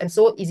important and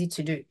so easy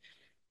to do.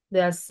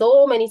 There are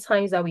so many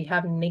times that we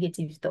have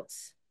negative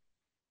thoughts.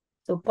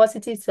 So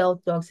positive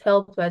self-talks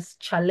help us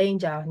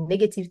challenge our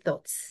negative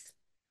thoughts,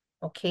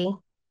 okay?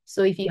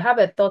 So if you have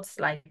a thought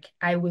like,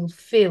 I will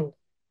fail,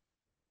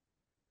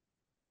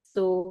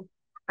 so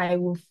I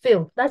will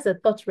fail, that's a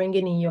thought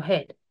ringing in your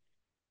head.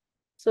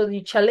 So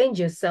you challenge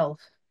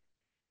yourself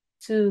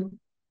to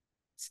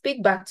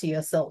speak back to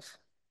yourself.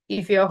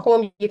 If you're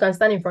home, you can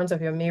stand in front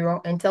of your mirror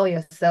and tell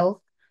yourself,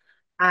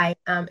 I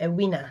am a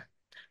winner.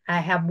 I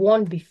have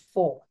won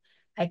before.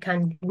 I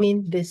can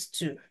win this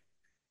too.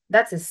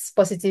 That is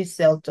positive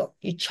self-talk.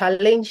 You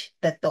challenge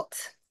the thought.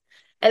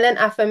 And then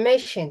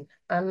affirmation,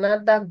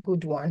 another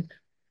good one.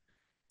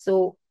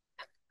 So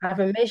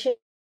affirmation,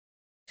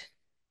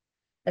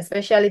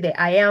 especially the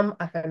I am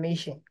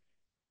affirmation.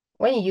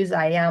 When you use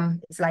I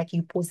am, it's like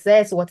you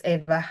possess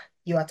whatever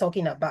you are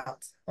talking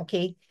about,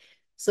 okay?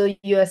 So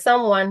you're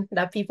someone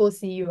that people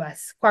see you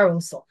as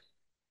quarrelsome.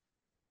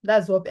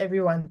 That's what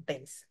everyone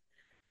thinks.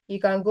 You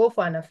can go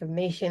for an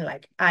affirmation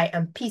like, I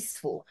am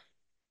peaceful,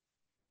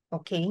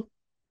 okay?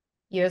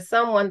 You're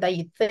someone that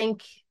you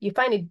think you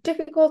find it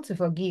difficult to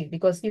forgive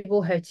because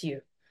people hurt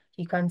you.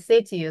 You can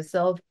say to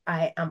yourself,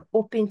 I am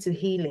open to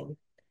healing.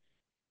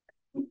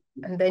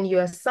 And then you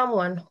are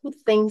someone who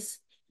thinks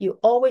you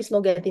always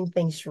not getting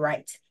things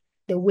right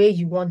the way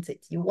you want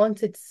it. You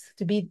want it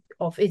to be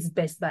of its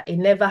best, but it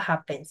never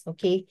happens.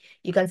 Okay.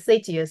 You can say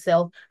to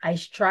yourself, I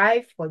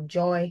strive for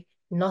joy,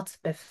 not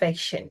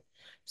perfection.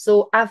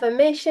 So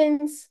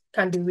affirmations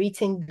can be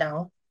written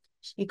down.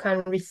 You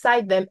can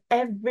recite them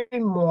every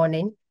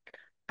morning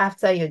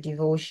after your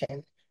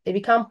devotion. They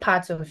become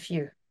part of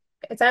you.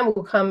 A time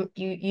will come,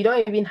 you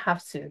don't even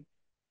have to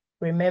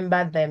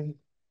remember them.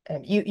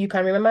 You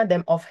can remember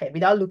them off head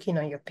without looking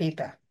on your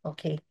paper.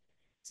 Okay.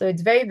 So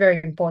it's very,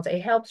 very important.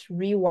 It helps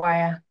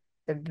rewire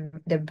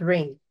the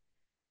brain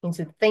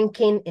into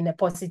thinking in a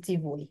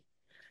positive way.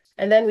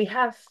 And then we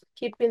have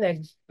keeping a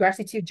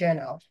gratitude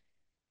journal,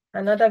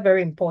 another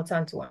very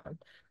important one.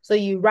 So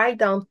you write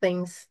down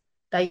things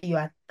that you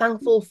are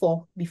thankful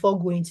for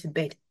before going to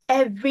bed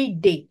every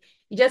day.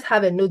 You just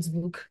have a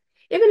notebook.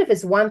 Even if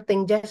it's one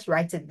thing, just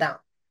write it down.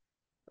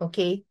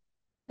 Okay.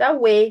 That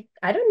way,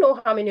 I don't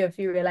know how many of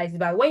you realize,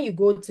 but when you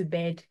go to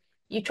bed,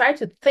 you try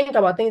to think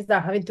about things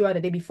that happened throughout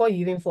the day before you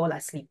even fall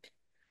asleep.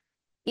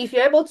 If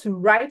you're able to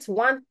write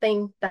one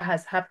thing that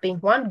has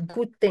happened, one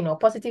good thing or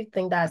positive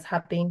thing that has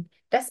happened,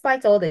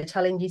 despite all the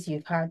challenges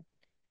you've had,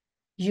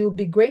 you'll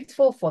be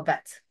grateful for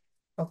that.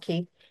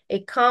 Okay.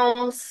 It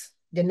calms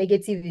the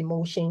negative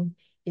emotion.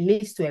 It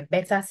leads to a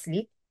better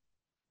sleep.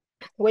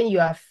 When you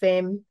are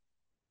firm,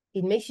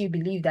 it makes you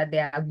believe that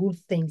there are good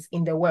things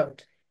in the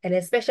world. And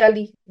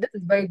especially, this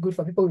is very good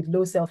for people with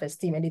low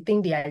self-esteem and they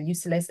think they are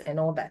useless and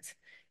all that.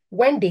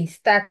 When they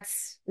start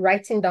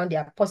writing down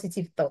their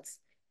positive thoughts,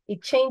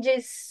 it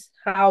changes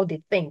how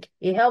they think.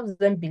 It helps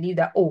them believe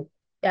that, oh,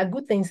 there are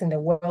good things in the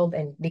world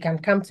and they can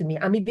come to me.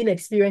 I'm even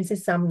experiencing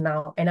some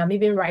now and I'm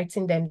even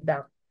writing them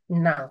down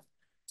now.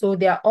 So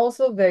they are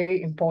also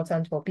very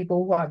important for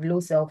people who have low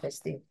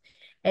self-esteem.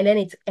 And then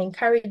it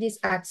encourages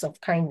acts of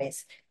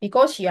kindness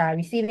because you are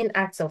receiving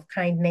acts of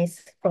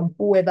kindness from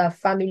whoever,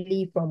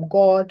 family, from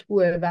God,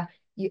 whoever,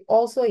 you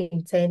also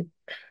in turn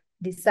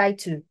decide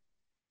to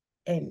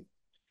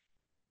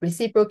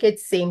reciprocate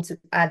same to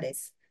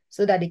others.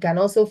 so that they can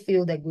also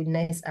feel the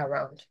goodness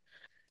around.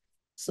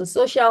 So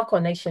social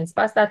connections,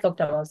 Pastor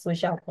talked about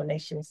social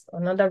connections,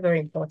 another very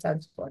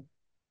important one.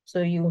 So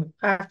you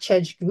have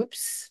church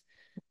groups,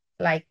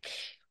 like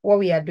what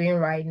we are doing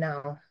right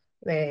now.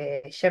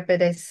 The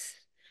shepherdess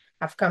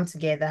have come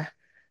together.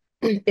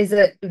 It's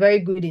a very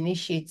good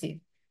initiative.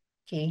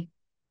 Okay.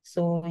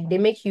 So they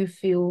make you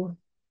feel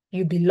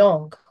you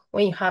belong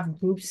when you have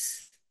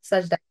groups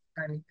such that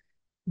you can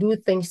do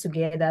things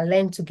together,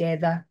 learn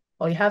together,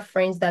 or you have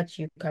friends that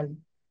you can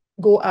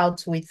go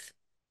out with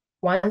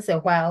once a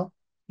while.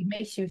 It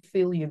makes you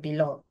feel you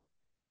belong.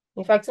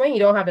 In fact, when you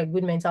don't have a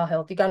good mental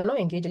health, you cannot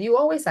engage. You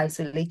always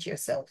isolate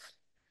yourself.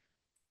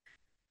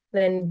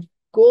 Then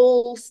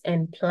goals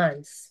and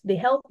plans, they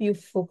help you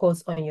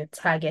focus on your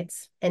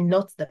targets and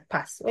not the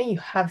past. When you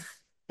have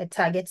a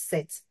target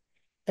set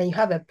and you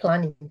have a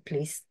plan in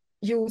place,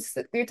 you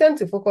tend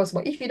to focus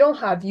more. If you don't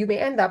have, you may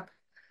end up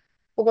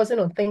focusing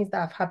on things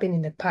that have happened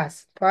in the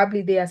past.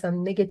 Probably there are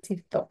some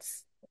negative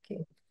thoughts.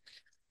 Okay.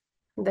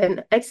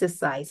 Then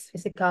exercise,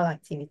 physical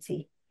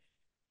activity.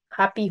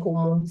 Happy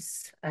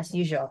hormones, as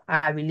usual,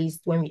 are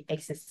released when we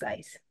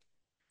exercise.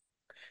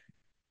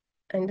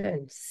 And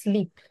then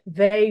sleep,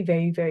 very,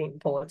 very, very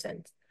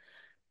important.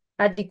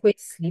 Adequate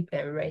sleep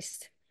and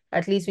rest.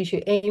 At least we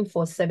should aim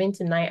for 7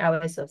 to 9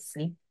 hours of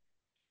sleep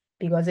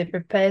because it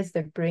prepares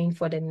the brain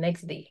for the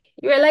next day.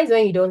 You realize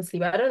when you don't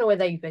sleep, I don't know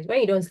whether when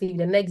you don't sleep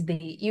the next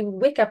day, you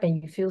wake up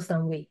and you feel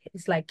some way.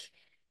 It's like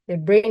the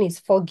brain is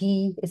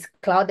foggy, it's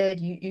clouded,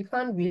 you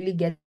can't really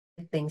get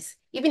things.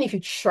 Even if you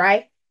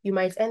try, you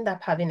might end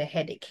up having a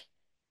headache.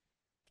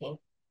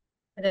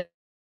 Okay.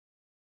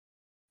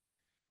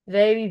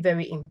 Very,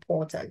 very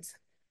important.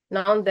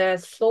 Now,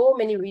 there's so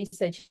many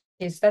research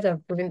that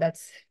have proven that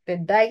the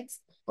diet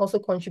also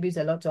contributes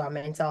a lot to our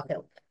mental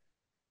health.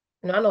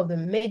 And one of the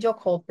major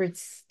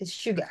culprits is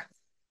sugar.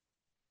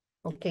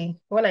 Okay,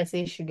 when I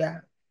say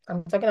sugar,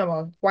 I'm talking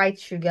about white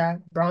sugar,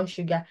 brown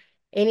sugar,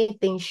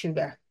 anything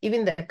sugar,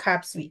 even the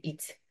carbs we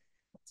eat.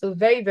 So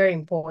very, very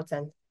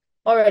important.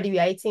 Already we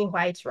are eating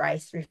white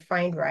rice,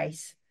 refined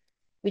rice,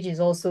 which is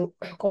also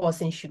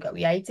causing sugar.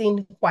 We are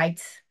eating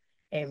white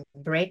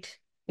bread,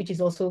 which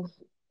is also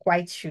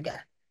white sugar.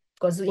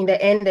 Because in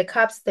the end, the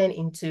carbs turn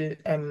into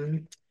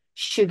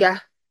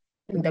sugar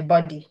in the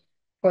body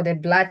for the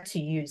blood to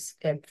use,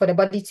 for the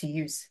body to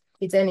use.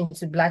 It turns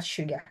into blood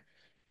sugar.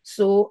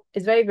 So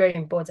it's very, very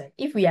important.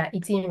 If we are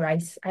eating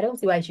rice, I don't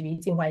see why you should be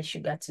eating white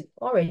sugar too.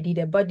 Already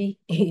the body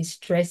is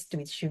stressed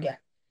with sugar.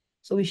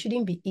 So we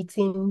shouldn't be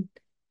eating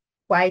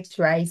white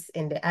rice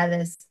and the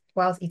others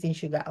whilst eating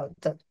sugar on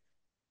top.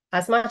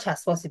 As much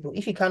as possible.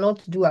 If you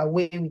cannot do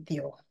away with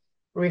your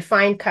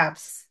refined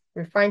carbs,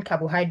 refined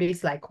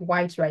carbohydrates like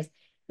white rice,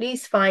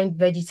 please find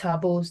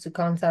vegetables to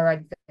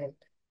counteract them.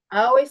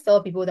 I always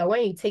tell people that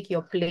when you take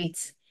your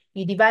plate,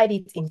 you divide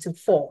it into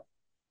four,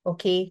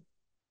 okay?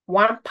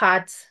 One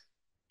part,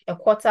 a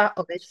quarter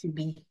of it should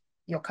be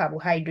your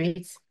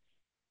carbohydrates.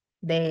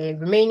 The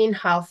remaining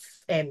half,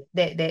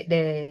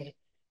 the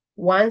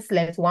ones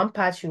left, one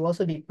part should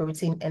also be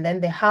protein, and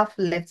then the half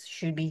left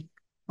should be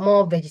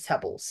more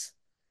vegetables.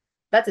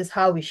 That is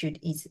how we should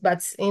eat.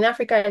 But in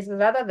Africa, it's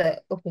rather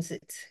the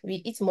opposite. We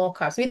eat more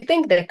carbs. We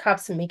think the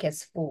carbs make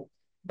us full,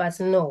 but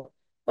no.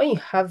 When you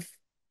have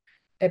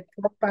a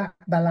proper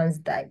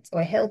balanced diet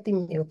or a healthy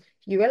meal,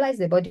 you realize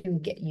the body will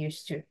get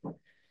used to.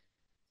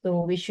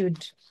 So we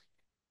should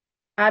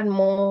add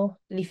more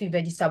leafy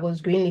vegetables,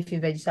 green leafy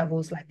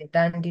vegetables like the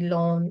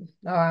dandelion,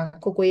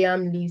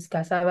 cocoyam leaves,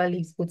 cassava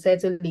leaves,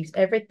 potato leaves,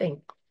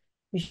 everything.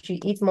 We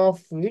should eat more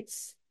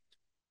fruits.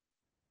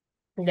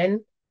 And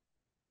then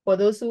for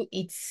those who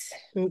eat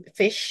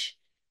fish,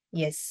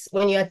 yes,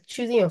 when you are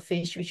choosing your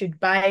fish, we should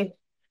buy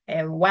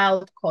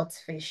wild caught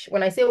fish.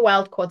 When I say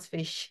wild caught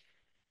fish,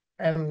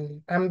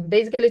 I'm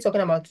basically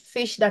talking about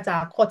fish that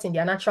are caught in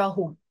their natural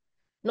home,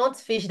 not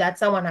fish that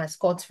someone has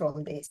caught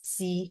from the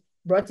sea,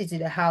 brought it to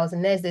the house,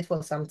 and nursed it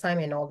for some time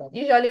and all that.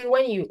 Usually,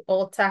 when you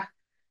alter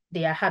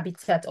their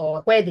habitat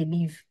or where they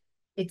live,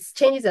 it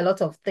changes a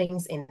lot of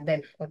things in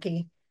them.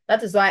 Okay,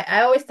 that is why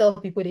I always tell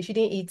people they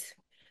shouldn't eat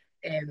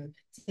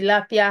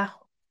tilapia,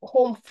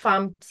 home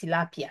farm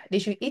tilapia. They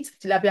should eat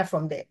tilapia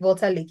from the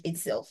water lake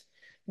itself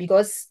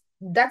because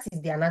that is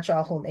their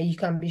natural home and you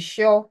can be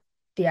sure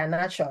they are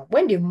natural.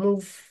 When they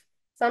move,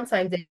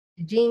 sometimes the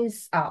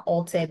genes are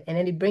altered and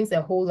then it brings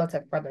a whole lot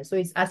of problems. So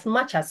it's as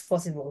much as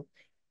possible.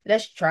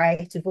 Let's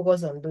try to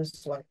focus on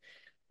those ones.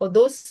 For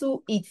those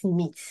who eat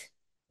meat,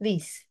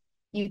 please,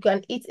 you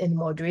can eat in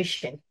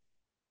moderation.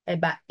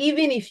 But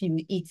even if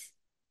you eat,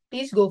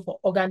 please go for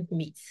organ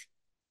meat.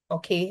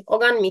 Okay,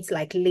 organ meat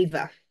like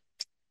liver.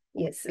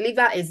 Yes,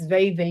 liver is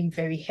very, very,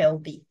 very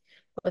healthy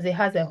because it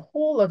has a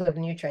whole lot of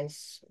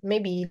nutrients.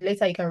 Maybe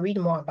later you can read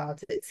more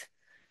about it.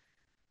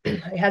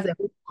 It has a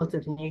whole lot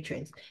of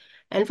nutrients.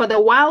 And for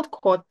the wild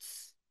caught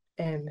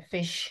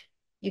fish,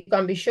 you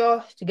can be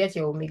sure to get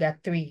your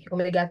omega-3.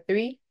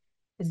 Omega-3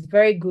 is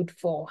very good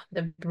for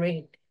the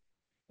brain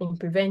in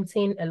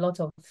preventing a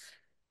lot of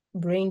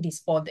brain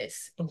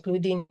disorders,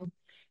 including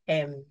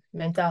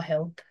mental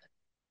health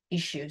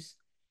issues.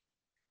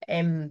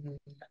 Um,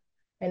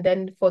 and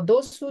then for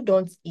those who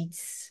don't eat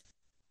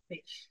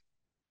fish,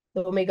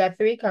 the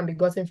omega-3 can be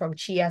gotten from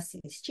chia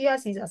seeds. Chia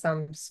seeds are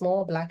some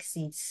small black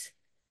seeds.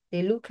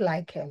 They look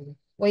like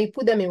when you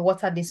put them in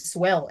water, they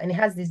swell and it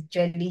has this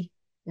jelly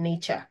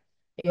nature.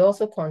 It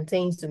also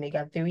contains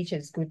omega-3, which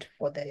is good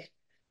for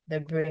the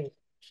brain.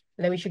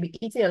 And then we should be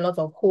eating a lot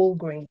of whole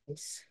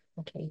grains.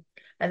 Okay.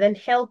 And then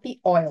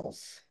healthy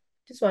oils.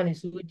 This one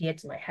is really dear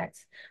to my heart.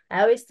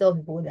 I always tell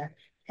people that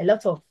a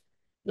lot of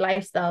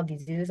lifestyle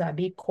diseases are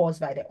being caused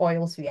by the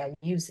oils we are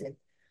using.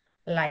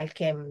 Like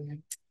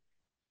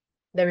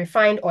the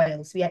refined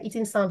oils. We are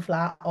eating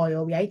sunflower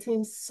oil. We are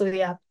eating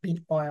soya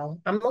bean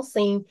oil. I'm not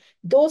saying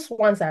those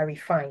ones are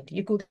refined.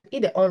 You could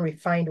eat the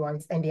unrefined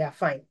ones and they are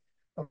fine.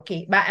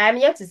 Okay. But I'm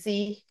yet to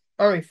see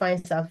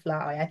unrefined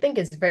sunflower oil. I think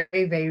it's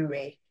very, very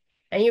rare.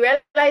 And you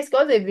realize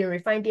because they've been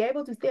refined, they're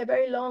able to stay a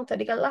very long time.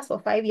 They can last for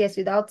 5 years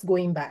without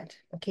going bad.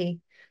 Okay.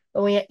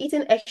 But when you're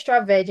eating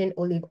extra virgin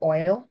olive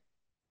oil,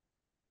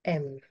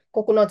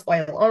 coconut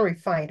oil,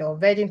 unrefined or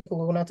virgin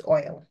coconut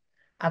oil,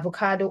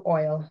 avocado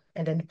oil,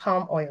 and then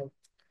palm oil.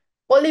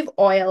 Olive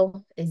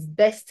oil is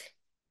best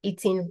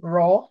eaten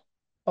raw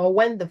or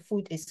when the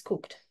food is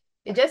cooked.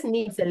 It just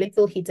needs a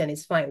little heat and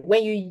it's fine.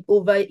 When you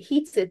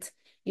overheat it,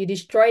 you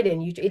destroy the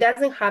nutrient. It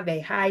doesn't have a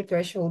high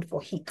threshold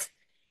for heat.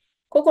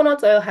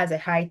 Coconut oil has a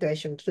high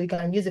threshold, so you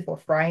can use it for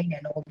frying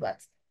and all that.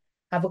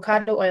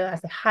 Avocado oil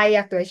has a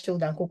higher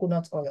threshold than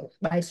coconut oil,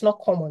 but it's not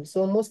common.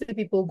 So mostly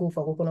people go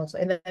for coconut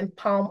oil. And then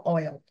palm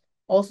oil,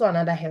 also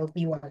another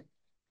healthy one.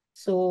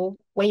 So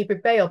when you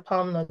prepare your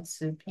palm nut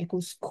soup, you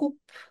could scoop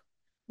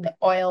the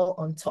oil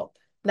on top.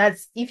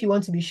 That's if you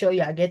want to be sure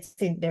you are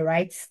getting the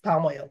right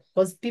palm oil.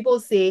 Because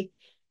people say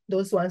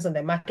those ones on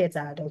the market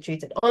are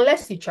adulterated.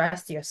 Unless you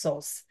trust your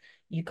source,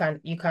 you can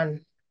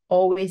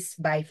always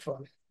buy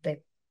from them.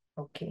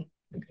 Okay.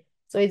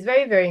 So it's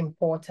very, very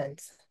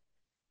important.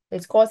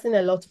 It's causing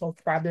a lot of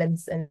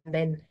problems and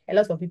then a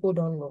lot of people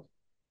don't know.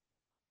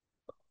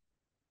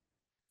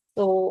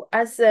 So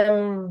as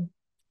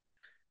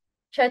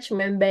church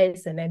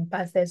members and then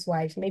pastors'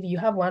 wives, maybe you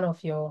have one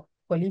of your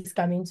colleagues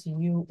coming to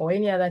you or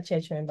any other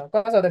church member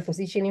because of the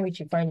position in which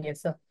you find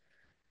yourself.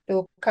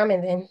 They'll come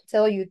and then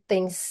tell you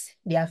things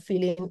they are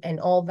feeling and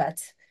all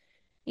that.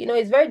 You know,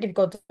 it's very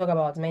difficult to talk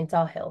about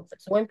mental health.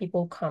 So when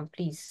people come,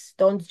 please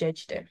don't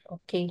judge them,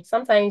 okay?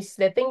 Sometimes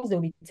the things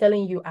they'll be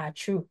telling you are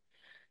true.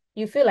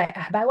 You feel like,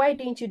 but why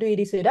didn't you do it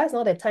this way? That's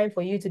not the time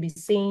for you to be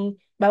saying,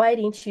 but why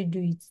didn't you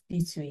do it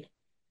this way?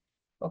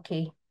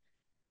 Okay.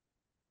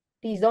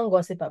 Please don't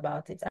gossip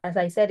about it. As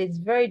I said, it's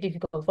very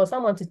difficult for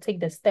someone to take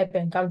the step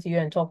and come to you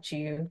and talk to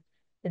you.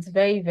 It's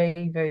very,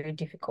 very, very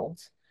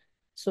difficult.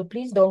 So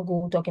please don't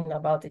go talking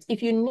about it.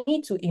 If you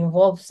need to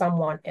involve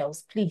someone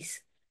else,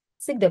 please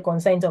seek the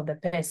consent of the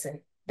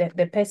person.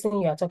 The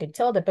person you are talking,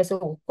 tell the person,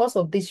 oh, because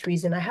of this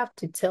reason, I have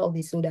to tell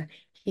this so that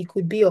he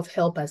could be of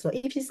help as well.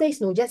 If he says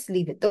no, just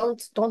leave it.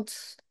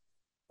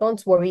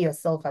 Don't worry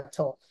yourself at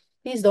all.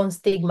 Please don't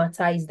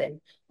stigmatize them.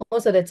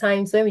 Most of the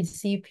times when we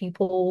see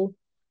people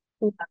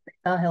who have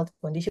mental health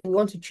condition, we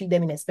want to treat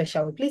them in a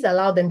special way. Please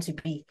allow them to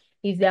be.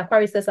 If they are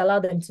choristers, allow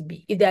them to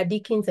be. If they are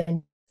deacons,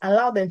 and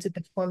allow them to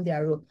perform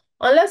their role.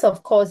 Unless,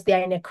 of course, they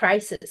are in a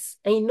crisis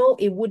and you know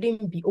it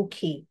wouldn't be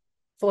okay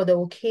for the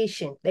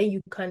occasion, then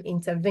you can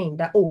intervene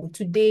that, oh,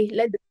 today,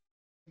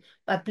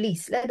 but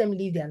please let them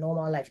live their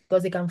normal life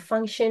because they can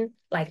function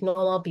like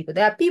normal people.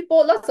 There are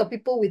people, lots of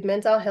people with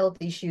mental health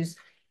issues.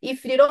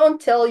 If they don't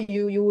tell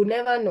you, you will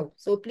never know.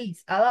 So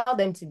please allow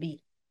them to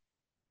be.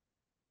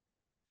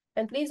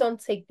 And please don't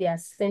take their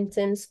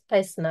symptoms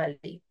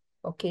personally,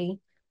 okay?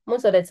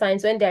 Most of the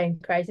times when they're in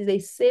crisis, they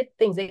say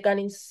things, they can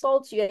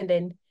insult you and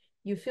then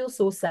you feel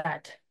so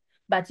sad.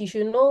 But you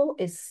should know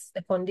it's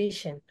a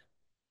condition.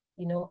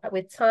 You know,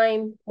 with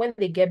time, when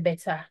they get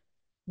better,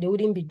 they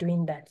wouldn't be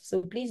doing that.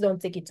 So please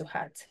don't take it to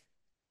heart.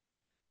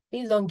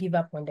 Please don't give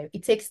up on them.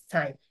 It takes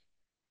time,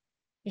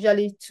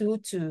 usually 2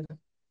 to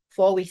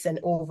 4 weeks and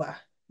over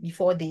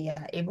before they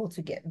are able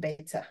to get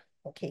better,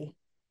 okay?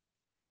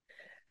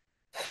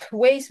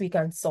 Ways we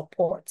can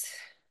support.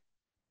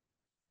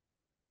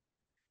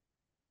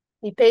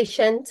 Be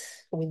patient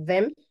with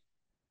them.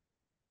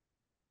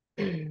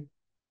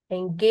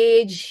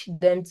 Engage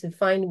them to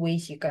find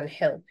ways you can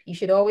help. You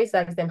should always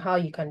ask them how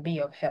you can be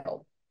of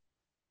help.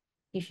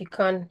 If you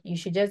can, you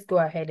should just go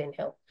ahead and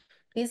help.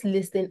 Please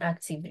listen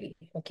actively,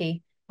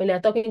 okay? When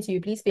they're talking to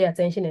you, please pay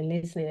attention and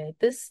listen.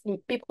 This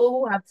people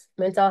who have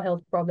mental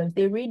health problems,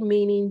 they read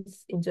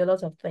meanings into a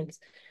lot of things.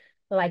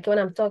 Like when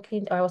I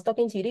was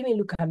talking to you, you didn't even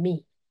look at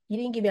me. You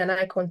didn't give me an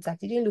eye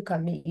contact. You didn't look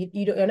at me.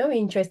 You're not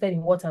interested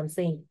in what I'm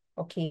saying,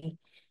 okay?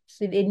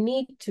 So they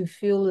need to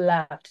feel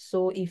loved.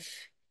 So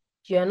if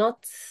you're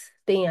not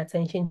paying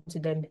attention to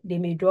them, they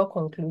may draw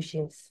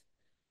conclusions.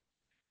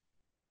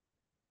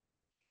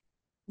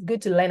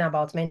 Good to learn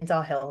about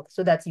mental health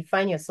so that you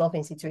find yourself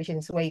in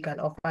situations where you can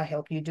offer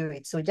help, you do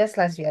it. So just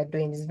as we are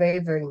doing, is very,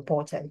 very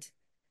important.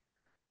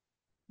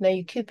 Now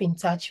you keep in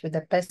touch with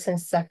the person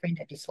suffering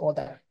the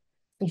disorder.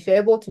 If you're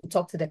able to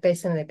talk to the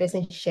person and the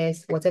person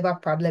shares whatever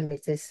problem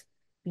it is,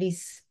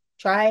 please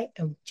try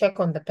and check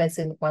on the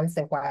person once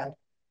in a while.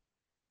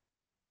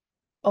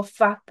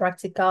 Offer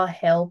practical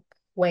help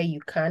where you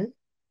can.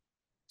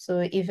 So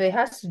if it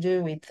has to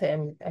do with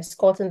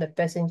escorting the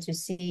person to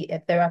see a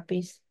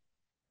therapist,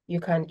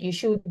 you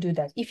should do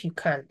that if you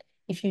can.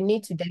 If you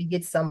need to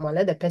delegate someone,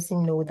 let the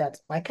person know that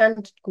I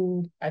can't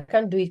do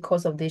it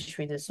because of this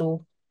reason.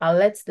 So I'll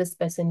let this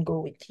person go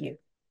with you.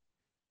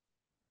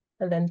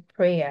 And then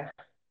prayer.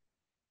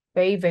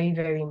 Very, very,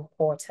 very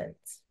important.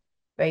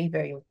 Very,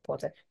 very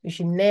important. We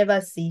should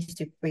never cease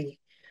to pray.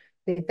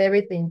 With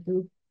everything,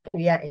 do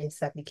prayer and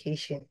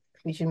supplication.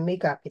 We should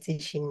make our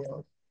petition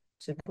known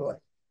to God.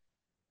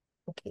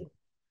 Okay.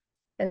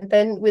 And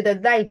then with the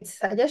diet,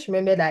 I just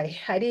remembered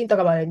I didn't talk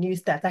about the new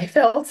start. I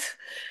felt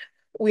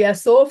we are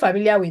so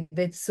familiar with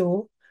it,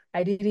 so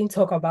I didn't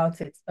talk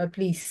about it. But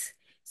please,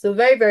 so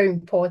very, very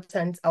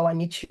important. Our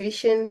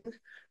nutrition,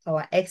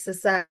 our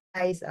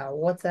exercise, our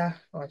water,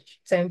 our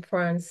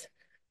temperance,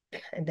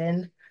 and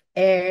then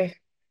air,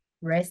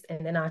 rest,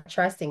 and then our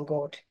trust in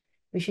God.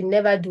 We should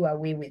never do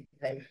away with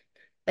them.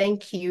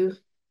 Thank you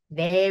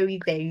very,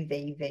 very,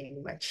 very, very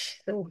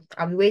much. So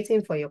I'll be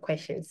waiting for your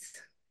questions.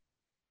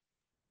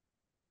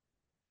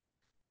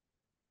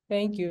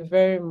 Thank you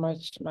very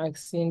much,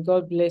 Maxine.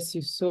 God bless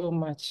you so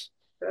much.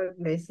 God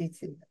bless you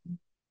too.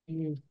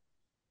 You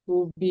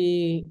will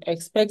be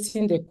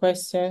expecting the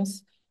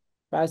questions,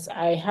 but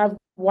I have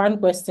one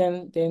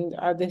question, then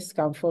others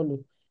can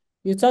follow.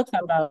 You talked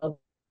about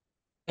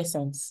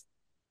questions.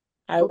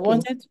 I Okay.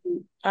 wanted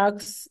to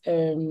ask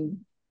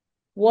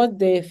what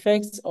the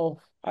effects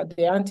of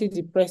the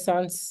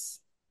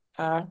antidepressants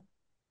are.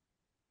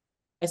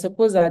 I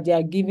suppose that they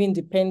are given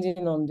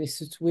depending on the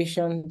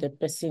situation the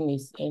person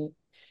is in.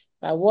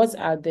 What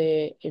are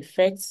the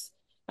effects?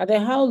 And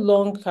then how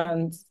long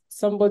can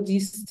somebody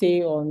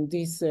stay on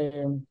these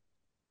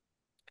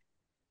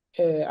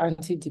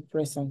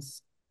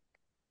antidepressants?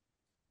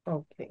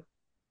 Okay.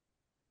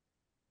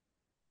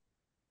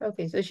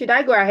 Okay. So should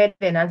I go ahead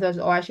and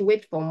answer, or I should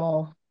wait for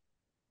more?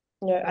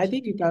 Yeah, I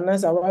think you can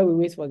answer while we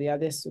wait for the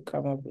others to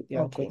come up with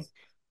their Okay. questions.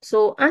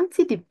 So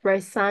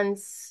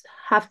antidepressants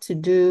have to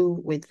do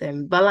with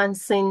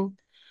balancing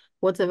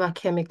whatever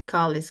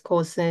chemical is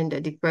causing the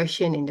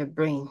depression in the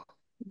brain.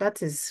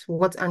 That is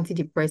what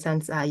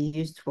antidepressants are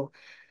used for.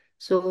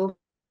 So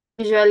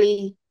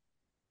usually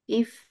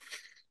if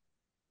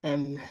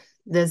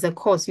there's a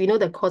cause, we know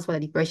the cause for the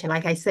depression.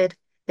 Like I said,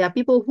 there are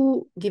people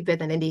who give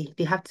birth and then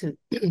they have to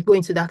go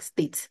into that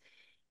state.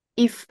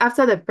 If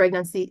after the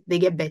pregnancy they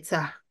get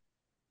better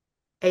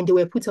and they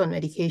were put on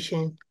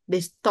medication,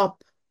 they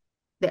stop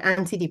the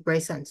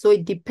antidepressant. So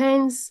it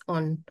depends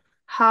on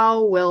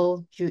how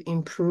well you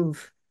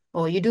improve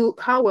or you do,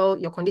 how well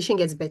your condition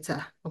gets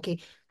better. Okay.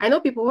 I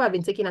know people who have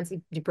been taking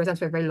antidepressants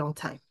for a very long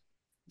time.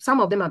 Some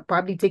of them are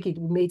probably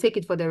may take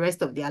it for the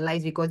rest of their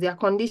lives because their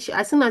condition,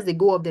 as soon as they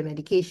go off the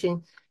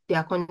medication,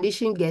 their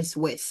condition gets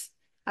worse.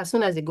 As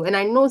soon as they go. And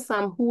I know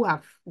some who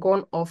have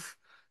gone off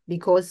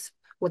because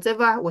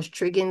whatever was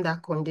triggering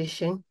that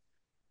condition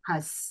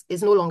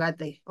is no longer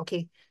there.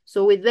 Okay.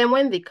 So with them,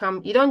 when they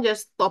come, you don't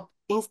just stop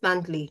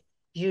instantly,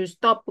 you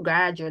stop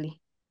gradually.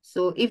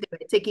 So if they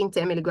were taking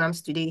 10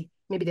 milligrams today,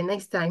 maybe the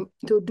next time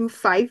they'll do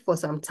 5 for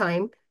some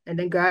time, and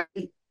then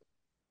gradually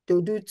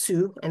they'll do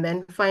 2, and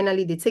then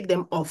finally they take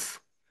them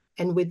off.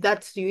 And with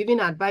that, you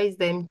even advise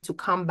them to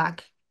come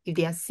back if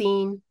they are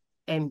seeing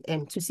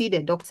and to see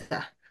the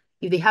doctor.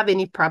 If they have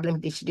any problem,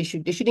 they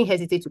shouldn't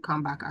hesitate to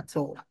come back at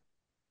all.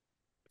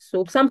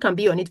 So some can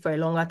be on it for a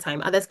longer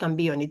time, others can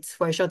be on it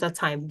for a shorter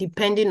time,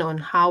 depending on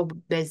how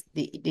best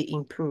they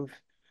improve.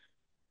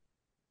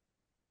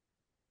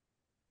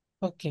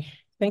 Okay,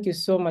 thank you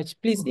so much.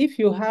 Please, if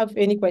you have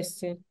any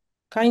question,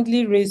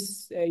 kindly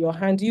raise your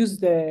hand.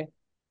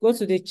 Go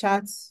to the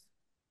chat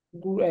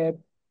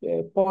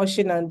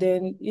portion and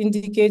then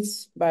indicate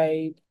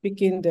by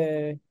picking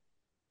the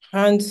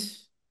hand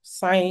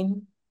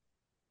sign,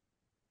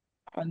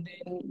 and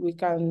then we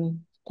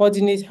can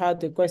coordinate how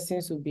the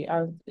questions will be,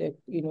 I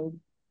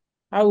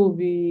will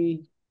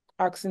be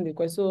asking the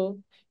question. So,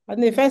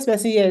 and the first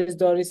person here is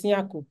Doris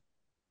Nyako.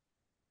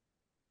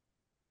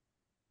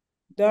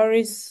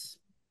 Doris,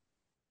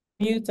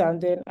 mute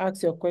and then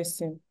ask your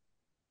question.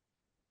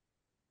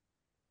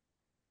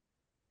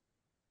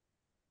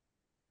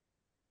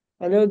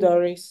 Hello,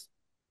 Doris.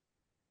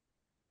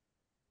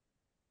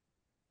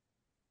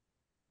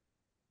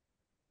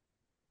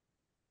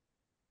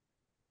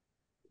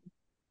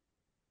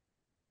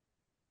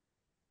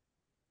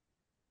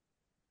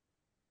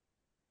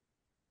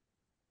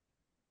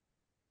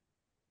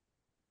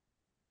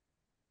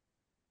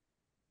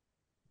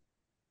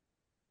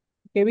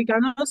 Okay, we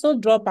can also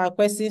drop our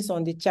questions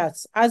on the chat.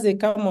 As they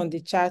come on the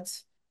chat,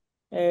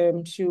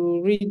 she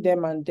will read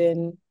them and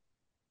then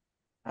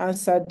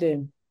answer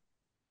them.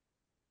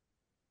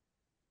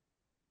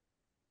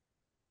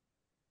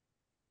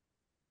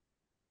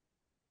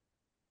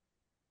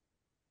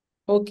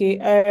 Okay,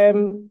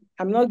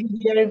 I'm not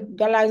hearing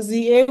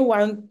Galaxy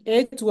A1,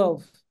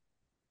 A12.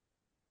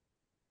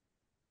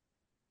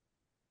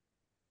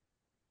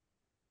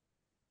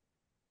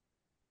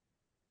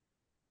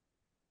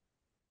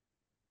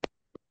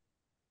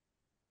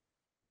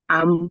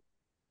 Um,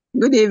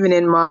 Good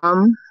evening,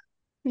 Mom.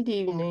 Good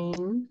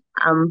evening.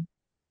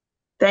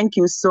 Thank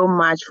you so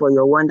much for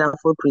your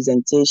wonderful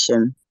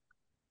presentation.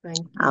 Thank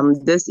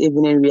you. This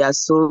evening we are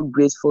so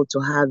grateful to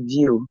have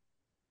you.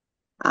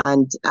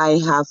 And I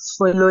have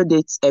followed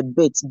it a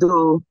bit,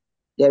 though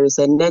there is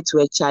a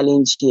network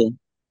challenge here.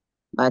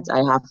 But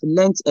I have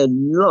learned a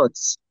lot,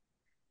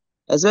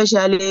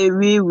 especially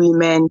we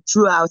women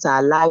throughout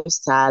our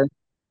lifestyle.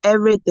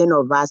 Everything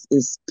of us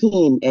is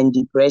pain and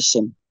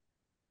depression.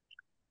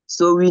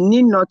 So we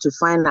need not to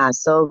find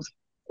ourselves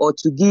or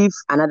to give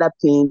another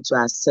pain to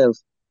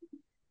ourselves.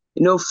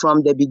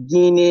 From the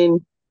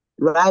beginning,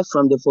 right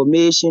from the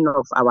formation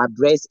of our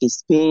breast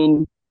is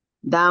pain,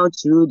 down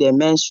through the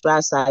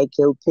menstrual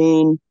cycle,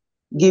 pain,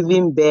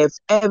 giving birth,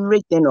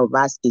 everything of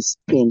us is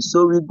pain.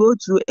 So we go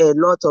through a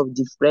lot of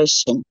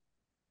depression.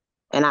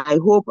 And I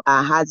hope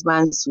our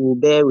husbands will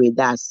bear with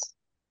us.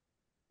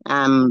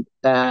 I'm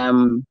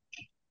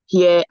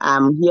here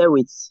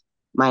with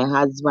my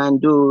husband,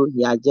 though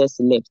he has just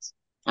left,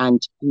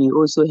 and he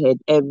also heard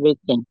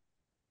everything.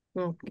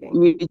 Okay.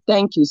 We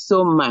thank you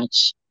so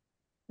much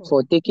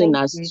for taking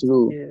Thank us you.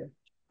 through.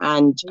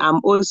 And I'm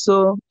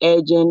also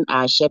urging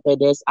our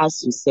shepherdess,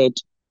 as you said,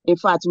 in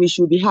fact, we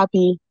should be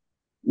happy.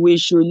 We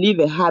should live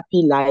a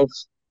happy life,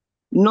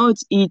 not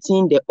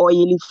eating the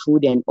oily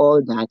food and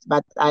all that,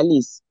 but at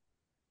least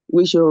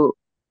we should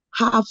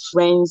have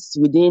friends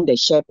within the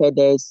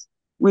shepherdess.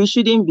 We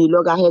shouldn't be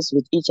loggerheads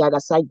with each other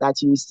such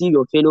that you see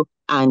your fellow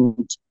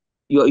and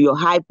your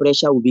high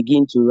pressure will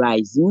begin to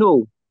rise.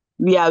 No,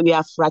 we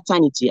are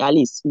fraternity. At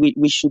least we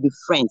should be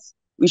friends.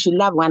 We should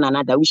love one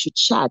another. We should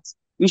chat.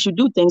 We should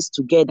do things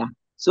together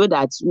so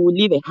that we will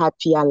live a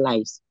happier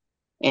life.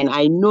 And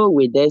I know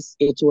with this,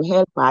 it will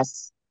help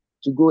us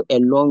to go a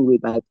long way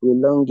by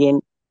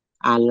prolonging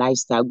our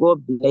lifestyle.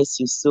 God bless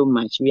you so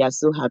much. We are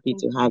so happy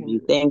to have you.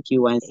 Thank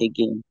you once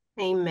again.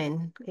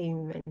 Amen.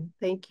 Amen.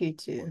 Thank you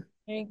too.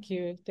 Thank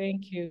you.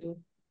 Thank you.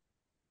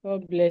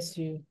 God bless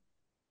you.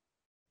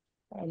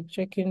 I'm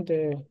checking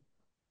the...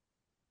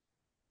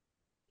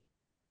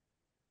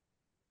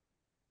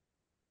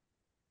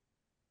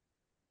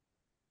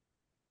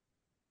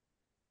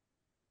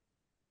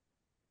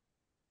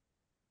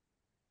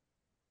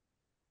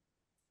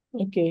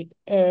 Okay.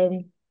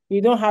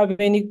 We don't have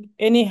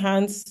any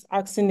hands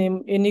asking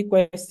him any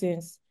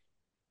questions.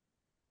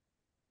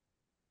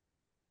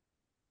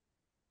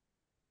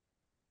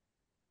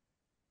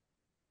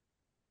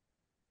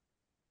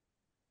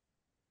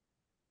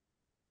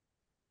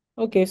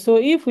 Okay, so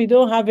if we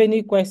don't have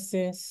any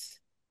questions,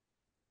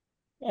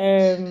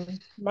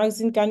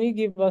 Maxine, can you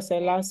give us a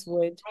last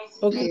word?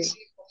 Okay.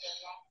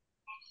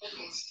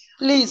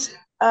 Please,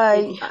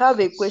 I have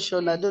a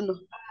question. I don't know.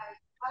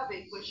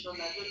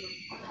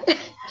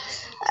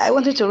 I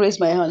wanted to raise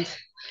my hand.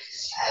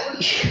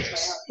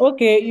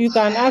 Okay, you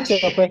can ask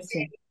your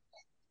question.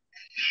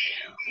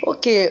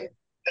 Okay.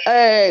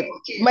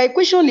 My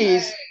question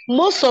is,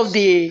 most of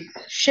the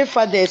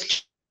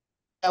shepherdess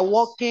are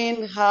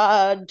working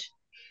hard,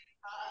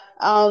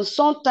 and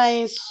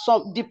sometimes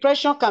some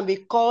depression can be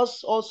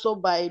caused also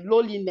by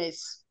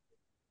loneliness.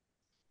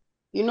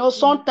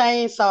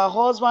 Sometimes our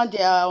husband,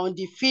 they are on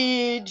the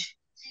field,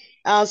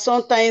 and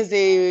sometimes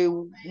the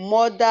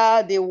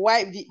mother, the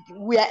wife,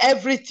 we are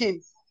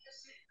everything.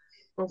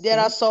 Okay. There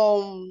are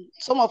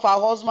some of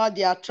our husbands,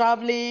 they are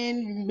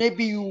traveling.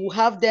 Maybe you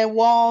have them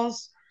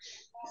once,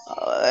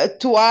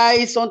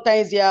 twice.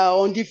 Sometimes they are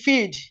on the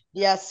field.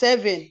 They are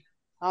serving.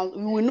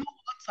 And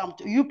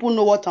you people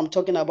know what I'm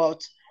talking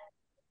about.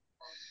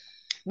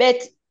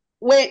 But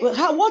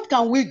what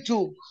can we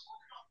do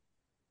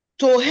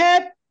to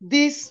help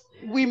these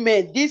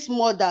women, these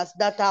mothers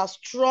that are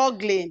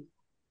struggling,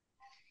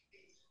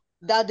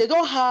 that they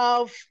don't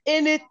have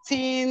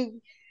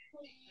anything?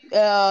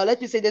 Let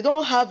me say they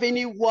don't have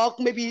any work.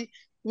 Maybe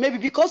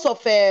because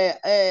of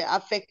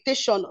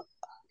affectation,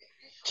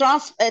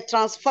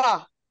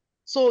 transfer.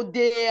 So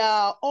they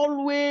are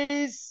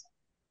always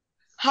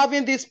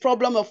having this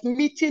problem of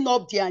meeting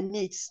up their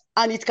needs,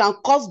 and it can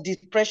cause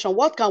depression.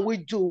 What can we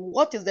do?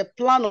 What is the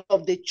plan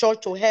of the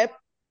church to help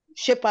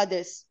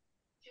shepherdess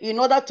in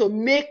order to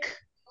make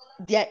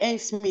their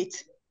ends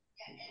meet?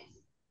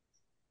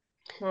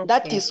 Okay.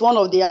 That is one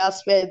of the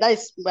aspects. That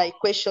is my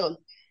question.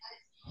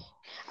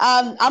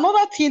 And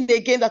another thing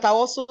again that I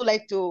also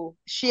like to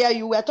share,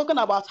 you were talking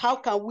about how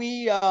can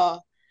we a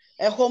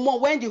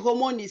hormone, when the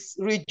hormone is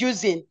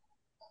reducing.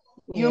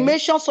 You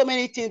mentioned so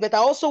many things, but I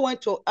also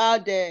want to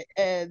add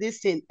this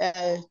thing,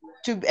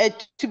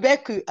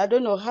 tuberculosis. I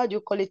don't know, how do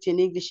you call it in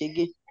English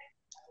again?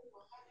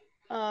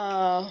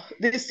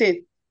 This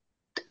thing.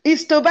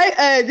 It's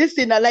this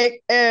thing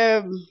like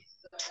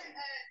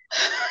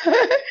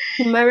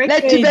Turmeric.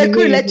 let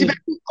tuberculosis,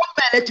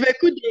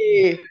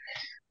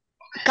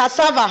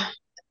 cassava.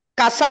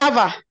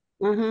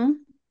 Mm-hmm.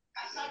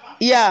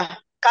 Yeah,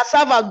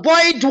 cassava,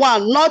 boiled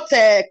one, not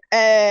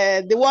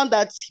the one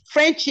that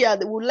French here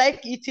they would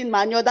like eating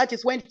manure. That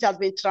is when it has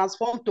been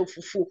transformed to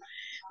fufu.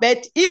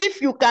 But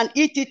if you can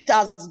eat it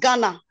as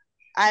Ghana,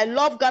 I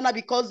love Ghana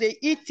because they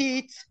eat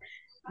it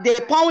they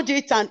pound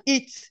it and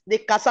eat the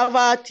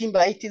cassava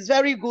timber. It is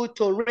very good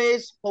to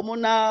raise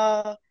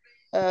hormonal,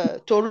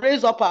 to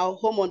raise up our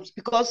hormones,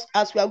 because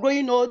as we are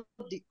growing old,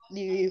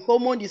 the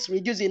hormone is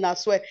reducing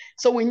as well.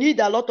 So we need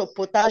a lot of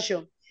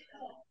potassium.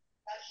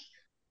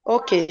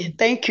 Okay,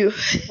 thank you.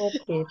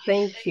 Okay,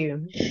 thank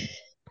you.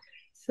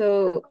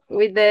 So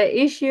with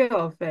the issue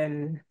of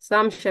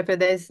some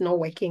shepherdess not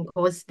working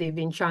because they've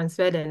been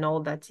transferred and all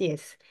that,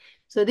 yes.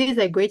 So this is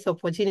a great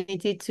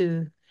opportunity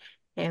to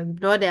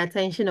draw the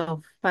attention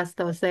of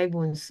Pastor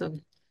Segun. So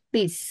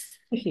please,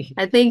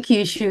 I think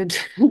you should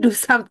do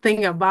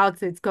something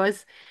about it,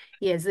 because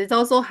yes, it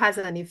also has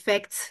an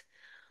effect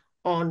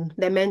on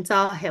the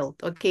mental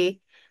health, okay?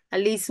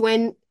 At least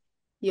when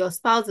your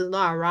spouse is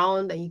not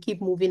around and you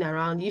keep moving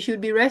around, you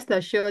should be rest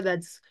assured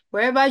that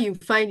wherever you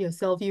find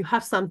yourself, you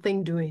have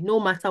something doing, no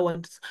matter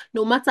what,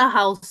 no matter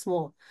how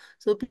small.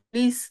 So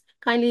please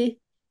kindly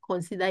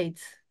consider it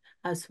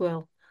as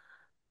well.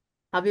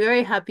 I'll be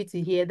very happy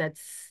to hear that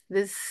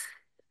this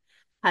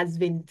has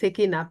been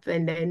taken up,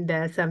 and then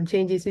there are some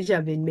changes which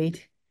have been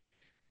made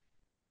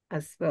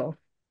as well.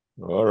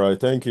 All right,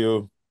 thank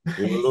you.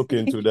 We will look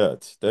into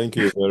that. Thank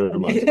you very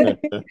much.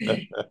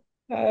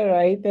 All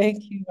right, thank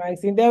you,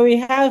 Maxine. Then we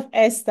have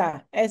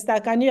Esther. Esther,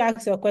 can you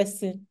ask your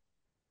question?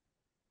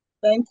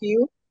 Thank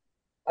you.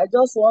 I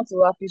just want to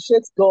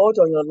appreciate God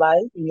on your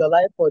life, in your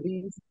life, for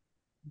this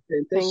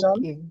Thank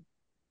presentation. you.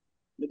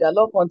 May the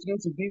Lord continue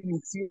to be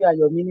with you and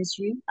your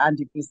ministry and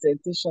the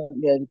presentation,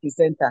 the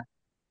presenter.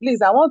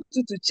 Please, I want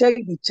you to check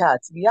the chat.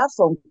 We have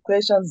some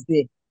questions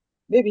there.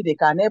 Maybe they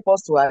can help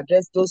us to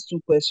address those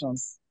two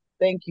questions.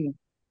 Thank you.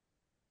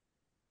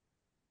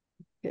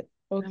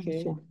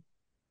 Okay. Sure.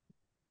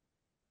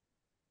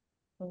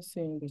 I'm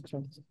seeing the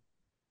chat.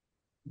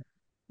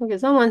 Okay,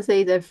 someone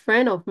said a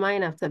friend of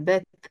mine after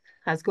birth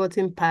has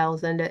gotten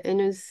piles and the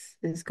anus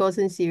is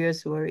causing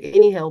serious worry.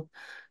 Any help?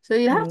 So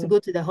you have to go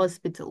to the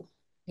hospital.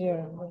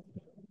 Yeah.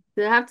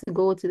 You have to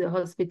go to the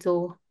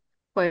hospital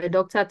for a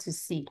doctor to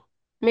see.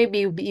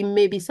 Maybe it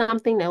may be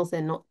something else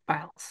and not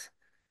piles.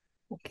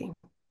 Okay.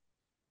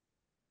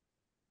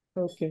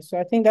 Okay, so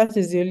I think that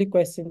is the only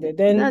question there.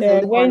 Then That's the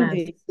only one I've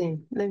Wendy,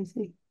 seen. Let me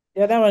see.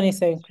 the other one is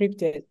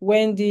encrypted.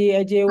 Wendy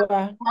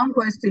Ejewa. One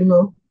question,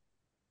 no.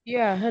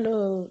 Yeah,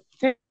 hello.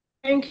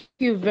 Thank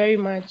you very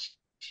much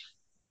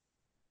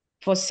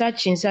for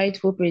such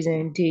insightful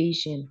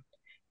presentation.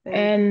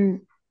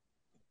 And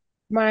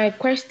my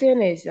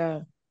question is,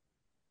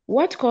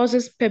 what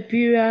causes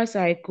purpura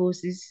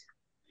psychosis?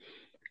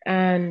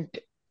 And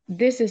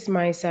this is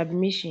my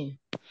submission.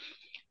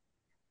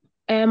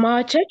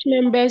 Our church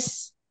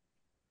members,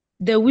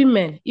 the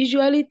women,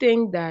 usually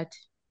think that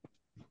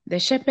the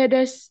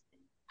shepherdess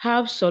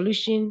have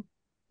solution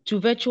to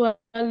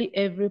virtually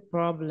every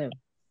problem.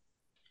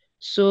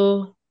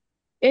 So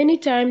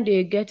anytime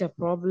they get a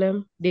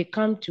problem, they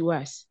come to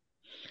us.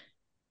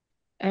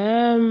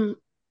 I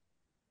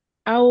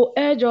will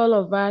urge all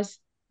of us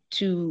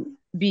to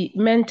be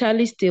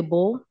mentally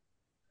stable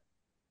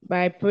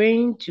by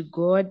praying to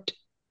God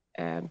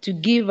to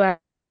give us.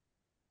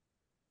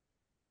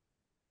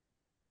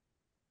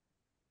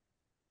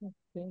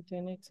 The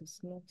internet is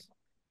not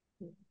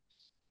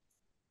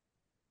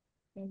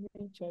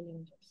having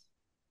challenges.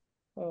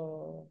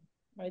 Oh,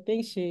 I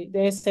think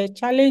there's a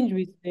challenge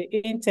with the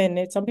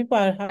internet. Some people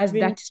are As having,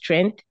 that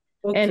strength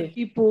and okay.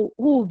 people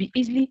who will be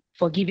easily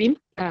forgiven,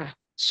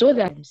 so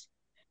that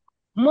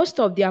most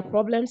of their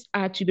problems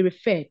are to be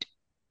referred.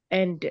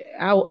 And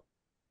I'll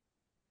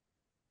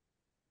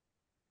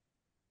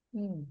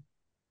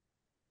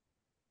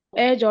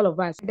urge all of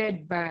us,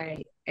 led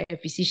by a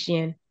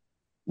physician,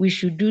 we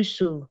should do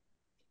so.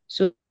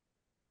 So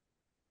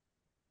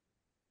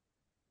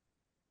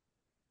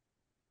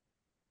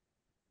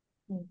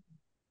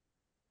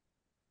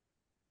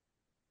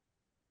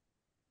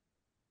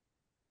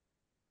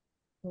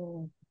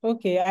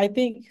Okay, I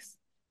think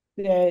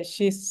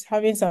she's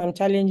having some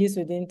challenges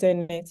with the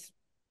internet.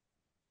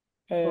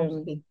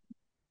 Okay.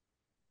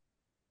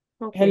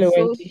 Okay, Hello,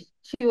 so Wendy.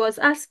 she was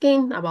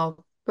asking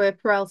about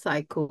puerperal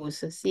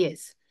psychosis.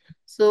 Yes.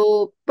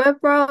 So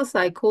puerperal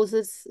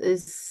psychosis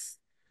is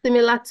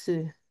similar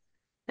to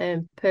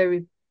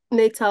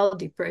perinatal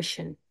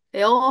depression.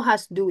 It all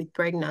has to do with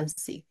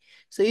pregnancy.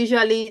 So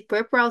usually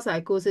puerperal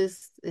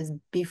psychosis is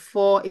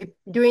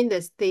during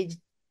the stage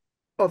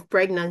of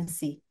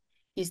pregnancy.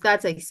 You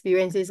start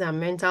experiencing some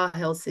mental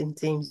health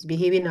symptoms,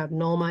 behaving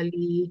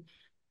abnormally,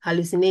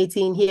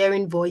 hallucinating,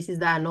 hearing voices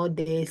that are not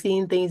there,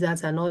 seeing things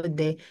that are not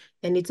there,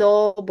 and it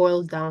all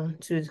boils down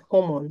to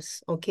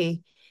hormones,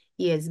 okay?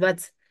 Yes,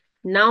 but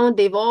now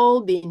they've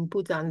all been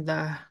put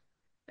under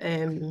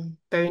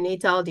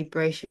perinatal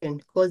depression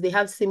because they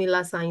have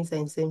similar signs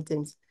and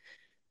symptoms.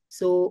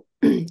 So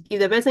if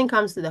the person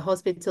comes to the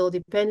hospital,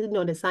 depending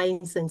on the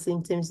signs and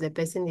symptoms the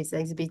person is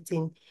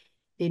exhibiting,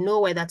 they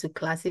know whether to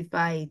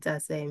classify it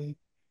as a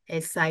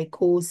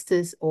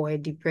psychosis or a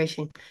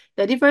depression.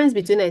 The difference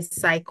between a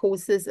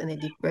psychosis and a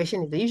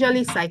depression is that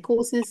usually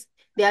psychosis,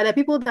 they are the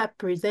people that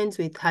present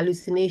with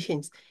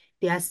hallucinations.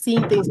 They are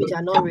seeing things which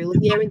are not real,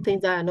 hearing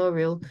things that are not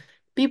real.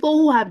 people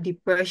who have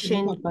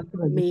depression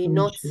may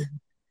not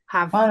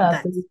have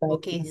that.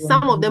 Okay,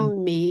 some of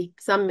them may,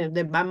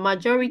 but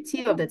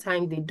majority of the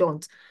time they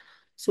don't.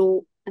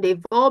 So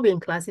they've all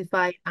been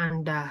classified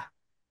under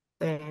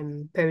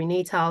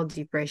perinatal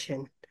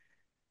depression.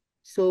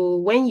 So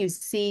when you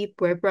see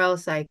puerperal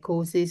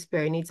psychosis,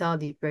 perinatal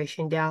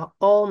depression, they are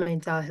all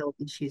mental health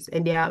issues,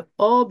 and they are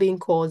all being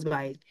caused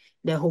by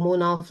the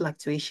hormonal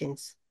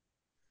fluctuations.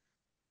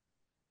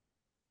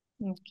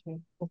 Okay.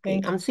 Okay,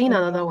 Thank I'm you seeing so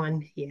another much.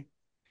 one here.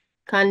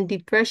 Can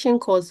depression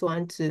cause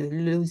one to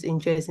lose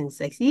interest in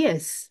sex?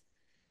 Yes.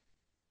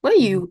 When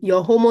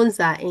your hormones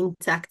are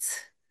intact,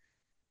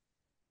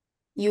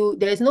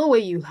 there's no way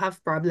you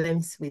have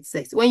problems with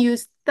sex. When you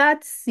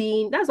start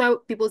seeing, that's why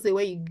people say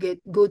when you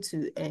get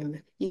to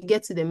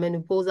the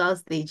menopausal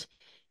stage,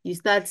 you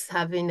start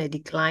having a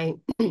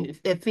decline,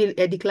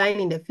 a decline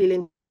in the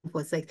feeling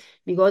for sex,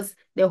 because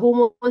the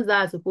hormones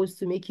that are supposed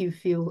to make you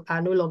feel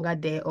are no longer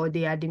there, or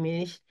they are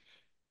diminished.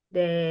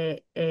 The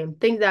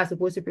things that are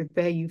supposed to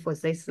prepare you for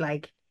sex,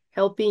 like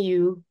helping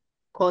you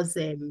cause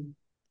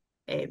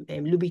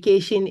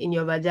lubrication in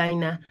your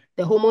vagina,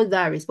 the hormones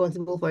that are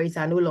responsible for it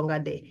are no longer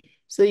there.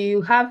 So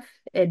you have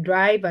a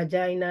dry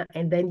vagina,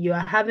 and then you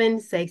are having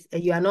sex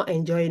and you are not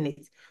enjoying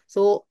it.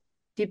 So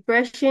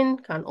depression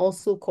can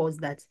also cause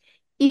that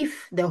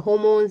if the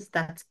hormones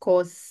that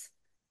cause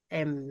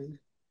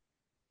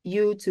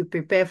you to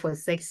prepare for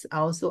sex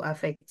are also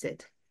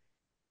affected.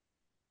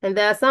 And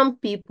there are some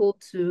people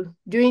too,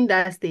 during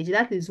that stage,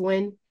 that is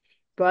when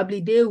probably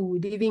they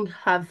would even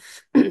have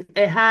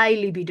a high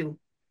libido,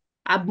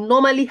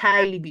 abnormally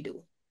high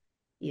libido.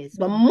 Yes,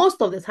 but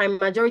most of the time,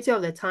 majority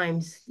of the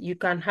times, you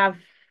can have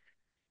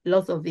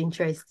lots of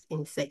interest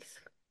in sex.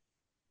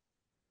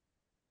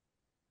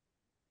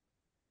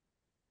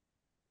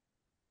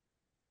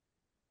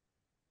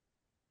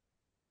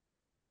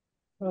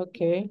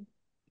 Okay.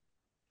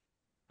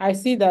 I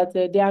see that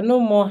there are no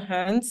more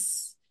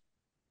hands,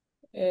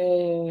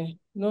 no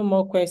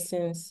more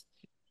questions.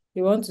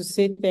 We want to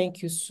say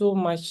thank you so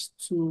much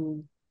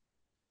to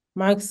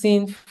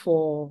Maxine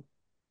for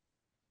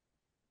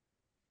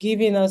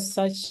giving us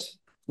such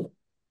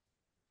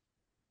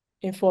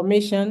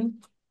information.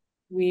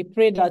 We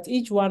pray that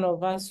each one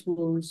of us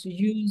will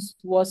use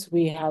what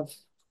we have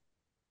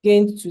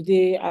gained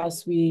today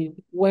as we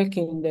work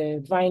in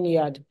the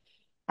vineyard.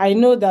 I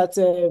know that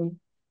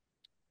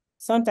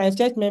sometimes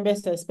church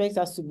members expect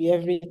us to be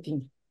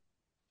everything.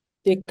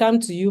 They come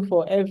to you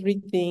for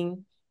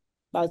everything,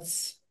 but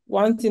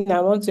one thing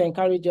I want to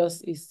encourage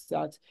us is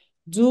that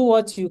do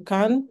what you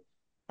can,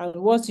 and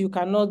what you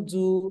cannot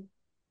do,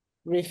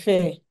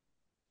 refer.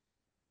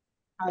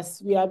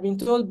 As we have been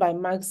told by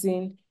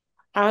Maxine,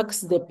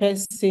 ask the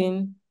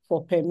person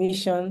for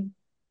permission.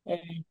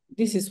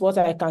 This is what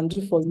I can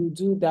do for you,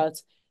 do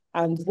that.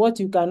 And what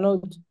you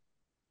cannot,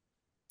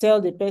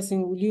 tell the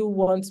person, will you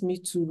want me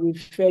to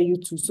refer you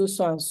to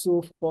so and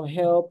so for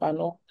help and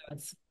all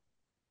that?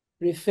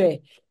 Refer.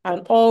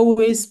 And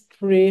always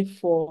pray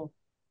for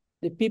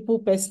the people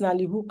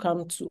personally who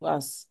come to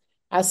us,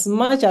 as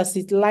much as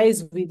it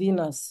lies within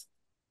us.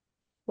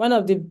 One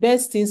of the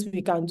best things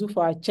we can do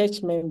for our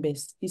church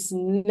members is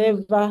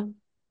never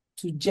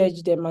to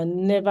judge them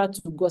and never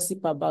to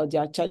gossip about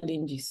their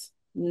challenges.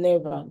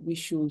 Never. We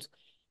should.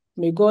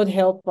 May God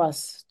help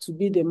us to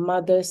be the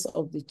mothers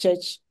of the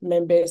church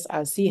members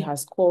as He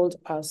has called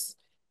us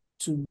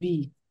to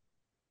be.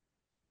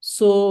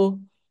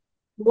 So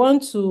we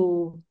want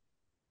to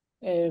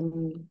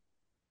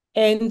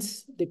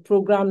end the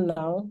program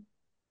now.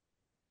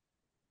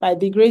 By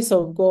the grace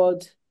of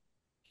God,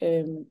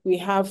 we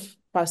have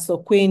Pastor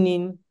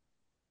Quenin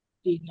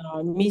in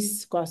our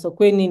midst. Pastor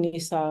Quenin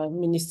is our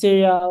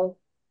ministerial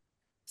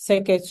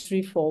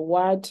secretary for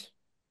WAD.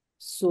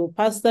 So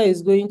Pastor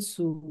is going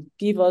to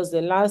give us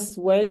the last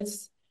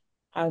words,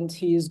 and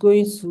he is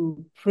going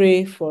to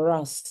pray for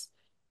us.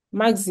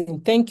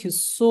 Maxine, thank you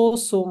so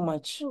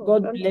much. Oh,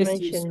 God don't bless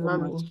you mention so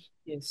mommy. much.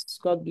 Yes,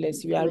 God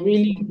bless you. We Don't are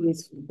really mention.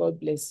 grateful. God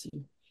bless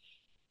you.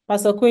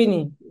 Pastor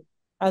Quenin.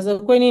 Pastor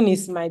Quenin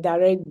is my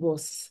direct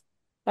boss.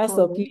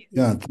 Pastor, Oh, please.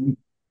 Yeah,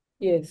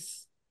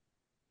 Yes.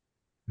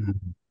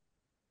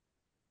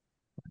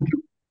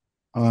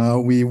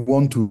 we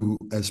want to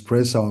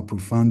express our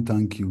profound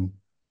thank you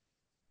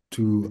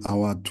to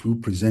our two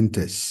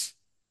presenters.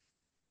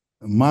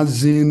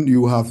 Mazin,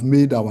 you have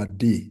made our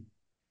day.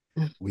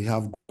 We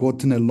have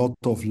gotten a lot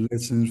of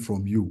lessons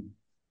from you.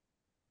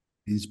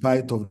 In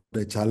spite of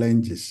the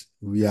challenges,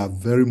 we are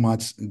very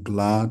much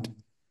glad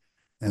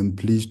and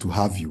pleased to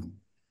have you.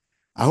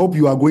 I hope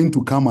you are going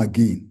to come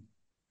again.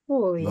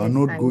 oh You are yes,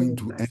 not I going will,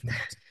 to Pastor.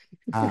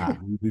 end.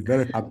 We'll be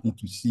very happy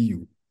to see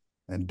you.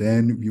 And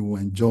then we will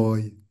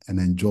enjoy and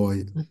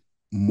enjoy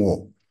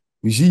more.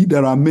 You see,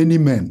 there are many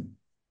men,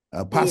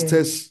 Yeah.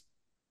 pastors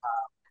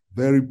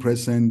very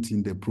present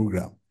in the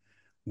program.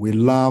 We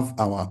love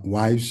our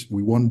wives.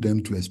 We want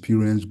them to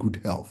experience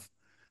good health.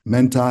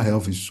 Mental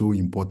health is so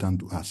important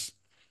to us.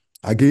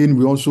 Again,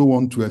 we also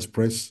want to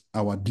express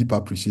our deep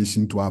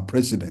appreciation to our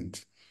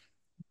president,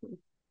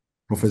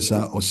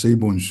 Professor Osei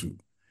Bonsu.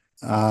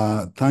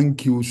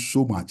 Thank you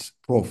so much,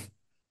 Prof,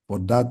 for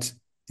that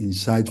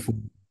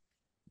insightful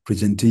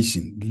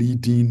presentation,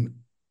 leading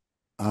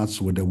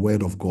us with the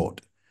word of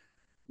God.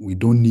 We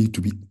don't need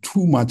to be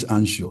too much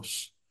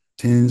anxious,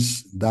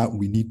 things that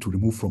we need to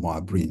remove from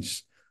our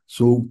brains.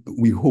 So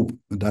we hope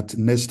that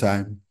next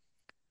time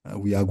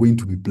we are going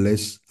to be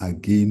blessed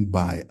again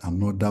by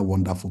another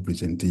wonderful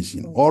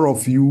presentation. All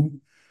of you,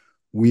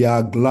 we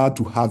are glad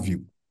to have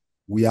you.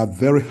 We are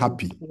very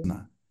happy.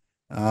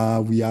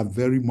 We are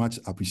very much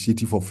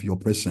appreciative of your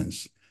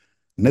presence.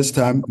 Next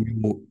time, we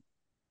will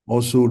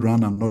also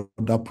run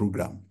another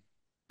program.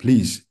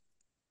 Please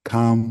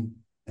come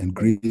and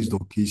grace the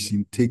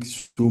occasion. Take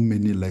so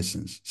many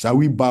lessons. Shall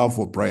we bow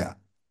for prayer?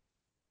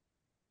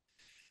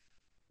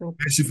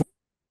 Merciful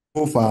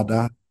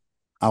Father,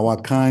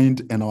 our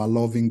kind and our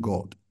loving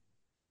God,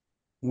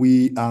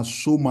 we are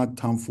so much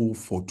thankful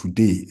for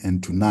today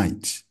and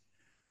tonight.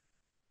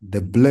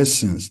 The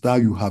blessings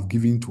that you have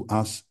given to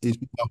us is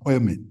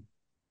overwhelming.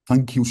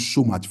 Thank you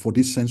so much for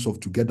this sense of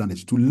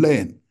togetherness to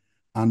learn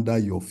under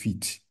your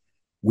feet.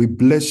 We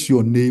bless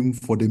your name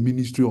for the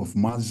ministry of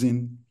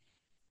Mazin.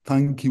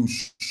 Thank you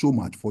so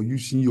much for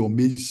using your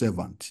maid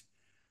servant.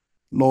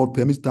 Lord,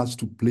 permit us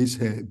to place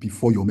her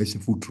before your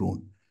merciful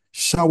throne.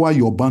 Shower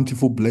your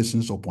bountiful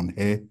blessings upon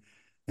her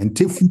and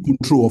take full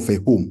control of her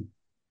home.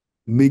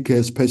 Make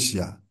her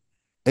special.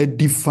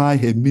 Edify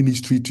her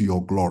ministry to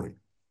your glory.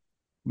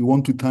 We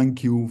want to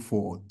thank you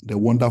for the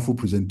wonderful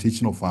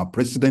presentation of our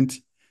president.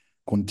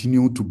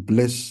 Continue to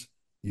bless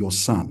your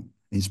son.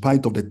 In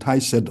spite of the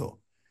tight schedule,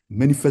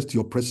 manifest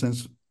your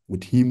presence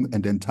with him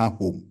and the entire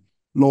home.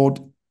 Lord,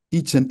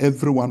 each and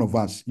every one of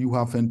us, you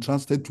have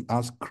entrusted to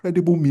us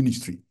credible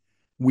ministry.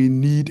 We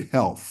need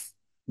health.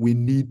 We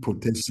need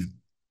protection.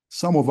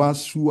 Some of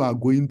us who are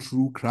going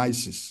through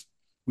crisis,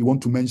 we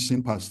want to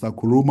mention Pastor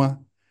Kuroma,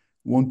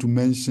 we want to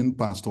mention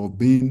Pastor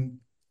Bin,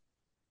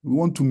 we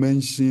want to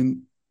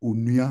mention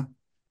Unia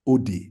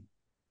Ode.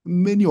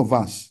 Many of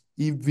us,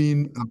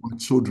 even our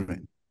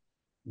children,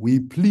 we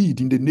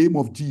plead in the name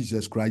of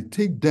Jesus Christ,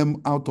 take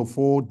them out of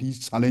all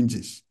these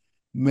challenges,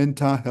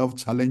 mental health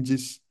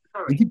challenges,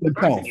 and give them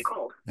health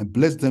and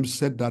bless them,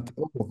 said that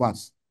all of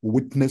us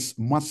witness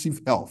massive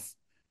health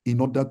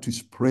in order to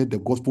spread the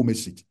gospel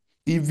message.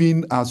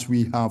 Even as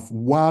we have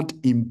what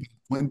in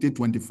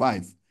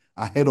 2025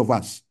 ahead of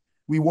us,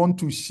 we want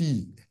to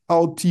see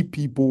healthy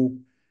people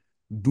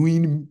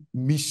doing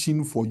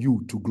mission for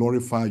you to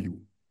glorify you.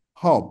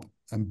 Help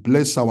and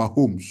bless our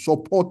homes,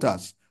 support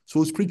us.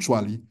 So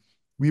spiritually,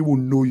 we will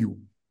know you.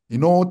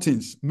 In all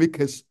things,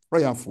 make us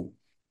prayerful,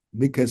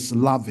 make us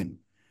loving,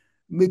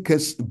 make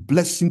us a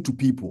blessing to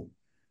people,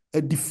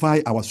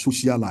 edify our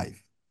social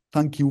life.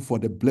 Thank you for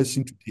the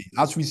blessing today.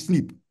 As we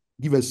sleep,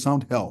 give us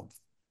sound health.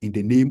 In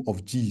the name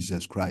of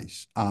Jesus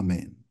Christ.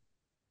 Amen.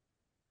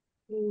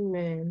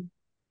 Amen.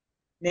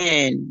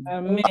 Amen.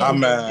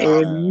 Amen.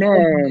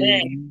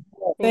 Amen.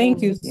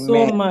 Thank you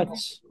so Amen.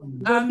 much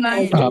Good for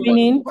night.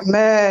 joining. May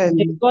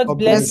Amen. God God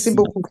bless bless Merci you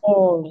you. beaucoup.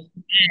 all.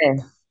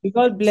 May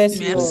God bless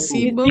you all.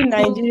 Merci Meeting beaucoup.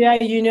 Nigeria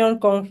Union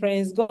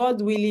Conference,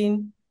 God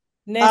willing,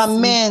 next week.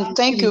 Amen.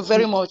 Thank you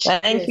very much.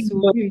 Thank Yes,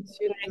 you. we'll be with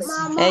you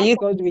next week. And you,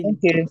 God thank willing.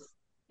 you.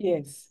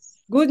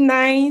 Yes. Good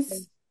night.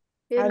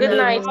 Good And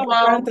night, God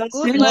Mom. grant us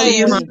Good Same more to night.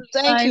 you. journey.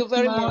 Thank you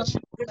very Mom. much.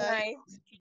 Good Bye. night.